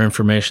whatever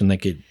information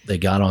they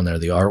got on there,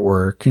 the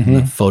artwork, and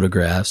the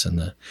photographs, and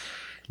the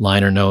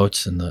liner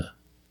notes, and the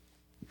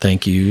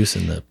thank yous,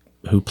 and the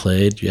who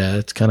played. Yeah,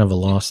 it's kind of a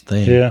lost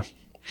thing.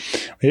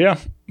 Yeah.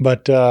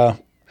 But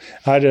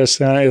I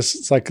just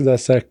it's like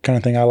that's that kind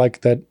of thing. I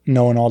like that,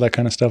 knowing all that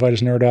kind of stuff. I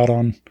just nerd out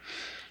on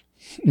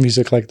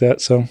music like that.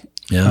 So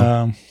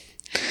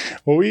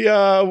well, we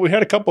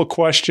had a couple of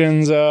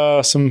questions,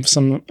 some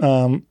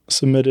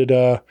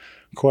submitted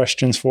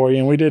questions for you,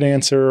 and we did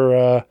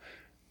answer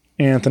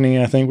Anthony.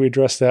 I think we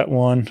addressed that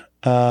one.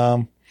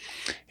 Nick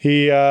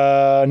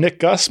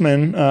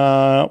Gussman,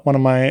 one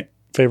of my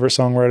favorite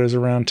songwriters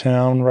around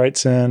town,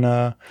 writes in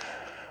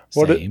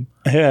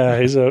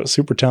he's a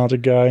super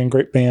talented guy and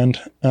great band.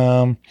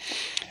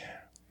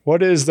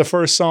 What is the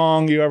first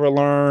song you ever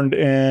learned,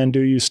 and do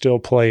you still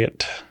play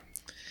it?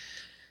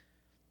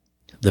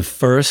 The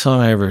first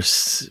song I ever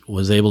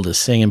was able to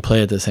sing and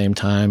play at the same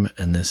time,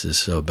 and this is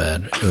so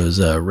bad, it was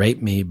Rape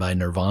Me by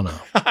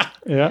Nirvana.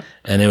 Yeah.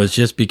 And it was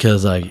just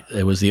because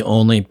it was the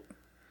only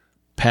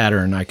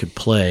pattern I could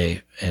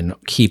play and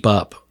keep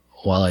up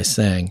while I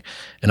sang.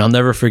 And I'll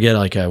never forget,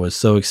 like, I was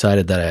so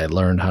excited that I had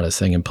learned how to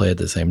sing and play at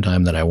the same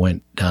time that I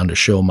went down to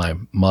show my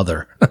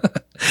mother.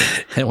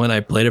 And when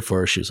I played it for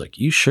her, she was like,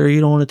 "You sure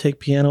you don't want to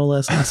take piano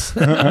lessons?"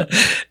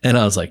 And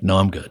I was like, "No,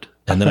 I'm good."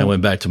 And then I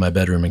went back to my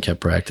bedroom and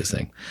kept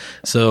practicing.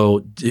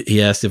 So he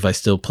asked if I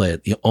still play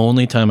it. The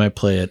only time I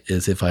play it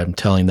is if I'm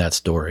telling that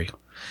story.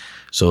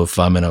 So if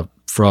I'm in a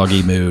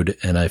froggy mood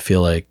and I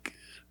feel like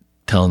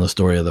telling the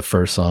story of the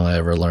first song I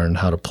ever learned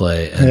how to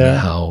play and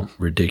how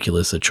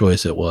ridiculous a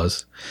choice it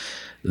was,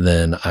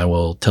 then I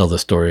will tell the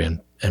story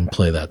and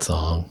play that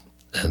song.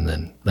 And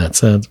then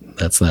that's it.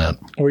 That's that.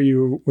 Were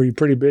you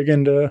pretty big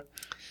into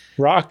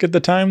rock at the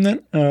time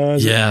then?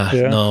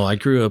 No, I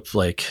grew up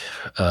like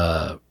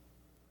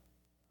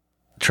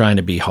trying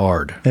to be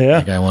hard. Yeah.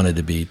 Like I wanted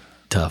to be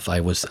tough.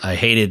 I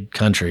hated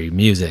country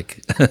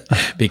music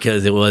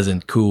because it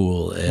wasn't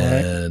cool,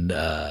 and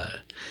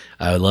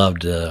I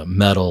loved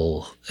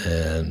metal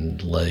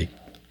and like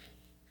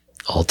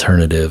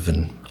alternative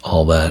and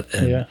all that.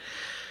 And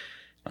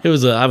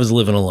I was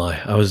living a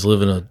lie. I was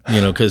living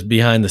because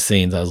behind the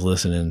scenes I was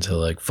listening to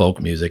like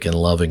folk music and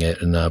loving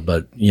it. And,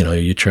 but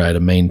you try to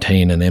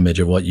maintain an image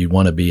of what you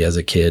want to be as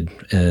a kid.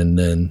 And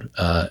then,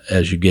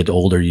 as you get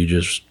older, you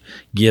just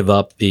give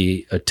up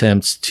the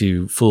attempts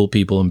to fool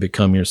people and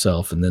become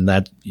yourself. And then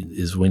that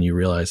is when you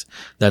realize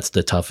that's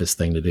the toughest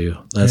thing to do.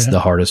 That's the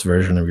hardest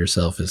version of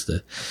yourself, is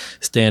to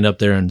stand up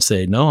there and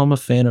say, no, I'm a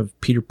fan of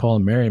Peter, Paul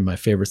and Mary. My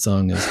favorite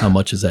song is How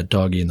Much Is That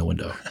Doggy in the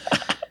Window?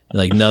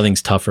 Like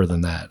nothing's tougher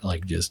than that.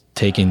 Like just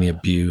taking the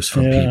abuse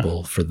from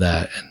people for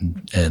that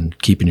and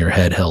keeping your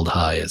head held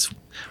high is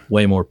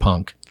way more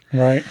punk.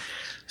 Right.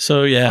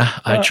 So yeah,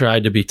 I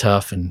tried to be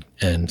tough and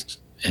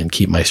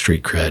keep my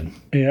street cred.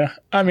 Yeah.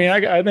 I mean,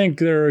 I think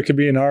there could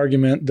be an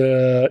argument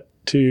that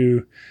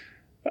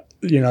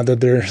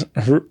there's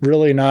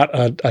really not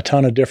a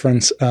ton of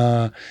difference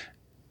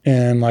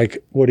in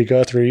like Woody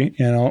Guthrie,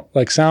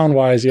 like sound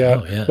wise.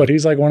 Yeah. But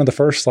he's like one of the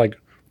first like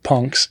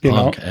punks,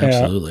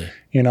 absolutely.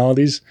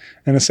 These,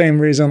 and the same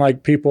reason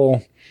like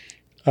people,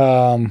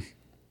 talk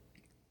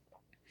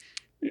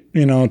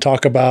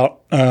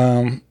about,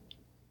 like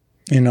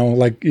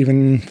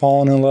even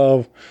falling in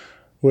love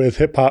with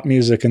hip hop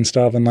music and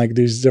stuff, and like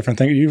these different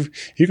things.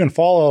 You can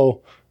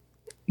follow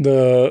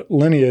the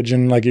lineage,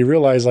 and like you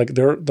realize like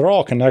they're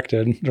all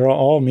connected.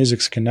 All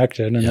music's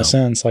connected in a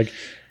sense. Like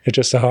it's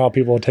just how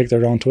people take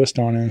their own twist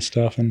on it and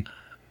stuff. And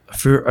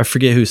I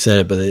forget who said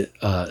it, but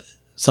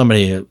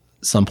somebody at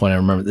some point, I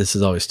remember this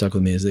has always stuck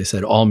with me, is they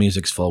said all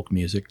music's folk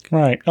music.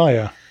 Right. Oh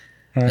yeah.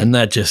 Right. And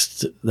that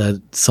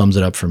sums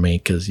it up for me,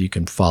 because you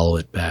can follow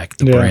it back.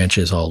 The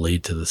branches all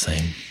lead to the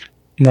same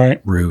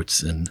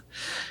roots, and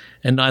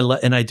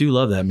I do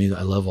love that music.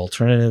 I love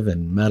alternative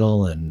and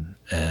metal and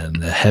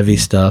the heavy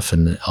stuff,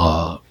 and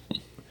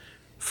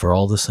for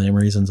all the same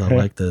reasons I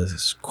like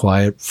the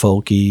quiet,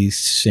 folky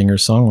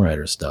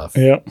singer-songwriter stuff.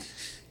 Yeah.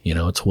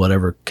 It's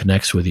whatever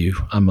connects with you.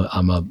 I'm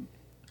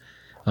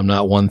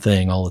not one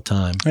thing all the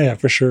time. Yeah,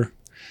 for sure.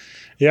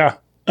 Yeah.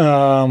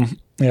 I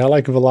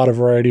like a lot of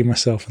variety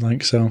myself, I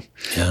think so.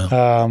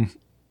 Yeah.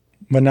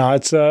 But no,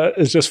 it's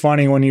just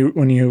funny when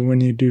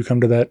you do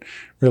come to that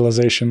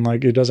realization,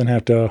 like it doesn't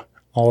have to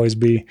always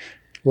be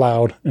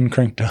loud and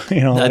cranked up,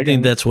 I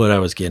think that's what I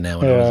was getting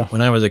at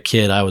when I was a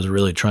kid. I was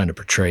really trying to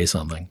portray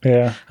something.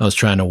 Yeah. I was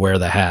trying to wear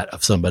the hat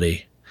of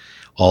somebody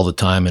all the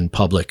time in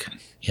public,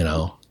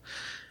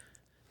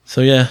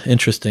 So yeah,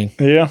 interesting.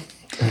 Yeah.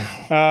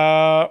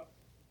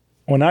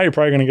 Well, now you're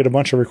probably going to get a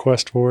bunch of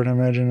requests for it. I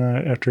imagine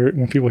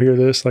when people hear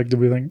this, like, they'll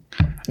be like,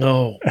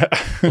 "Oh,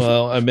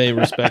 well, I may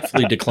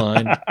respectfully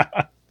decline."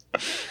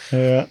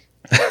 Yeah.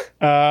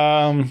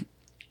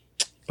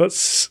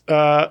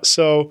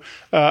 So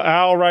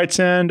Al writes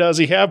in: does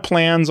he have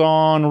plans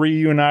on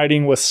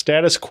reuniting with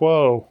Status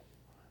Quo?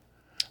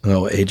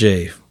 Oh,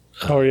 AJ.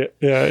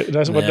 Yeah.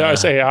 That's what did I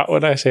say? What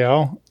did I say,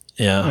 Al?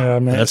 Yeah,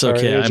 that's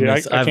okay.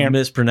 I've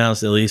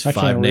mispronounced at least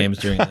 5 names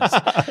during this.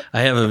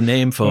 I have a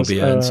name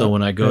phobia, and so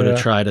when I go to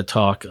try to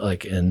talk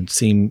and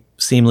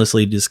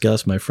seamlessly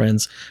discuss my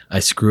friends, I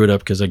screw it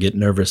up because I get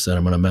nervous that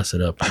I'm going to mess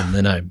it up, and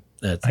then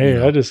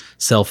that's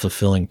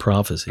self-fulfilling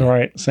prophecy. All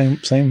right, same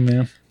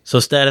man.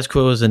 So Status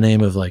Quo is the name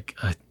of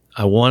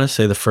I want to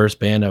say the first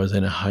band I was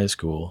in high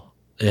school.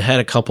 It had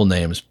a couple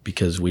names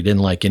because we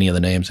didn't like any of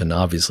the names, and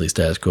obviously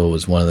Status Quo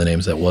was one of the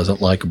names that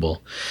wasn't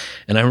likable.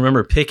 And I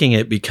remember picking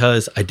it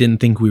because I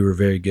didn't think we were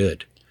very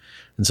good,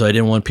 and so I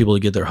didn't want people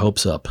to get their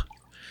hopes up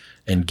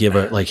and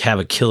have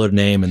a killer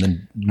name and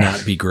then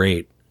not be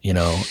great,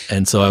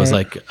 And so I was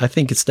like, I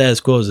think Status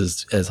Quo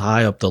is as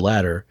high up the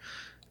ladder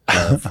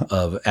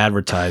of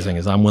advertising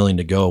as I'm willing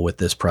to go with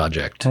this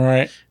project. All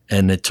right.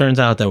 And it turns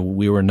out that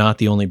we were not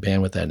the only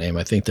band with that name.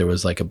 I think there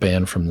was like a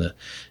band from the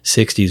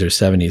 60s or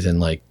 70s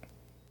and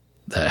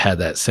that had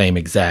that same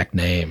exact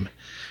name.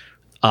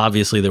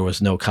 Obviously, there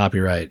was no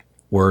copyright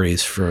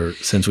worries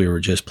since we were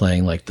just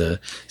playing like the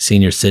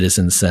Senior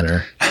Citizens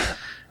Center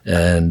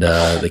and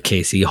the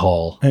KC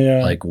Hall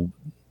like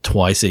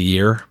twice a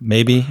year,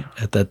 maybe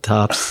at the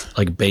tops,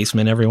 like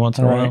basement every once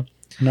in a while.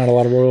 Not a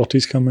lot of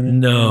royalties coming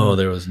in. No,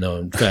 there was no.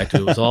 In fact,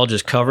 it was all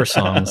just cover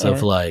songs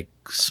of like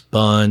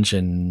Sponge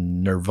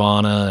and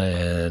Nirvana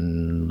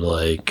and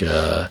like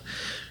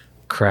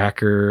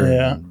Cracker.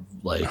 Yeah. And,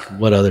 like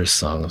what other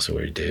songs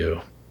would we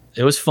do?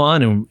 It was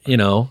fun, and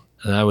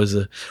and I was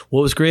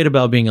what was great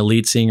about being a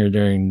lead singer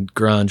during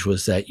grunge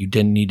was that you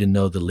didn't need to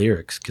know the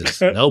lyrics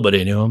because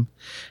nobody knew them,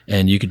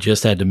 and you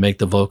just had to make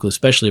the vocal,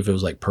 especially if it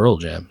was like Pearl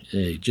Jam.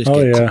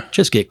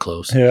 Just get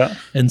close. Yeah.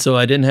 And so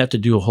I didn't have to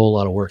do a whole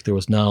lot of work. There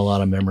was not a lot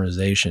of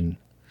memorization.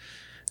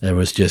 There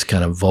was just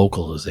kind of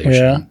vocalization.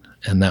 Yeah.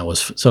 And it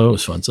was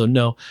fun. So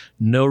no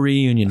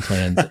reunion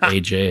plans,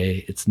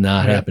 AJ. It's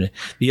not happening.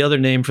 The other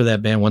name for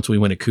that band once we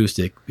went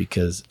acoustic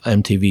because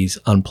MTV's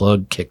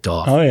Unplugged kicked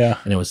off. Oh yeah.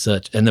 And it was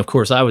and of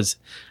course I was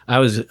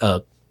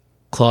a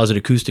closet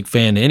acoustic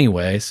fan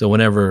anyway. So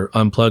whenever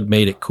Unplugged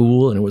made it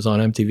cool and it was on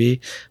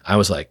MTV, I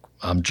was like,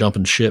 I'm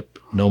jumping ship.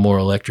 No more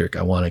electric.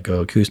 I want to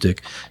go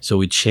acoustic. So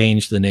we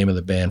changed the name of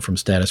the band from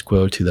Status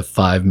Quo to the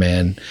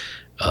 5-man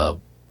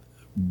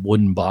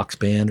wooden box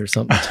band or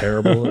something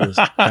terrible. It was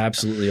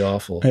absolutely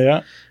awful.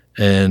 Yeah.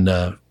 And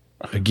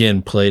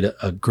again, played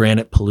a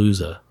Granite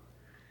Palooza,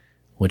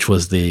 which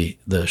was the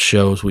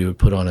shows we would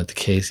put on at the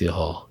Casey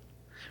Hall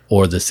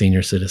or the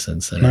Senior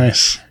Citizen Center.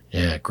 Nice.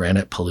 Yeah,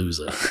 Granite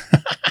Palooza.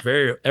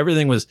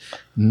 Everything was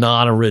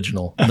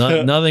non-original.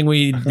 Nothing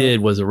we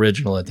did was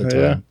original at the time,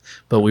 Yeah.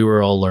 but we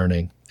were all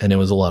learning, and it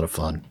was a lot of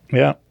fun.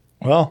 Yeah.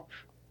 Well,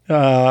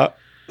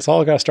 it's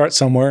all got to start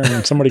somewhere,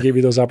 and somebody gave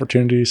you those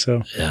opportunities.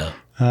 So Yeah.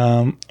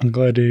 I'm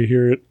glad to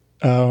hear it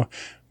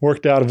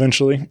worked out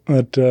eventually.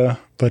 But yeah,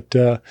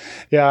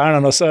 I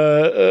don't know.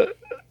 So,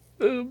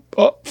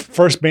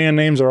 first band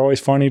names are always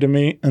funny to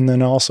me, and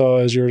then also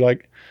as you're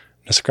like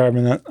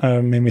describing that,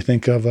 made me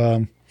think of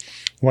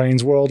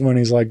Wayne's World when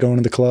he's like going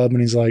to the club and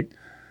he's like,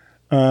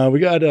 we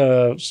got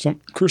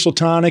some Crucial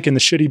Tonic and the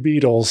Shitty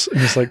Beatles.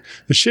 And he's like,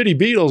 the Shitty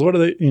Beatles, what are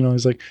they?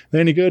 He's like, they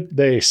any good?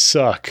 They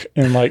suck.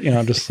 And like,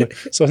 just like,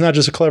 so it's not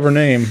just a clever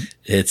name.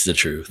 It's the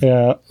truth.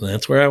 Yeah.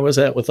 That's where I was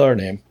at with our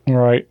name.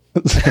 Right.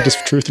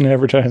 Just truth in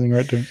advertising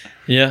right there.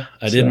 Yeah.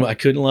 I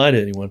couldn't lie to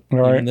anyone.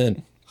 Right. Even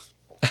then.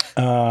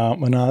 But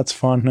no, that's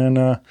fun. And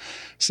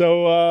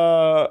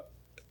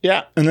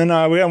yeah. And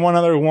then we had one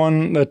other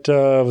one that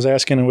I was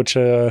asking, which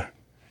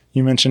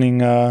you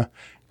mentioning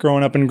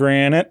growing up in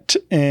Granite,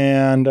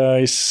 and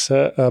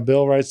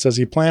Bill writes, does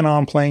he plan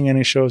on playing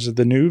any shows at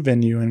the new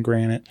venue in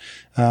Granite?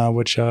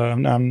 Which I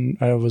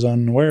was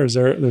unaware.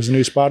 There's a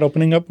new spot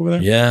opening up over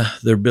there? Yeah,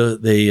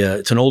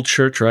 it's an old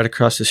church right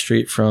across the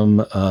street from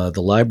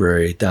the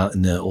library down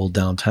in the old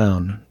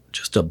downtown,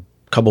 just a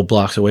couple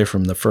blocks away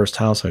from the first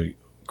house I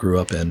grew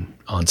up in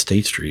on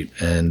State Street,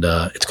 and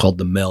it's called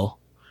the Mill,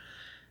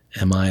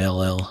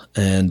 Mill,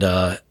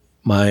 and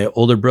my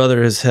older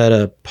brother has had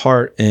a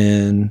part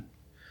in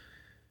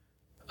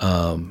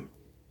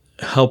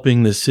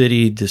helping the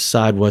city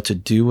decide what to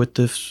do with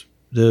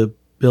the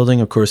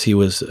building. Of course, he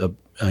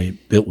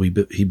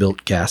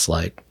built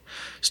Gaslight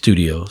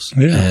Studios,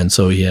 and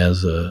so he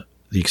has the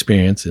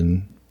experience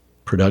in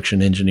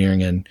production,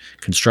 engineering, and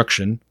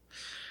construction.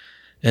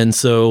 And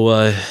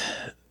so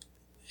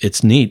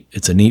it's neat.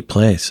 It's a neat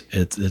place.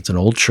 It's an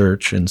old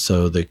church, and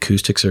so the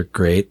acoustics are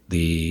great.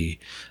 The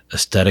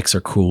aesthetics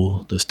are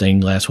cool. The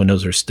stained glass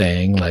windows are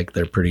staying, like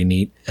they're pretty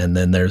neat. And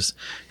then there's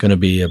going to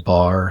be a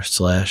bar /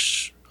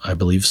 I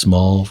believe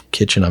small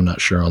kitchen. I'm not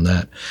sure on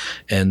that.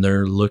 And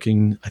they're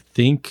looking, I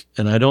think,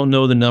 and I don't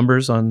know the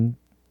numbers on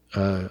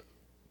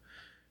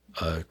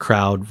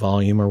crowd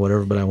volume or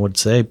whatever, but I would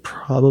say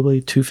probably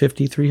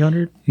 250,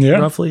 300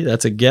 roughly.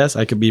 That's a guess.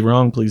 I could be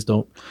wrong. Please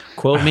don't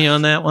quote me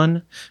on that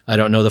one. I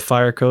don't know the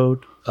fire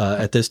code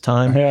at this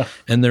time. Yeah.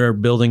 And they're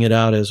building it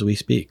out as we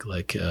speak.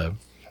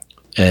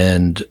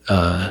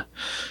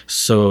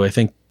 So I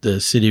think the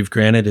city of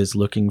Granite is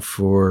looking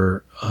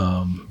for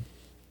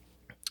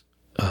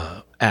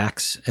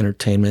Axe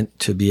Entertainment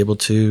to be able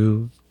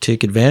to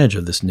take advantage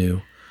of this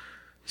new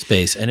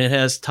space. And it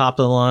has top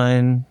of the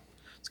line.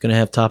 It's going to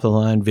have top of the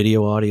line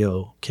video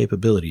audio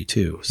capability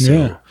too.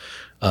 So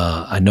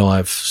I know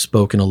I've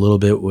spoken a little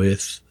bit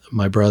with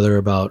my brother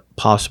about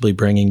possibly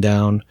bringing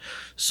down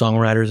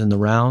songwriters in the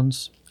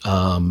rounds.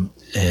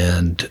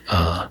 And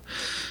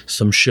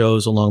some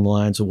shows along the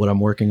lines of what I'm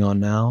working on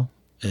now.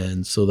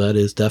 And so that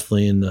is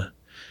definitely in the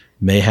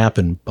may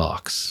happen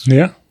box.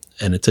 Yeah.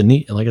 And it's a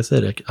neat, like I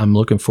said, I'm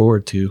looking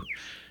forward to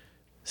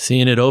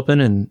seeing it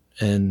open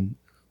and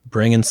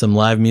bringing some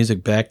live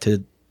music back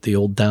to the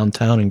old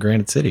downtown in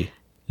Granite City.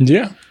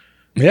 Yeah.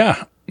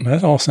 Yeah.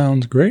 That all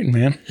sounds great,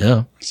 man.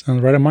 Yeah.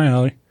 Sounds right up my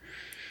alley.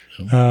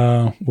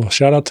 Well,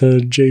 shout out to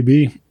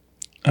JB.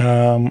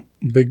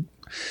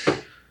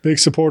 Big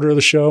supporter of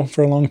the show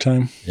for a long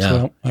time.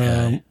 Yeah.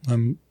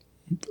 So,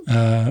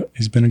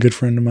 he's been a good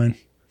friend of mine.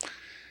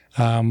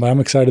 But I'm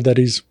excited that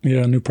he's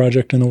a new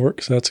project in the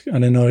works. I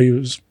didn't know he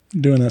was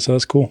doing that, so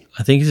that's cool.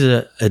 I think he's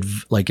an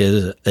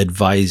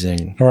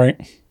advising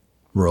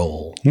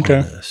role on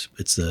this.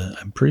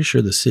 I'm pretty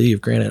sure the city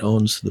of Granite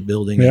owns the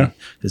building and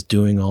is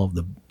doing all of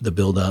the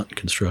build out and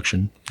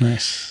construction.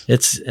 Nice.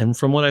 And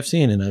from what I've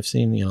seen, they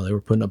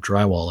were putting up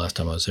drywall last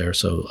time I was there,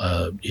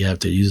 so you have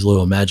to use a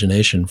little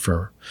imagination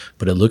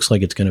but it looks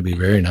like it's going to be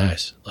very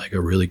nice, like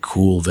a really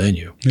cool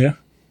venue. Yeah.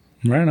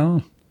 Right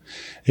on.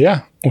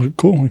 Yeah. Well,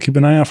 cool. We'll keep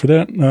an eye out for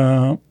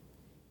that.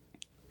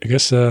 I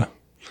guess,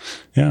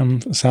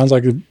 sounds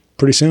like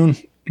pretty soon,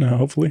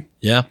 hopefully.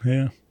 Yeah.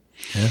 Yeah.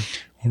 Yeah.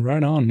 Well,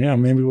 right on. Yeah.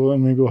 Maybe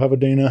we'll have a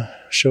Dana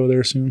show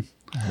there soon.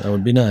 That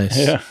would be nice.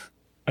 Yeah.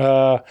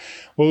 Get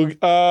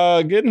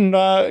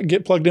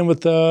plugged in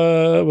with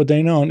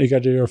Dana. You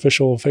got your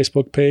official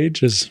Facebook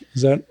page. Is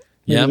that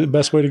the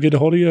best way to get a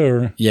hold of you?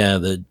 Or yeah,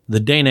 the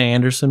Dana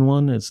Anderson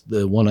one is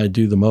the one I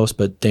do the most,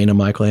 but Dana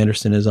Michael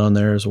Anderson is on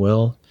there as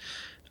well.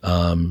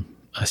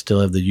 I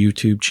still have the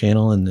YouTube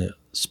channel and the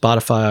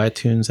Spotify,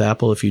 iTunes,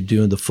 Apple. If you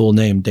do the full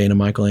name Dana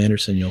Michael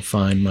Anderson, you'll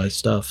find my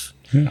stuff.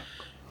 Yeah.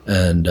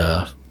 And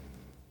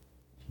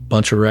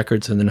bunch of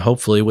records, and then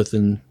hopefully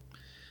within,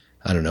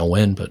 I don't know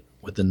when, but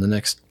within the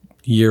next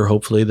year,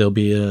 hopefully there'll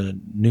be a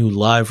new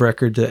live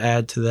record to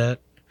add to that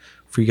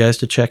for you guys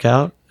to check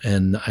out.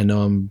 And I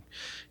know I'm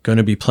going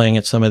to be playing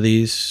at some of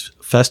these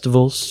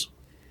festivals.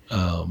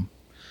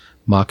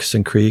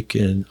 Moccasin Creek,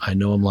 and I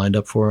know I'm lined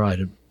up for.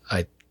 I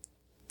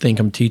think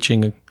I'm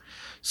teaching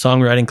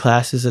songwriting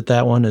classes at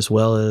that one, as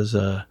well as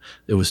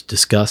it was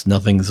discussed.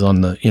 Nothing's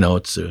on the,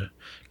 it's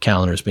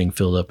calendar's being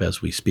filled up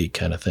as we speak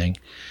kind of thing.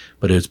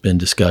 But it's been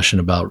discussion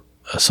about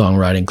a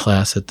songwriting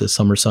class at the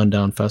Summer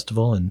Sundown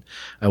Festival, and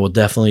I will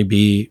definitely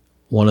be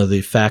one of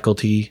the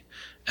faculty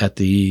at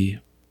the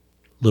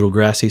Little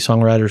Grassy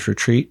Songwriters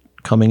Retreat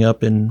coming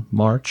up in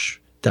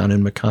March down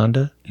in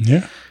Maconda.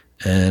 Yeah.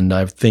 And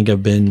I think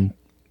I've been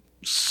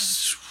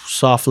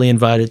softly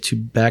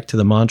invited back to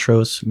the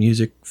Montrose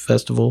Music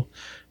Festival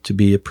to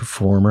be a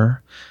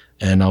performer,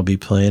 and I'll be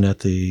playing at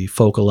the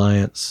Folk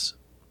Alliance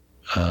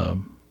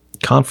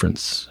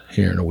conference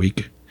here in a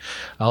week.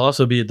 I'll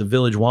also be at the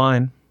Village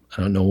Wine.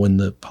 I don't know when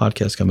the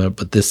podcast comes out,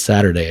 but this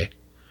Saturday.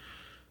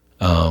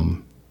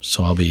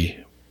 So I'll be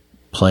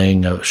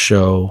playing a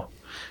show,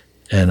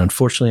 and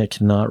unfortunately I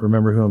cannot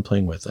remember who I'm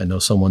playing with. I know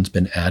someone's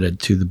been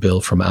added to the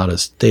bill from out of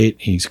state.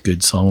 He's a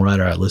good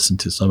songwriter. I listened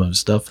to some of his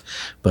stuff,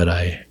 but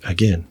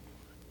again,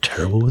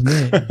 terrible with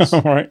names.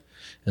 All right.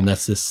 And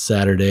that's this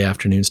Saturday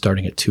afternoon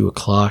starting at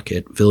 2:00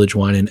 at Village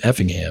Wine in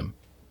Effingham.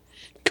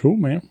 Cool,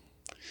 man.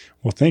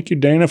 Well, thank you,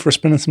 Dana, for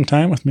spending some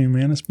time with me,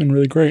 man. It's been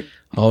really great.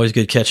 Always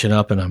good catching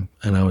up, and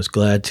I was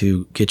glad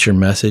to get your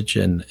message,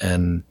 and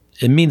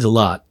it means a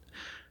lot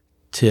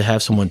to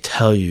have someone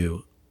tell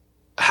you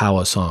how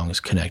a song is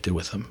connected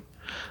with them.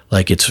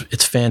 Like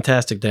it's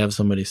fantastic to have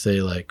somebody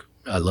say like,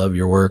 I love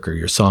your work or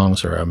your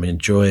songs, or I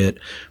enjoy it,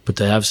 but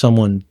to have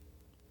someone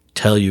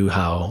tell you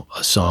how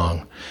a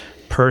song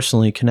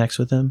personally connects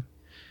with them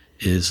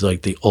is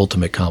like the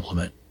ultimate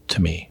compliment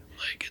to me.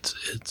 Like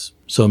it's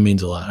so it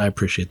means a lot. I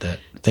appreciate that.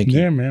 Thank you.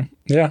 Yeah, man.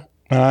 Yeah.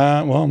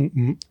 Well,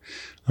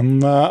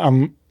 I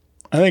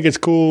think it's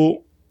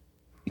cool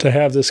to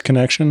have this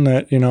connection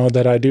that,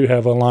 that I do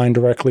have a line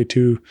directly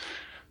to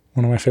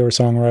one of my favorite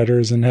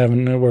songwriters, and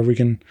having where we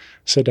can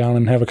sit down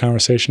and have a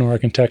conversation, or I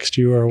can text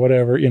you or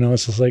whatever,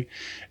 it's just like,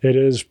 it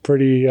is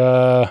pretty,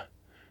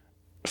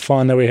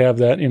 fun that we have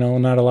that,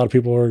 not a lot of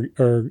people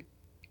are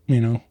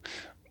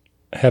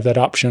have that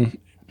option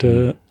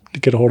to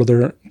get a hold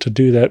of to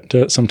do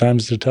that,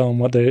 sometimes to tell them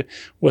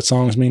what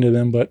songs mean to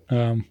them. But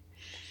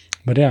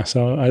yeah,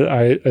 so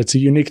it's a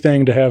unique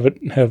thing to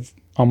have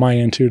on my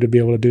end too, to be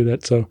able to do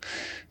that. So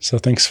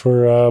thanks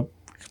for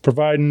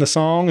providing the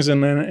songs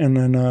and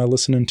then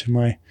listening to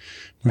my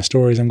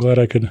stories. I'm glad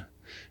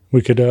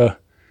we could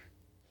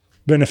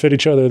benefit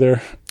each other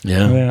there.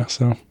 Yeah.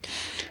 So,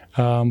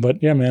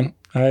 but yeah, man,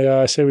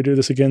 I say we do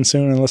this again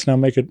soon, and let's now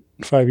make it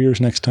 5 years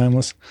next time.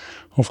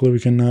 Hopefully we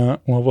can,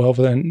 we'll have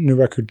a new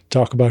record to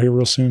talk about here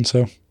real soon.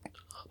 So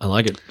I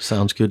like it.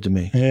 Sounds good to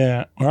me.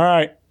 Yeah. All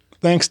right.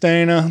 Thanks,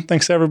 Dana.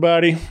 Thanks,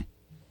 everybody.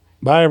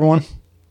 Bye, everyone.